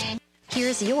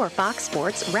 Here's your Fox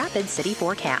Sports Rapid City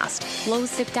forecast.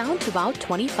 Lows dip down to about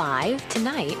 25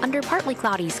 tonight under partly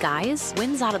cloudy skies.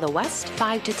 Winds out of the west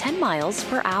 5 to 10 miles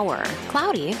per hour.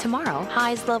 Cloudy tomorrow.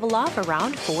 Highs level off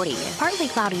around 40. Partly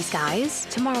cloudy skies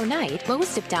tomorrow night.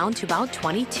 Lows dip down to about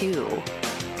 22.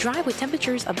 Dry with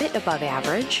temperatures a bit above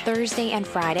average Thursday and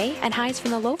Friday, and highs from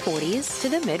the low 40s to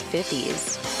the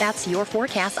mid-50s. That's your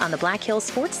forecast on the Black Hills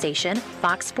Sports Station,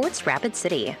 Fox Sports Rapid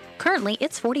City. Currently,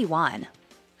 it's 41.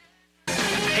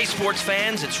 Hey sports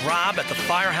fans, it's Rob at the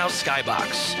Firehouse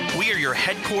Skybox. We are your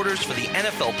headquarters for the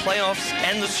NFL playoffs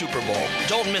and the Super Bowl.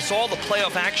 Don't miss all the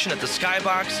playoff action at the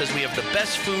Skybox, as we have the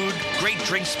best food, great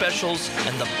drink specials,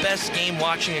 and the best game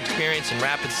watching experience in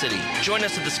Rapid City. Join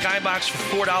us at the Skybox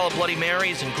for $4 Bloody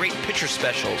Marys and great pitcher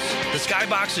specials. The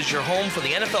Skybox is your home for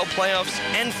the NFL playoffs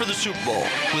and for the Super Bowl.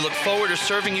 We look forward to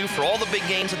serving you for all the big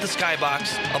games at the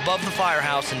Skybox above the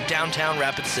Firehouse in downtown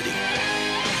Rapid City.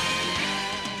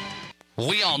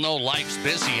 We all know life's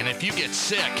busy, and if you get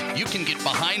sick, you can get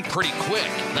behind pretty quick.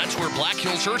 That's where Black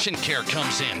Hills Urgent Care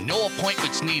comes in. No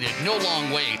appointments needed, no long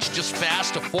waits, just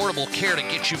fast, affordable care to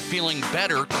get you feeling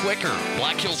better quicker.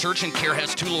 Black Hills Urgent Care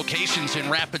has 2 locations in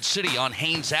Rapid City on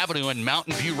Haynes Avenue and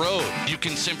Mountain View Road. You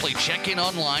can simply check in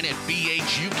online at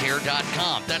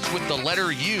bhucare.com. That's with the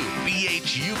letter U,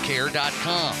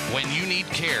 bhucare.com. When you need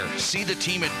care, see the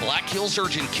team at Black Hills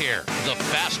Urgent Care, the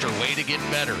faster way to get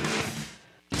better.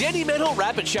 Danny Menholt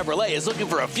Rapid Chevrolet is looking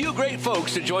for a few great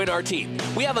folks to join our team.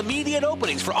 We have immediate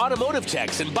openings for automotive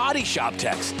techs and body shop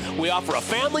techs. We offer a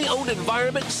family-owned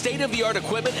environment, state-of-the-art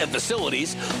equipment and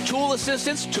facilities, tool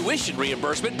assistance, tuition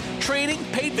reimbursement, training,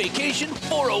 paid vacation,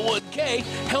 401k,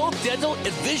 health, dental, and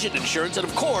vision insurance, and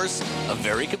of course, a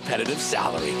very competitive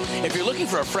salary. If you're looking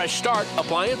for a fresh start,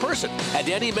 apply in person at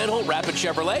Danny Menholt Rapid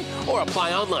Chevrolet or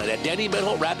apply online at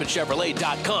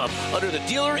DannyMenholtRapidChevrolet.com under the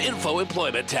Dealer Info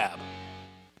Employment tab.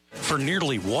 For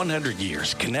nearly 100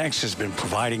 years, Connects has been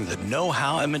providing the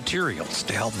know-how and materials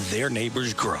to help their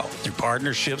neighbors grow. Through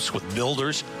partnerships with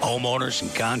builders, homeowners,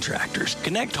 and contractors,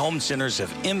 Connect Home Centers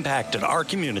have impacted our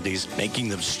communities, making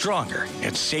them stronger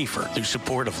and safer through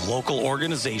support of local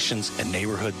organizations and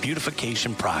neighborhood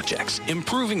beautification projects.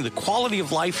 Improving the quality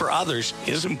of life for others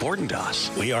is important to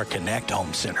us. We are Connect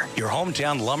Home Center, your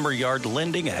hometown lumberyard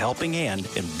lending a helping hand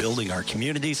in building our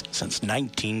communities since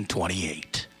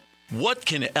 1928. What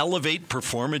can Elevate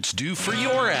Performance do for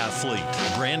your athlete?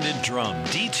 Brandon Drum,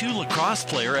 D2 lacrosse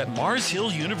player at Mars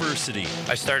Hill University.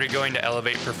 I started going to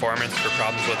Elevate Performance for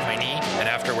problems with my knee, and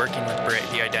after working with Britt,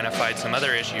 he identified some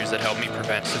other issues that helped me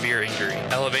prevent severe injury.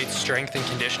 Elevate's strength and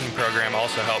conditioning program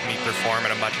also helped me perform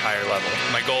at a much higher level.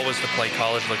 My goal was to play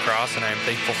college lacrosse, and I am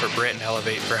thankful for Britt and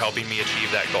Elevate for helping me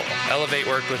achieve that goal. Elevate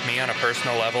worked with me on a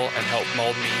personal level and helped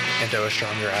mold me into a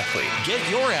stronger athlete. Get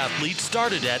your athlete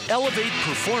started at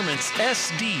elevateperformancesd.com. Live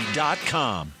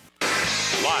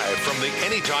from the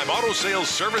Anytime Auto Sales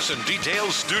Service and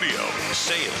Details Studio,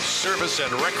 sales, service,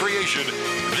 and recreation,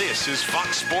 this is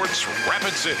Fox Sports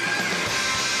Rapid City.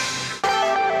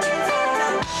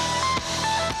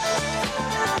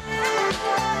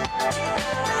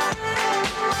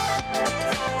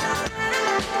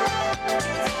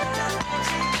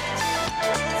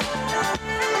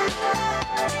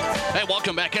 Hey,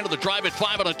 welcome back into the Drive at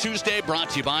 5 on a Tuesday, brought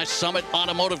to you by Summit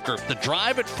Automotive Group. The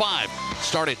Drive at 5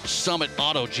 start at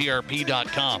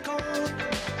summitautogrp.com.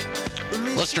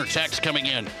 Listener text coming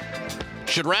in.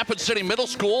 Should Rapid City middle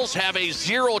schools have a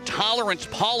zero-tolerance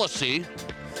policy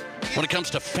when it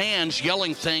comes to fans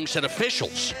yelling things at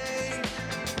officials?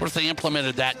 What if they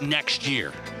implemented that next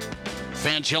year?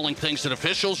 Fans yelling things at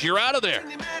officials, you're out of there.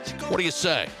 What do you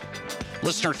say?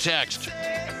 Listener text.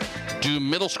 Do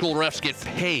middle school refs get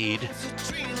paid?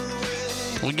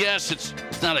 Well, yes, it's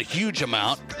not a huge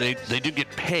amount. They do get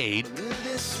paid.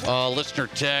 Listener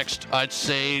text, I'd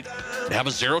say have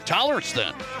a zero tolerance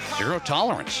then. Zero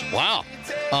tolerance. Wow.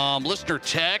 Listener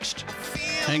text,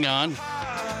 hang on.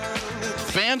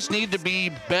 Fans need to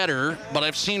be better, but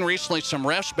I've seen recently some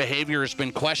refs' behavior has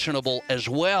been questionable as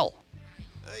well.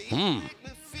 Can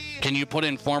you put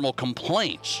in formal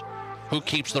complaints? Who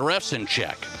keeps the refs in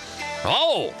check?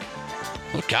 Oh!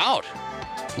 Look out.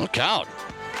 Look out.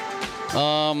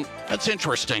 That's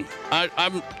interesting.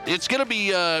 It's going to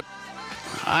be, I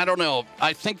don't know.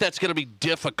 I think that's going to be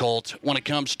difficult when it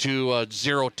comes to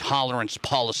zero tolerance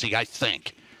policy, I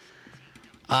think.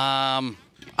 I've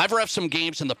reffed some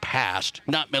games in the past,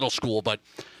 not middle school, but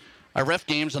I reffed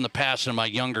games in the past in my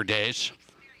younger days.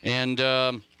 And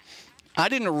I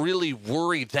didn't really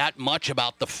worry that much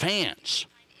about the fans.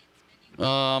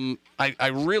 I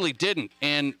really didn't.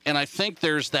 And I think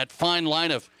there's that fine line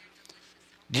of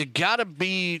you got to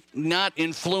be not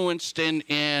influenced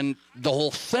in the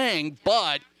whole thing,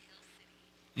 but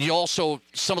you also,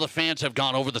 some of the fans have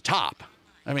gone over the top.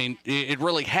 I mean, it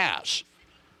really has.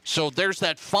 So there's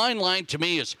that fine line to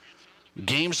me is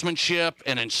gamesmanship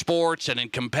and in sports and in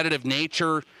competitive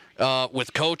nature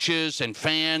with coaches and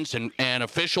fans and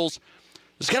officials.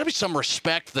 there's got to be some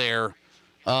respect there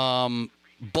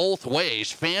both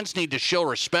ways. Fans need to show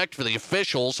respect for the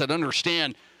officials and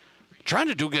understand trying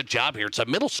to do a good job here. It's a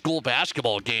middle school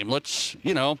basketball game. Let's,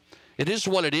 it is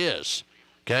what it is.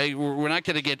 Okay, we're not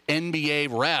going to get NBA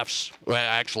refs. Well,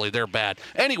 actually, they're bad.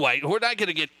 Anyway, we're not going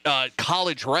to get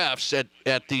college refs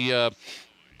at the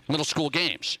middle school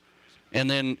games, and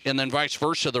then vice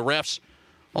versa. The refs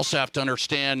also have to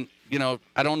understand.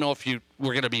 I don't know if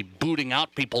we're going to be booting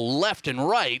out people left and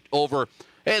right over,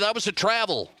 hey, that was a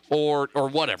travel or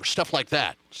whatever, stuff like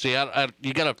that. See,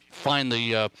 you got to find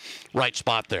the right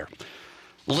spot there.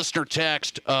 Listener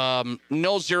text: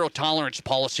 no zero tolerance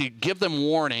policy. Give them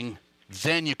warning.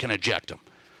 Then you can eject them.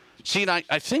 See, and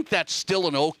I think that's still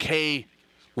an okay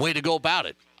way to go about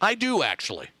it. I do,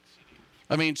 actually.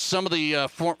 I mean, some of the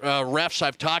refs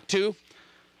I've talked to,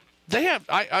 they have.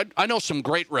 I know some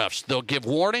great refs. They'll give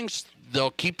warnings.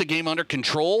 They'll keep the game under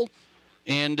control,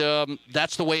 and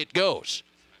that's the way it goes.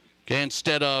 Okay,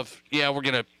 instead of, we're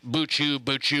going to boot you,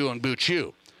 and boot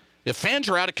you. If fans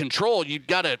are out of control, you've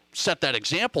got to set that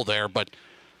example there, but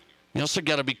you also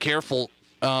got to be careful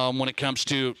when it comes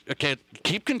to,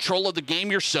 keep control of the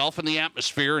game yourself and the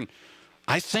atmosphere. And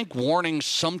I think warnings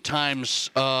sometimes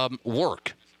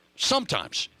work.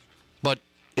 Sometimes. But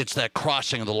it's that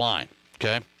crossing of the line,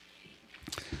 okay?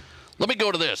 Let me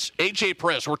go to this. A.J.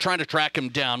 Perez, we're trying to track him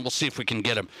down. We'll see if we can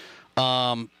get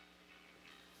him.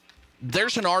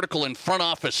 There's an article in Front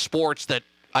Office Sports that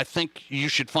I think you'll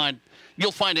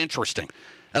find interesting.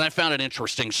 And I found it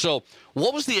interesting. So,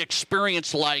 what was the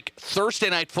experience like Thursday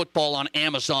Night Football on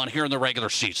Amazon here in the regular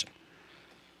season?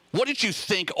 What did you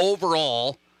think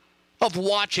overall of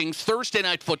watching Thursday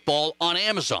Night Football on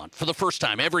Amazon for the first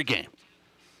time, every game?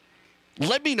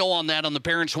 Let me know on that on the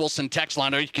Barron's Wilson text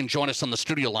line, or you can join us on the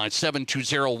studio line,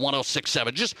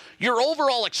 720-1067. Just your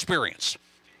overall experience.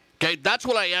 Okay, that's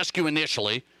what I asked you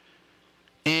initially.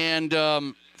 And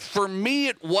for me,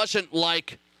 it wasn't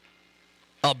like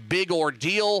a big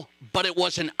ordeal, but it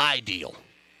wasn't ideal.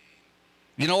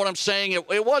 You know what I'm saying?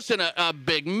 It wasn't a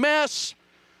big mess,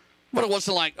 but it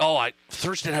wasn't like,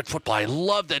 Thursday Night Football, I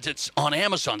love that it's on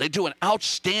Amazon. They do an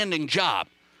outstanding job.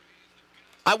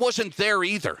 I wasn't there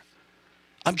either.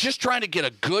 I'm just trying to get a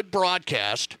good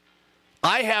broadcast.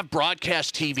 I have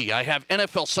broadcast TV. I have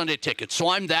NFL Sunday tickets, so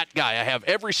I'm that guy. I have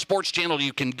every sports channel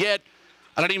you can get.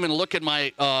 I don't even look at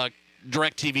my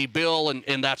DirecTV bill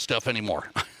and that stuff anymore.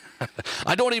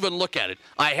 I don't even look at it.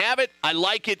 I have it. I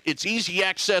like it. It's easy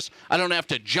access. I don't have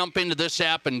to jump into this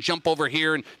app and jump over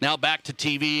here and now back to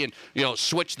TV and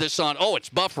switch this on. Oh, it's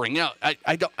buffering.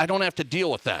 I don't have to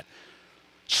deal with that.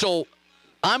 So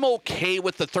I'm okay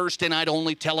with the Thursday night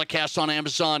only telecast on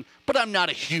Amazon, but I'm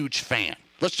not a huge fan.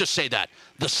 Let's just say that.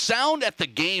 The sound at the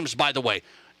games, by the way,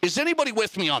 is anybody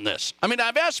with me on this? I mean,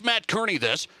 I've asked Matt Kearney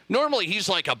this. Normally, he's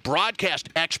like a broadcast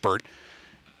expert.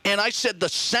 And I said the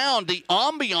sound, the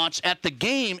ambiance at the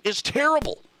game is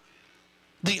terrible.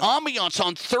 The ambiance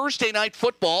on Thursday Night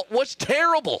Football was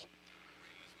terrible.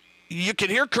 You could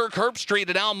hear Kirk Herbstreit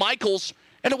and Al Michaels,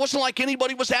 and it wasn't like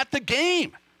anybody was at the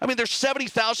game. I mean, there's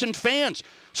 70,000 fans.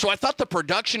 So I thought the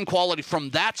production quality from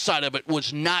that side of it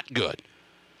was not good.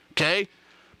 Okay?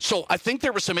 So I think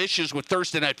there were some issues with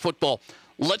Thursday Night Football.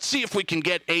 Let's see if we can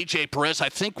get A.J. Perez. I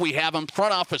think we have him.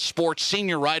 Front Office Sports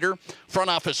senior writer,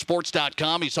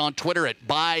 frontofficesports.com. He's on Twitter at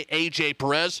 @AJ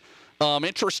Perez.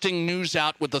 Interesting news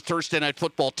out with the Thursday Night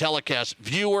Football telecast.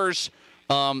 Viewers,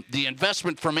 the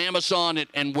investment from Amazon,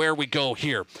 and where we go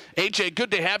here. A.J., good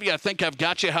to have you. I think I've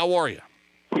got you. How are you?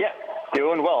 Yeah,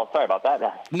 doing well. Sorry about that.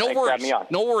 No Thanks worries. for having me on.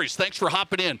 No worries. Thanks for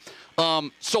hopping in.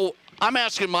 So I'm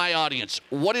asking my audience,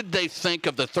 what did they think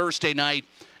of the Thursday night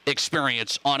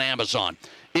experience on Amazon?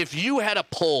 If you had a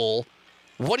poll,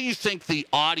 what do you think the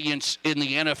audience in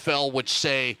the NFL would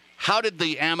say? How did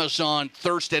the Amazon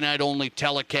Thursday night only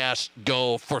telecast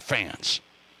go for fans?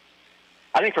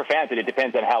 I think for fans, it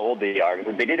depends on how old they are.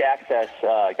 They did access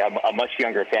a much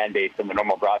younger fan base than the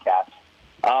normal broadcast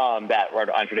that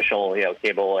were on traditional,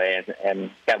 cable and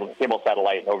cable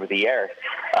satellite over the air.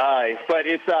 But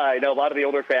it's a lot of the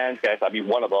older fans, guys. I mean,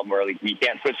 one of them where you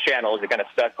can't switch channels. You're kind of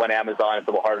stuck on Amazon. It's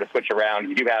a little harder to switch around.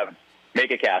 You do have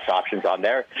mega-cast options on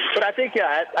there, but I think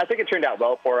it turned out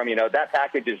well for them. That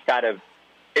package is kind of,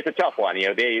 it's a tough one. They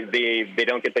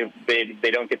don't get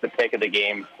the pick of the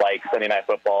games like Sunday Night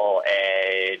Football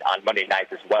and on Monday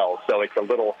nights as well. So it's a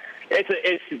little, they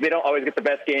don't always get the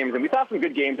best games, and we saw some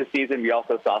good games this season. We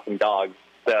also saw some dogs.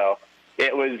 So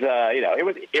it was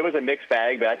it was a mixed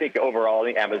bag, but I think overall,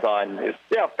 Amazon is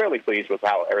fairly pleased with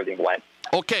how everything went.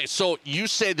 Okay, so you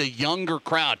say the younger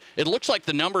crowd. It looks like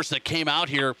the numbers that came out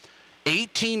here,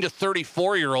 18 to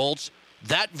 34-year-olds,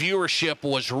 that viewership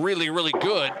was really, really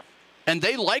good, and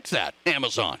they like that,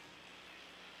 Amazon.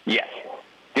 Yes,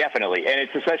 definitely. And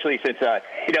it's especially since,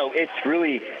 it's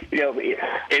really,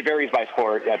 it varies by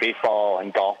sport, baseball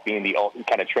and golf being the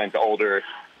kind of trends older,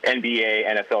 NBA,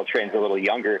 NFL trends a little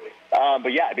younger.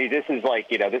 But yeah, I mean, this is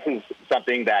this is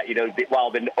something that,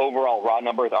 while the overall raw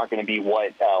numbers aren't going to be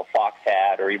what Fox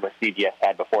had or even CBS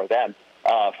had before them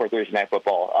for Thursday Night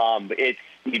Football, it's,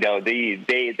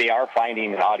 they are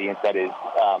finding an audience that is,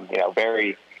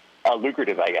 very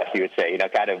lucrative, I guess you would say,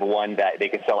 kind of one that they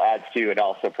can sell ads to and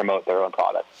also promote their own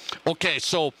product. Okay,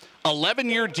 so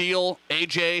 11-year deal,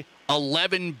 AJ,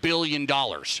 $11 billion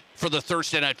for the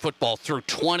Thursday Night Football through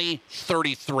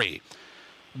 2033.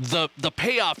 The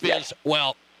payoff is,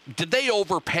 well, did they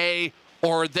overpay,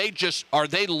 or are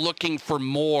they looking for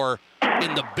more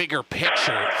in the bigger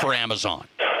picture for Amazon?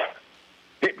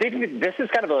 This is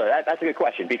kind of that's a good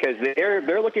question, because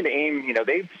they're looking to aim,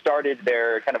 they've started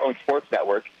their kind of own sports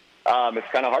network. It's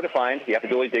kind of hard to find. You have to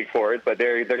really dig for it, but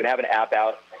they're going to have an app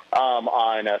out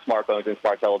on smartphones and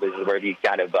smart televisions where you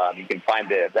kind of you can find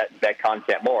that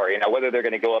content more. Whether they're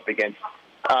going to go up against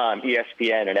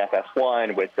ESPN and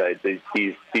FS1 with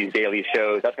these daily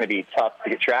shows, that's going to be tough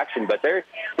to get traction. But they're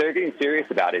getting serious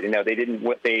about it. They didn't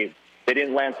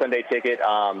land Sunday Ticket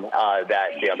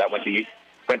that went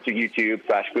to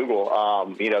YouTube/Google.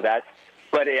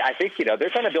 But I think they're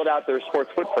trying to build out their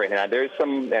sports footprint. And there's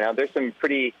some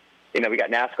pretty. We got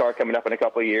NASCAR coming up in a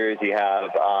couple of years. You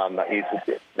have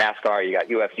NASCAR. You got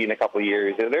UFC in a couple of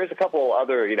years. There's a couple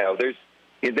other. They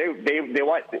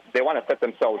want to set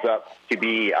themselves up to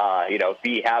be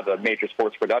have a major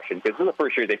sports production, because this is the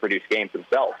first year they produce games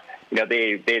themselves.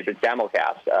 They've been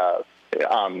simulcast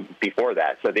before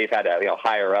that, so they've had to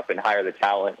hire up and hire the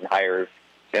talent and hire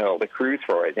the crews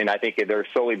for it. And I think they're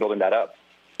slowly building that up.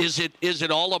 Is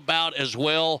it all about as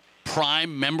well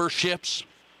Prime memberships?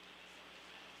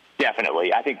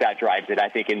 Definitely, I think that drives it. I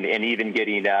think, and even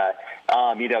getting,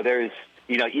 there's,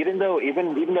 even though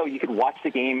you could watch the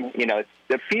game,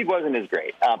 the feed wasn't as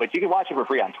great, but you can watch it for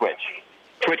free on Twitch.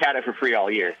 Twitch had it for free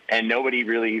all year, and nobody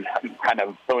really kind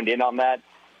of honed in on that.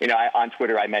 On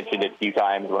Twitter, I mentioned it a few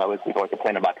times when I was people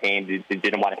complaining about paying,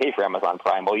 didn't want to pay for Amazon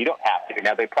Prime. Well, you don't have to.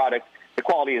 Now, the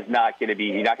quality is not going to be,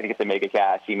 you're not going to get the mega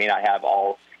cast. You may not have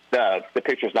all the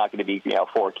picture's not going to be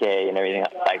 4K and everything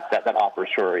like that offers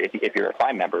sure if you're a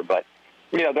Prime member. But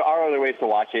there are other ways to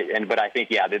watch it. But I think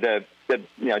the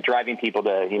driving people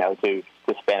to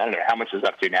spend, I don't know how much it's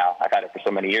up to now. I've had it for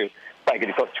so many years. Probably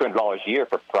going to cost $200 a year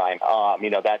for Prime.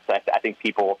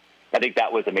 I think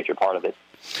that was a major part of it.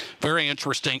 Very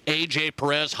interesting. AJ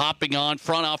Perez hopping on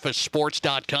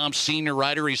frontofficesports.com, senior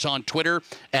writer. He's on Twitter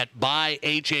at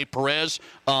 @AJ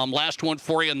Last one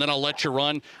for you, and then I'll let you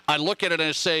run. I look at it and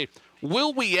I say,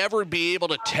 will we ever be able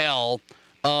to tell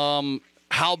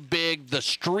how big the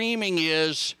streaming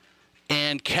is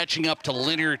and catching up to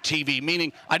linear TV?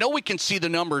 Meaning, I know we can see the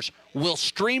numbers. Will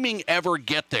streaming ever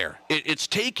get there? It's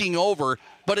taking over,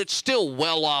 but it's still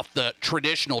well off the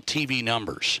traditional TV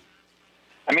numbers.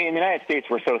 I mean, in the United States,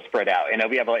 we're so spread out.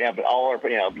 We have all our,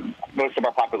 most of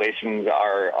our populations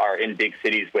are in big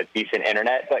cities with decent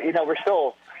internet. But we're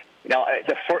still,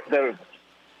 especially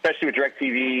with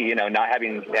DirecTV, not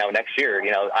having next year.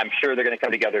 I'm sure they're going to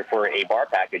come together for a bar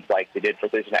package like they did for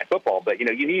Thursday Night Football. But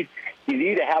you need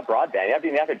to have broadband.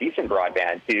 You have a decent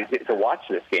broadband to watch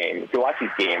this game, to watch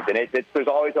these games. And there's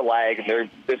always a lag, and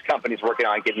there's companies working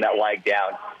on getting that lag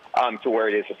down to where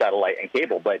it is for satellite and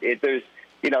cable. But there's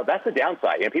that's the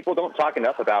downside. People don't talk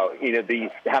enough about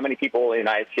how many people in the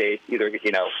United States either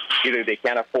they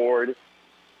can't afford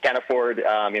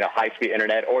high speed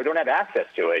internet or don't have access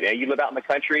to it. You live out in the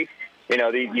country,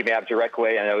 you may have direct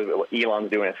way. I know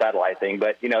Elon's doing a satellite thing,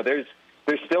 but there's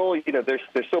still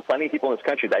plenty of people in this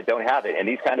country that don't have it. And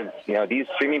these kind of these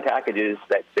streaming packages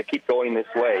that keep going this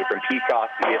way from Peacock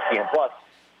to ESPN Plus.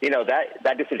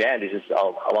 That disadvantages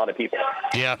a lot of people.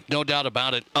 Yeah, no doubt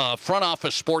about it.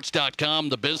 Frontofficesports.com,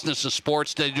 the business of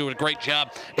sports. They do a great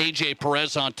job. AJ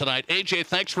Perez on tonight. AJ,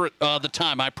 thanks for the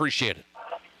time. I appreciate it.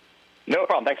 No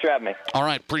problem. Thanks for having me. All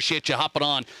right. Appreciate you hopping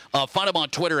on. Find him on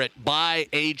Twitter at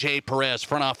 @AJ Perez,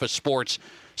 Front Office Sports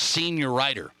senior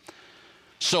writer.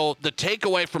 So the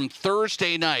takeaway from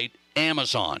Thursday night,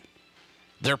 Amazon,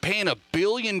 they're paying $1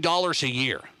 billion a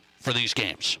year for these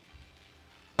games.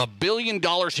 $1 billion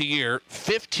a year,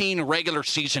 15 regular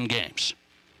season games.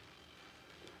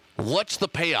 What's the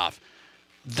payoff?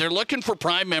 They're looking for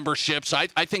Prime memberships. I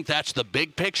think that's the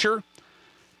big picture.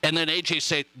 And then AJ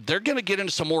said they're going to get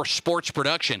into some more sports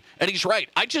production. And he's right.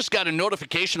 I just got a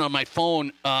notification on my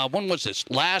phone. When was this?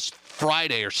 Last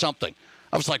Friday or something.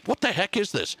 I was like, what the heck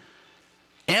is this?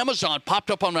 Amazon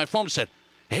popped up on my phone and said,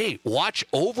 hey, watch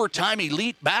Overtime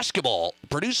Elite Basketball,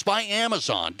 produced by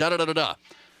Amazon, da-da-da-da-da. I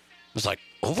was like,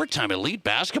 Overtime Elite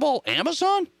Basketball?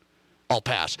 Amazon? I'll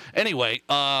pass. Anyway,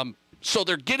 so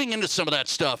they're getting into some of that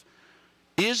stuff.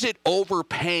 Is it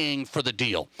overpaying for the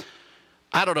deal?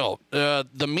 I don't know.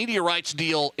 The media rights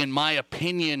deal, in my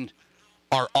opinion,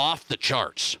 are off the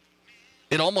charts.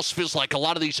 It almost feels like a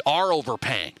lot of these are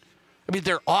overpaying. I mean,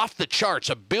 they're off the charts.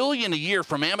 $1 billion a year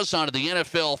from Amazon to the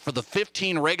NFL for the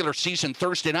 15 regular season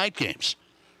Thursday night games.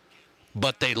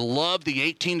 But they love the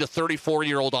 18 to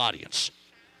 34-year-old audience.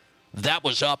 That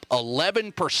was up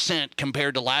 11%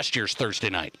 compared to last year's Thursday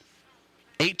night.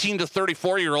 18 to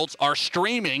 34-year-olds are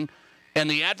streaming, and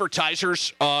the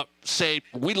advertisers say,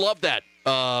 we love that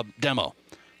demo.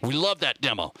 We love that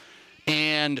demo.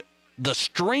 And the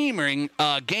streaming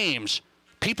games,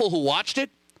 people who watched it,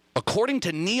 according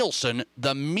to Nielsen,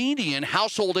 the median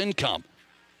household income,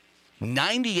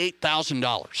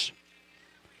 $98,000.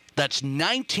 That's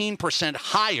 19%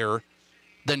 higher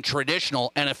than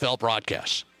traditional NFL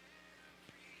broadcasts.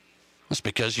 That's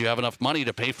because you have enough money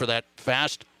to pay for that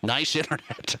fast, nice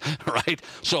internet, right?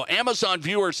 So Amazon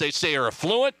viewers, they say, are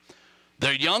affluent.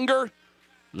 They're younger.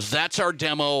 That's our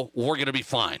demo. We're going to be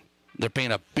fine. They're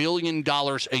paying $1 billion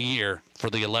a year for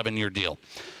the 11-year deal.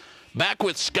 Back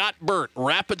with Scott Burt,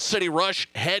 Rapid City Rush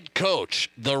head coach.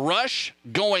 The Rush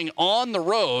going on the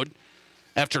road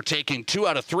after taking 2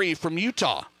 out of 3 from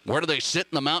Utah. Where do they sit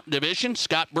in the Mountain Division?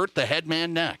 Scott Burt, the head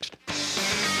man, next.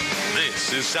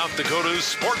 This is South Dakota's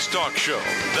sports talk show,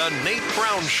 The Nate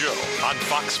Brown Show, on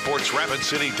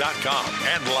FoxSportsRapidCity.com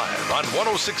and live on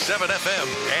 106.7 FM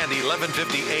and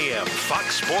 1150 AM,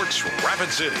 Fox Sports Rapid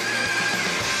City.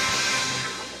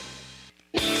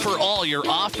 For all your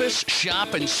office,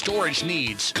 shop, and storage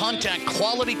needs, contact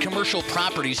Quality Commercial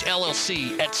Properties,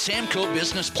 LLC at Samco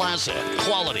Business Plaza.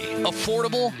 Quality,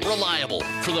 affordable, reliable.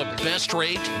 For the best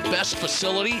rate, best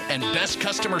facility, and best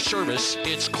customer service,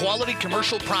 it's Quality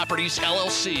Commercial Properties,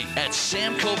 LLC at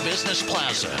Samco Business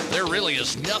Plaza. There really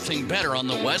is nothing better on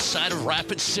the west side of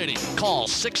Rapid City. Call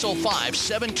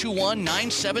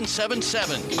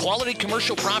 605-721-9777. Quality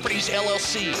Commercial Properties,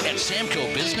 LLC at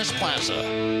Samco Business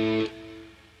Plaza.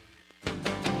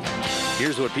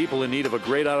 Here's what people in need of a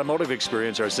great automotive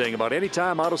experience are saying about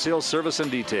Anytime Auto Sales Service and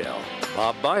Detail.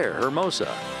 Bob Byer,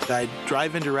 Hermosa. I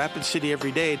drive into Rapid City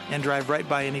every day and drive right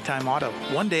by Anytime Auto.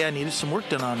 One day I needed some work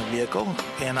done on the vehicle,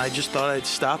 and I just thought I'd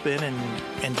stop in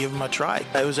and give them a try.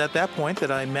 It was at that point that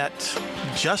I met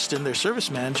Justin, their service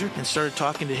manager, and started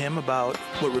talking to him about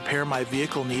what repair my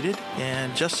vehicle needed.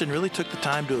 And Justin really took the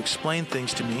time to explain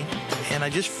things to me, and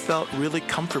I just felt really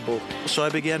comfortable. So I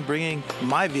began bringing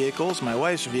my vehicles, my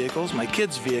wife's vehicles, my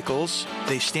kids' vehicles.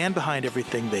 They stand behind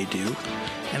everything they do.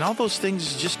 And all those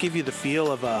things just give you the feel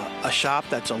of a shop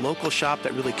that's a local shop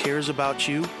that really cares about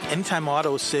you. Anytime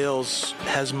Auto Sales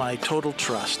has my total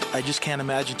trust. I just can't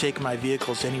imagine taking my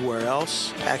vehicles anywhere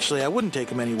else. Actually, I wouldn't take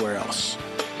them anywhere else.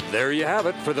 There you have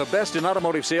it. For the best in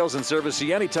automotive sales and service,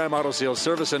 see Anytime Auto Sales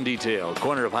Service and Detail,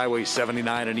 corner of Highway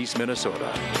 79 in East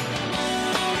Minnesota.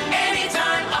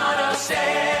 Anytime Auto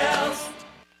Sales.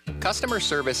 Customer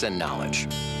service and knowledge.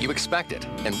 You expect it,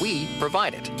 and we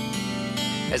provide it.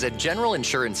 As a general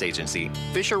insurance agency,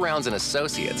 Fisher Rounds &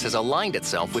 Associates has aligned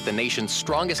itself with the nation's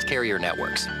strongest carrier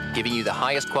networks, giving you the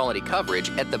highest quality coverage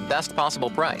at the best possible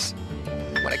price.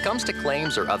 When it comes to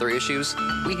claims or other issues,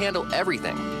 we handle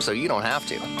everything so you don't have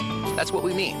to. That's what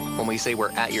we mean when we say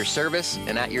we're at your service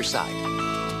and at your side.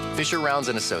 Fisher Rounds &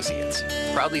 Associates,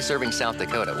 proudly serving South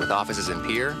Dakota with offices in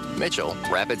Pierre, Mitchell,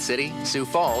 Rapid City, Sioux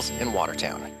Falls, and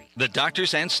Watertown. The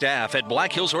doctors and staff at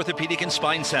Black Hills Orthopedic and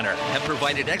Spine Center have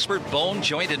provided expert bone,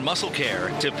 joint, and muscle care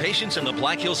to patients in the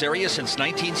Black Hills area since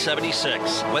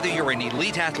 1976. Whether you're an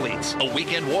elite athlete, a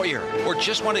weekend warrior, or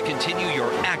just want to continue your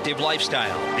active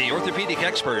lifestyle, the orthopedic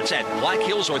experts at Black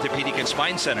Hills Orthopedic and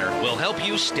Spine Center will help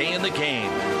you stay in the game.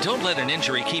 Don't let an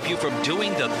injury keep you from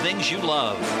doing the things you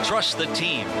love. Trust the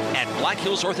team at Black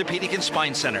Hills Orthopedic and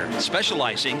Spine Center,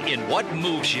 specializing in what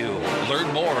moves you.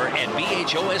 Learn more at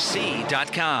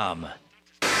bhosc.com.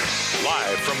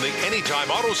 Live from the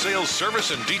Anytime Auto Sales Service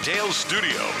and Details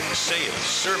Studio, sales,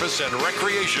 service, and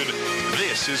recreation,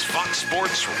 this is Fox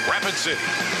Sports Rapid City.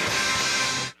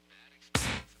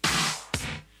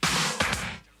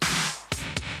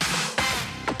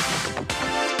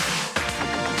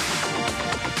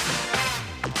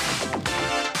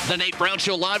 The Nate Brown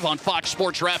Show live on Fox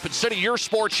Sports Rapid City. Your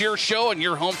sports, your show, and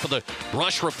your home for the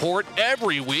Rush Report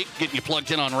every week, getting you plugged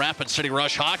in on Rapid City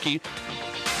Rush hockey.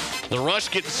 The Rush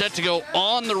getting set to go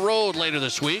on the road later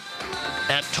this week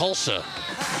at Tulsa.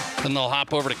 Then they'll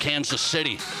hop over to Kansas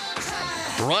City.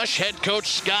 Rush head coach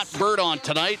Scott Burt on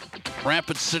tonight.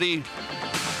 Rapid City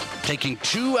taking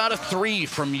 2 out of 3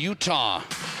 from Utah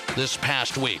this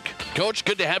past week. Coach,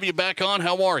 good to have you back on.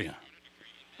 How are you?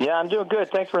 Yeah, I'm doing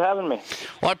good. Thanks for having me.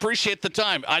 Well, I appreciate the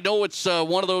time. I know it's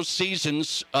one of those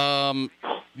seasons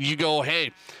you go,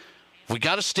 hey, we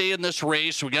got to stay in this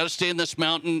race. We got to stay in this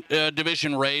Mountain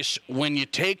Division race. When you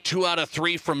take 2 out of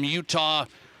 3 from Utah,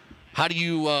 how do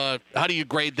you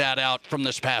grade that out from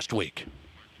this past week?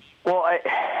 Well,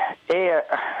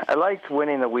 I liked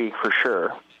winning the week for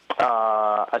sure.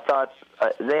 I thought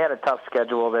they had a tough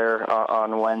schedule there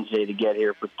on Wednesday to get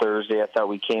here for Thursday. I thought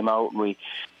we came out and we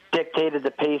dictated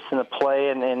the pace and the play,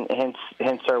 and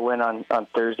hence our win on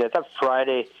Thursday. I thought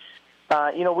Friday,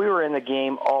 we were in the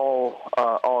game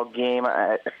all game.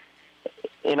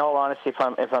 In all honesty, if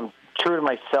I'm true to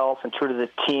myself and true to the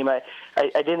team, I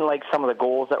didn't like some of the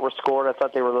goals that were scored. I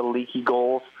thought they were a little leaky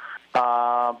goals.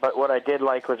 But what I did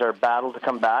like was our battle to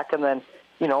come back. And then,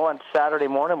 on Saturday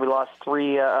morning, we lost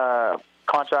 3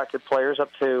 contracted players up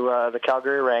to the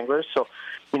Calgary Wranglers. So,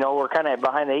 we're kind of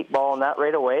behind the 8 ball in that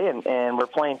right away, and we're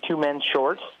playing 2 men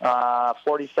short.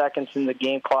 40 seconds in the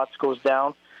game, Klotz goes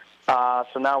down.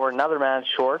 So now we're another man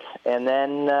short. And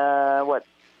then,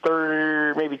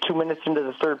 maybe 2 minutes into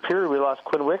the third period, we lost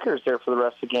Quinn Wickers there for the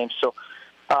rest of the game. So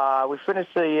we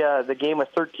finished the game with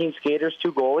 13 skaters,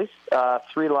 2 goalies,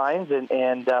 3 lines,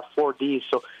 and 4 Ds.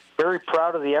 So very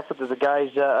proud of the effort that the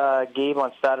guys gave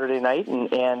on Saturday night,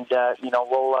 and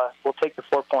we'll take the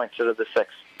 4 points out of the 6.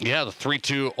 Yeah, the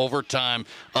 3-2 overtime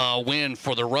win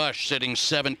for the Rush, sitting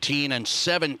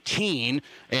 17-17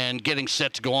 and getting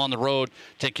set to go on the road,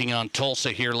 taking on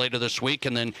Tulsa here later this week,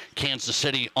 and then Kansas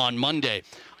City on Monday.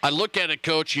 I look at it,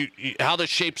 Coach, how this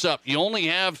shapes up. You only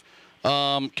have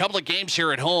a couple of games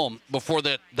here at home before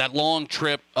that long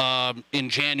trip in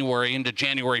January, into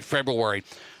January, February,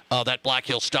 that Black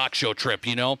Hill Stock Show trip,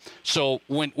 So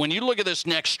when you look at this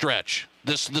next stretch,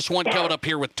 this one coming up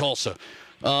here with Tulsa,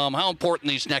 how important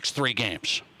these next 3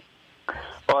 games?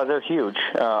 Well, they're huge.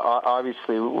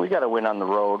 Obviously, we got to win on the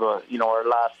road. Our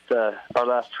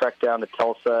last trek down to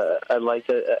Tulsa, I liked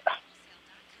it.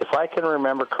 If I can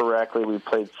remember correctly, we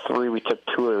played 3. We took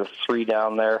 2 of the 3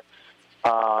 down there.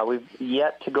 We've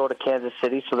yet to go to Kansas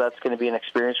City, so that's going to be an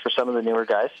experience for some of the newer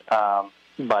guys.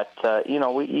 You got to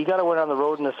win on the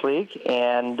road in this league,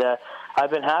 and I've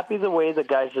been happy the way the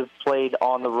guys have played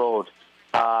on the road.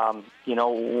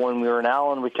 When we were in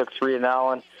Allen, we took 3 in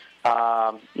Allen.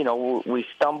 We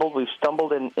stumbled. We've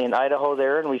stumbled in Idaho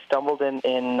there, and we stumbled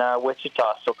in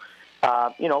Wichita. So,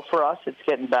 for us, it's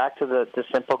getting back to the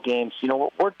simple games.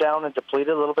 We're down and depleted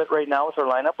a little bit right now with our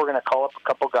lineup. We're going to call up a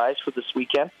couple guys for this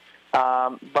weekend.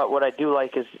 But what I do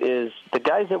like is the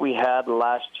guys that we had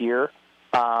last year,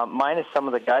 minus some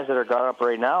of the guys that are gone up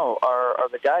right now, are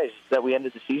the guys that we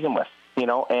ended the season with.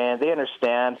 And they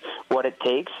understand what it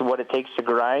takes to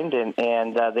grind,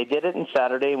 and they did it on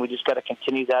Saturday, and we just got to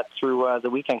continue that through the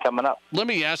weekend coming up. Let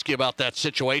me ask you about that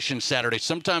situation Saturday.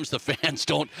 Sometimes the fans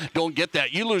don't get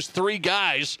that. You lose 3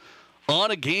 guys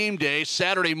on a game day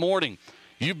Saturday morning.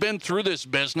 You've been through this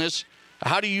business.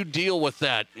 How do you deal with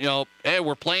that? Hey,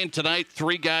 we're playing tonight,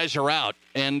 3 guys are out,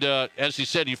 and as you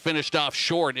said, you finished off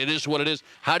short. It is what it is.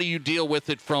 How do you deal with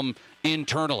it from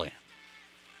internally?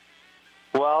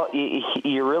 Well,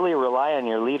 you really rely on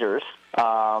your leaders,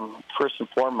 first and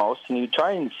foremost, and you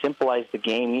try and simplify the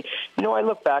game. I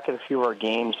look back at a few of our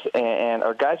games, and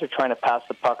our guys are trying to pass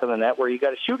the puck on the net where you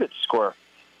got to shoot it to score.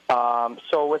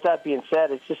 So with that being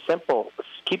said, it's just simple.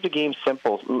 Keep the game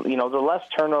simple. The less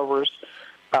turnovers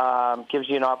gives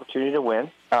you an opportunity to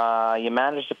win. You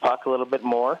manage the puck a little bit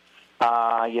more.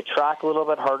 You track a little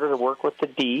bit harder to work with the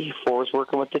D. Forwards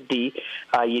working with the D.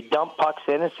 You dump pucks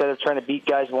in instead of trying to beat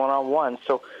guys one-on-one.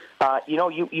 So, you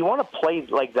want to play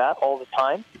like that all the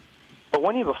time. But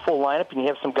when you have a full lineup and you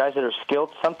have some guys that are skilled,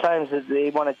 sometimes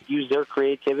they want to use their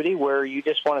creativity where you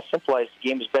just want to simplify the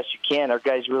game as best you can. Our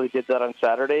guys really did that on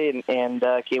Saturday and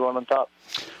came out on top.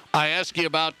 I asked you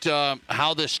about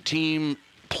how this team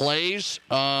plays.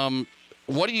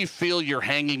 What do you feel you're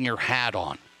hanging your hat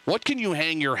on? What can you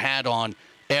hang your hat on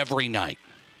every night?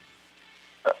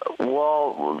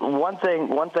 Well, one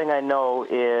thing I know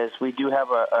is we do have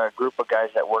a group of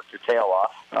guys that work their tail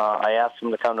off. I ask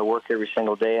them to come to work every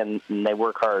single day, and they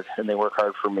work hard, and they work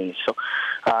hard for me. So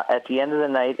at the end of the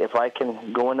night, if I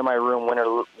can go into my room,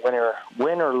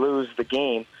 win or lose the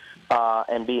game,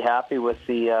 and be happy with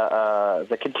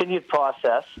the continued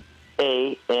process,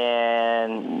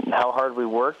 and how hard we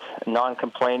worked,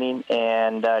 non-complaining,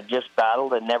 and just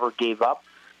battled and never gave up,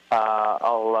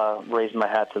 I'll raise my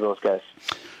hat to those guys.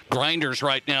 Grinders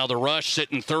right now. The Rush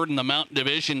sitting third in the Mountain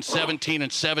Division,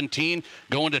 17-17,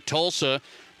 going to Tulsa.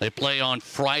 They play on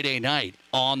Friday night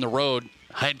on the road.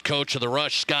 Head coach of the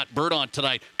Rush, Scott Burt, on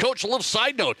tonight. Coach, a little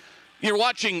side note. You're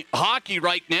watching hockey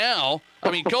right now.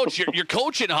 I mean, Coach, you're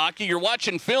coaching hockey. You're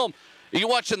watching film. You're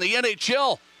watching the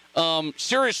NHL.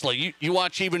 Seriously, you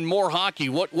watch even more hockey.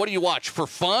 What do you watch, for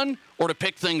fun or to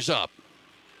pick things up?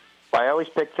 I always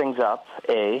pick things up.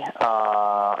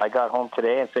 I got home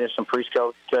today and finished some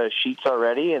pre-scout sheets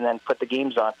already, and then put the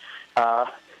games on.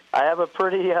 I have a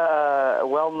pretty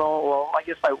well-known. Well, I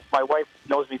guess my wife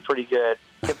knows me pretty good.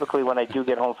 Typically, when I do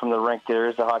get home from the rink, there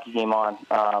is a hockey game on.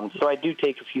 So I do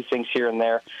take a few things here and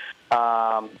there.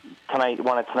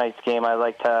 Tonight's game, I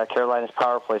liked Carolina's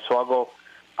power play, so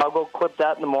I'll go clip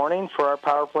that in the morning for our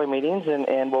power play meetings,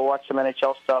 and we'll watch some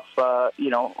NHL stuff,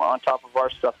 on top of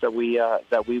our stuff that we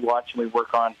watch and we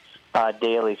work on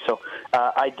daily. So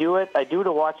I do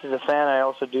to watch as a fan. I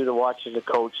also do to watch as a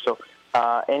coach. So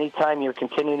anytime you're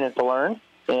continuing to learn,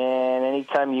 and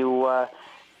anytime you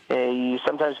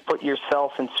sometimes put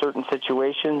yourself in certain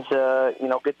situations,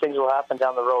 good things will happen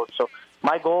down the road. So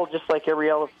my goal, just like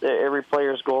every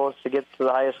player's goal, is to get to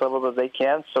the highest level that they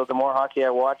can. So the more hockey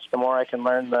I watch, the more I can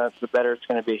learn, the better it's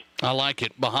going to be. I like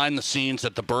it. Behind the scenes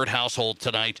at the Burt household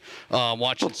tonight,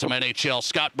 watching some NHL.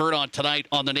 Scott Burt on tonight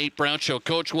on the Nate Brown Show.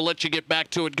 Coach, we'll let you get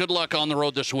back to it. Good luck on the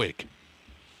road this week.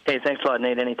 Hey, thanks a lot,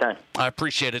 Nate. Anytime. I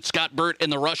appreciate it. Scott Burt in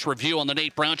the Rush Review on the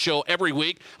Nate Brown Show every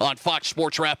week on Fox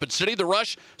Sports Rapid City. The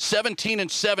Rush,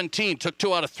 17-17, took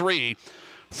 2 out of 3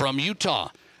 from Utah.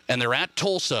 And they're at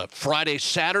Tulsa Friday,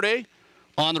 Saturday,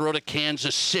 on the road to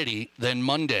Kansas City, then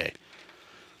Monday.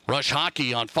 Rush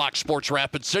Hockey on Fox Sports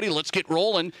Rapid City. Let's get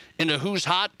rolling into who's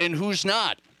hot and who's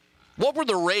not. What were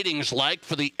the ratings like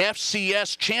for the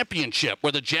FCS Championship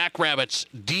where the Jackrabbits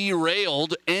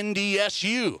derailed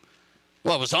NDSU?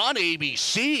 Well, it was on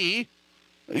ABC.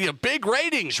 Big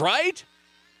ratings, right?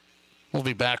 We'll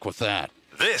be back with that.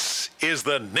 This is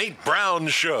the Nate Brown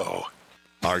Show.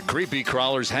 Are creepy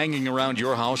crawlers hanging around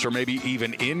your house or maybe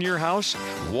even in your house?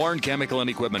 Warren Chemical and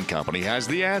Equipment Company has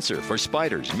the answer for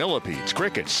spiders, millipedes,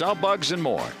 crickets, sow bugs, and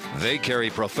more. They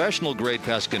carry professional-grade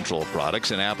pest control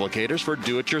products and applicators for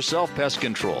do-it-yourself pest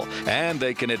control, and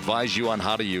they can advise you on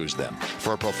how to use them.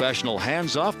 For professional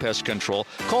hands-off pest control,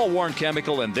 call Warren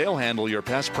Chemical and they'll handle your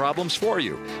pest problems for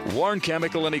you. Warren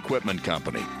Chemical and Equipment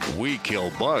Company. We kill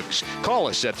bugs. Call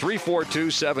us at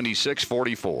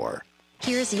 342-7644.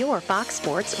 Here's your Fox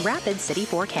Sports Rapid City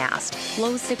forecast.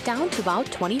 Lows dip down to about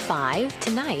 25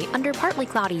 tonight under partly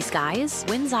cloudy skies.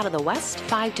 Winds out of the west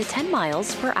 5 to 10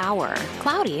 miles per hour.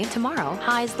 Cloudy tomorrow.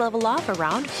 Highs level off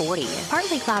around 40.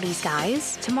 Partly cloudy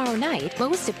skies tomorrow night.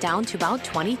 Lows dip down to about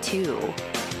 22.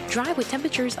 Dry with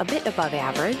temperatures a bit above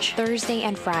average Thursday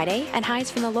and Friday, and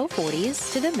highs from the low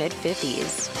 40s to the mid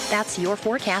 50s. That's your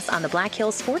forecast on the Black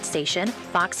Hills Sports Station,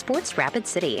 Fox Sports Rapid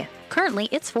City. Currently,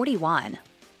 it's 41.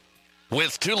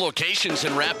 With 2 locations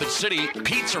in Rapid City,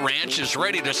 Pizza Ranch is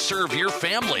ready to serve your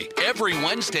family. Every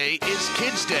Wednesday is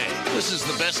Kids Day. This is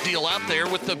the best deal out there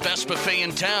with the best buffet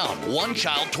in town. One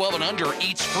child 12 and under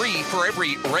eats free for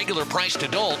every regular priced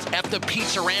adult at the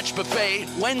Pizza Ranch Buffet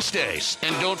Wednesdays.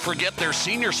 And don't forget their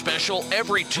senior special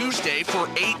every Tuesday for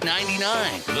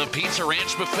 $8.99. The Pizza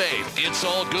Ranch Buffet. It's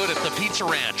all good at the Pizza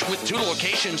Ranch with 2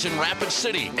 locations in Rapid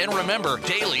City. And remember,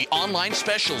 daily online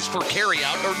specials for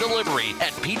carryout or delivery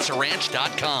at PizzaRanch.com. Live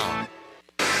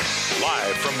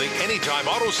from the Anytime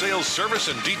Auto Sales Service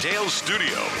and Details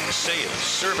Studio. Sales,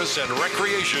 service, and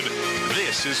recreation.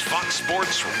 This is Fox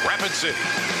Sports Rapid City.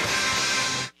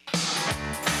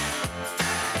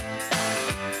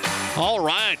 All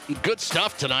right, good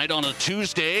stuff tonight on a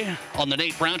Tuesday on the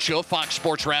Nate Brown Show, Fox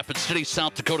Sports Rapid City,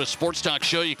 South Dakota Sports Talk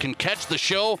Show. You can catch the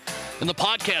show in the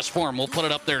podcast form. We'll put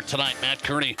it up there tonight. Matt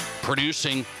Kearney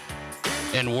producing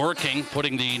and working,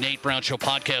 putting the Nate Brown Show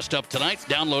podcast up tonight.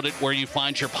 Download it where you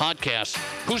find your podcast.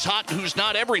 Who's hot and who's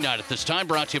not every night at this time,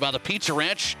 brought to you by the Pizza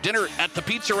Ranch. Dinner at the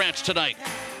Pizza Ranch tonight.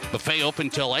 Buffet open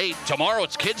till 8. Tomorrow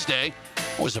it's Kids Day.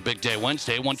 Always a big day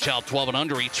Wednesday. One child 12 and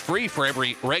under eats free for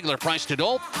every regular priced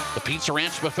adult. The Pizza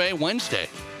Ranch Buffet Wednesday.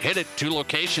 Hit it. 2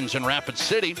 locations in Rapid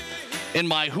City. In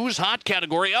my Who's Hot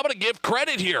category, I'm going to give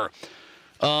credit here.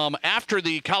 After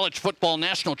the College Football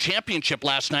National Championship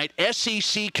last night,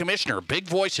 SEC Commissioner, big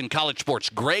voice in college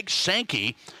sports, Greg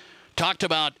Sankey, talked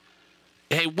about,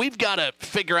 hey, we've got to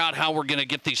figure out how we're going to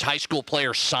get these high school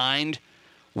players signed.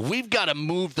 We've got to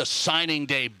move the signing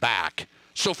day back.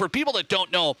 So for people that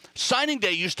don't know, signing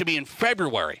day used to be in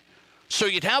February. So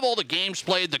you'd have all the games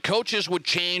played, the coaches would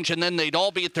change, and then they'd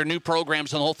all be at their new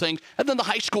programs and the whole thing, and then the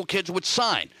high school kids would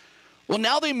sign. Well,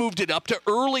 now they moved it up to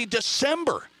early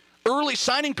December. early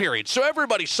signing period. So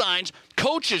everybody signs,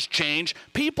 coaches change,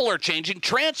 people are changing,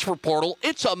 transfer portal.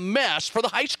 It's a mess for the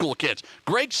high school kids.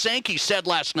 Greg Sankey said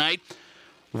last night,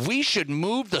 we should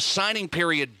move the signing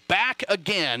period back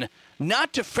again,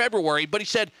 not to February, but he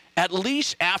said at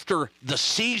least after the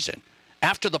season,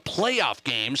 after the playoff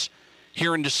games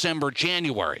here in December,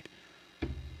 January.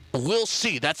 We'll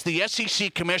see. That's the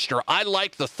SEC commissioner. I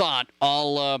like the thought.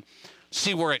 I'll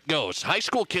see where it goes. High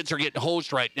school kids are getting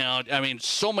hosed right now. I mean,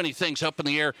 so many things up in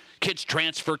the air. Kids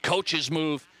transfer, coaches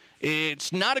move.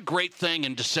 It's not a great thing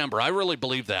in December. I really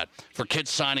believe that for kids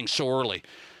signing so early.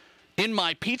 In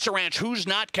my Pizza Ranch Who's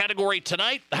Not category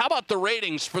tonight, how about the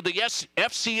ratings for the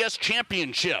FCS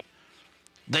Championship?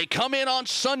 They come in on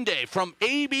Sunday from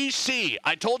ABC.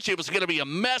 I told you it was going to be a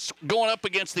mess going up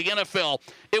against the NFL.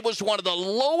 It was one of the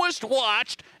lowest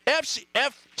watched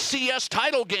FCS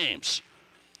title games.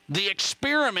 The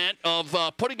experiment of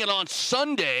putting it on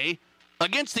Sunday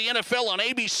against the NFL on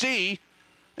ABC,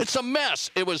 it's a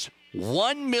mess. It was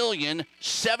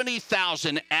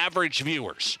 1,070,000 average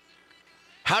viewers.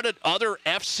 How did other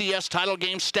FCS title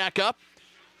games stack up?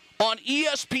 On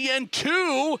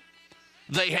ESPN2,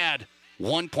 they had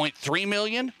 1.3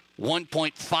 million,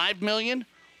 1.5 million,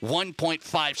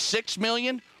 1.56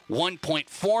 million,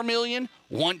 1.4 million,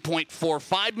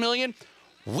 1.45 million.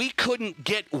 We couldn't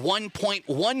get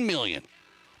 1.1 million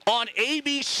on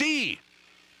ABC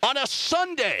on a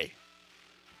Sunday.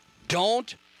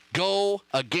 Don't go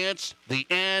against the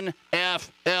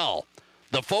NFL.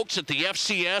 The folks at the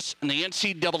FCS and the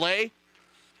NCAA,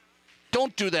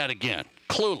 don't do that again.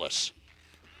 Clueless.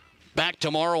 Back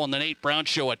tomorrow on the Nate Brown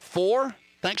Show at 4.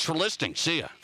 Thanks for listening. See ya.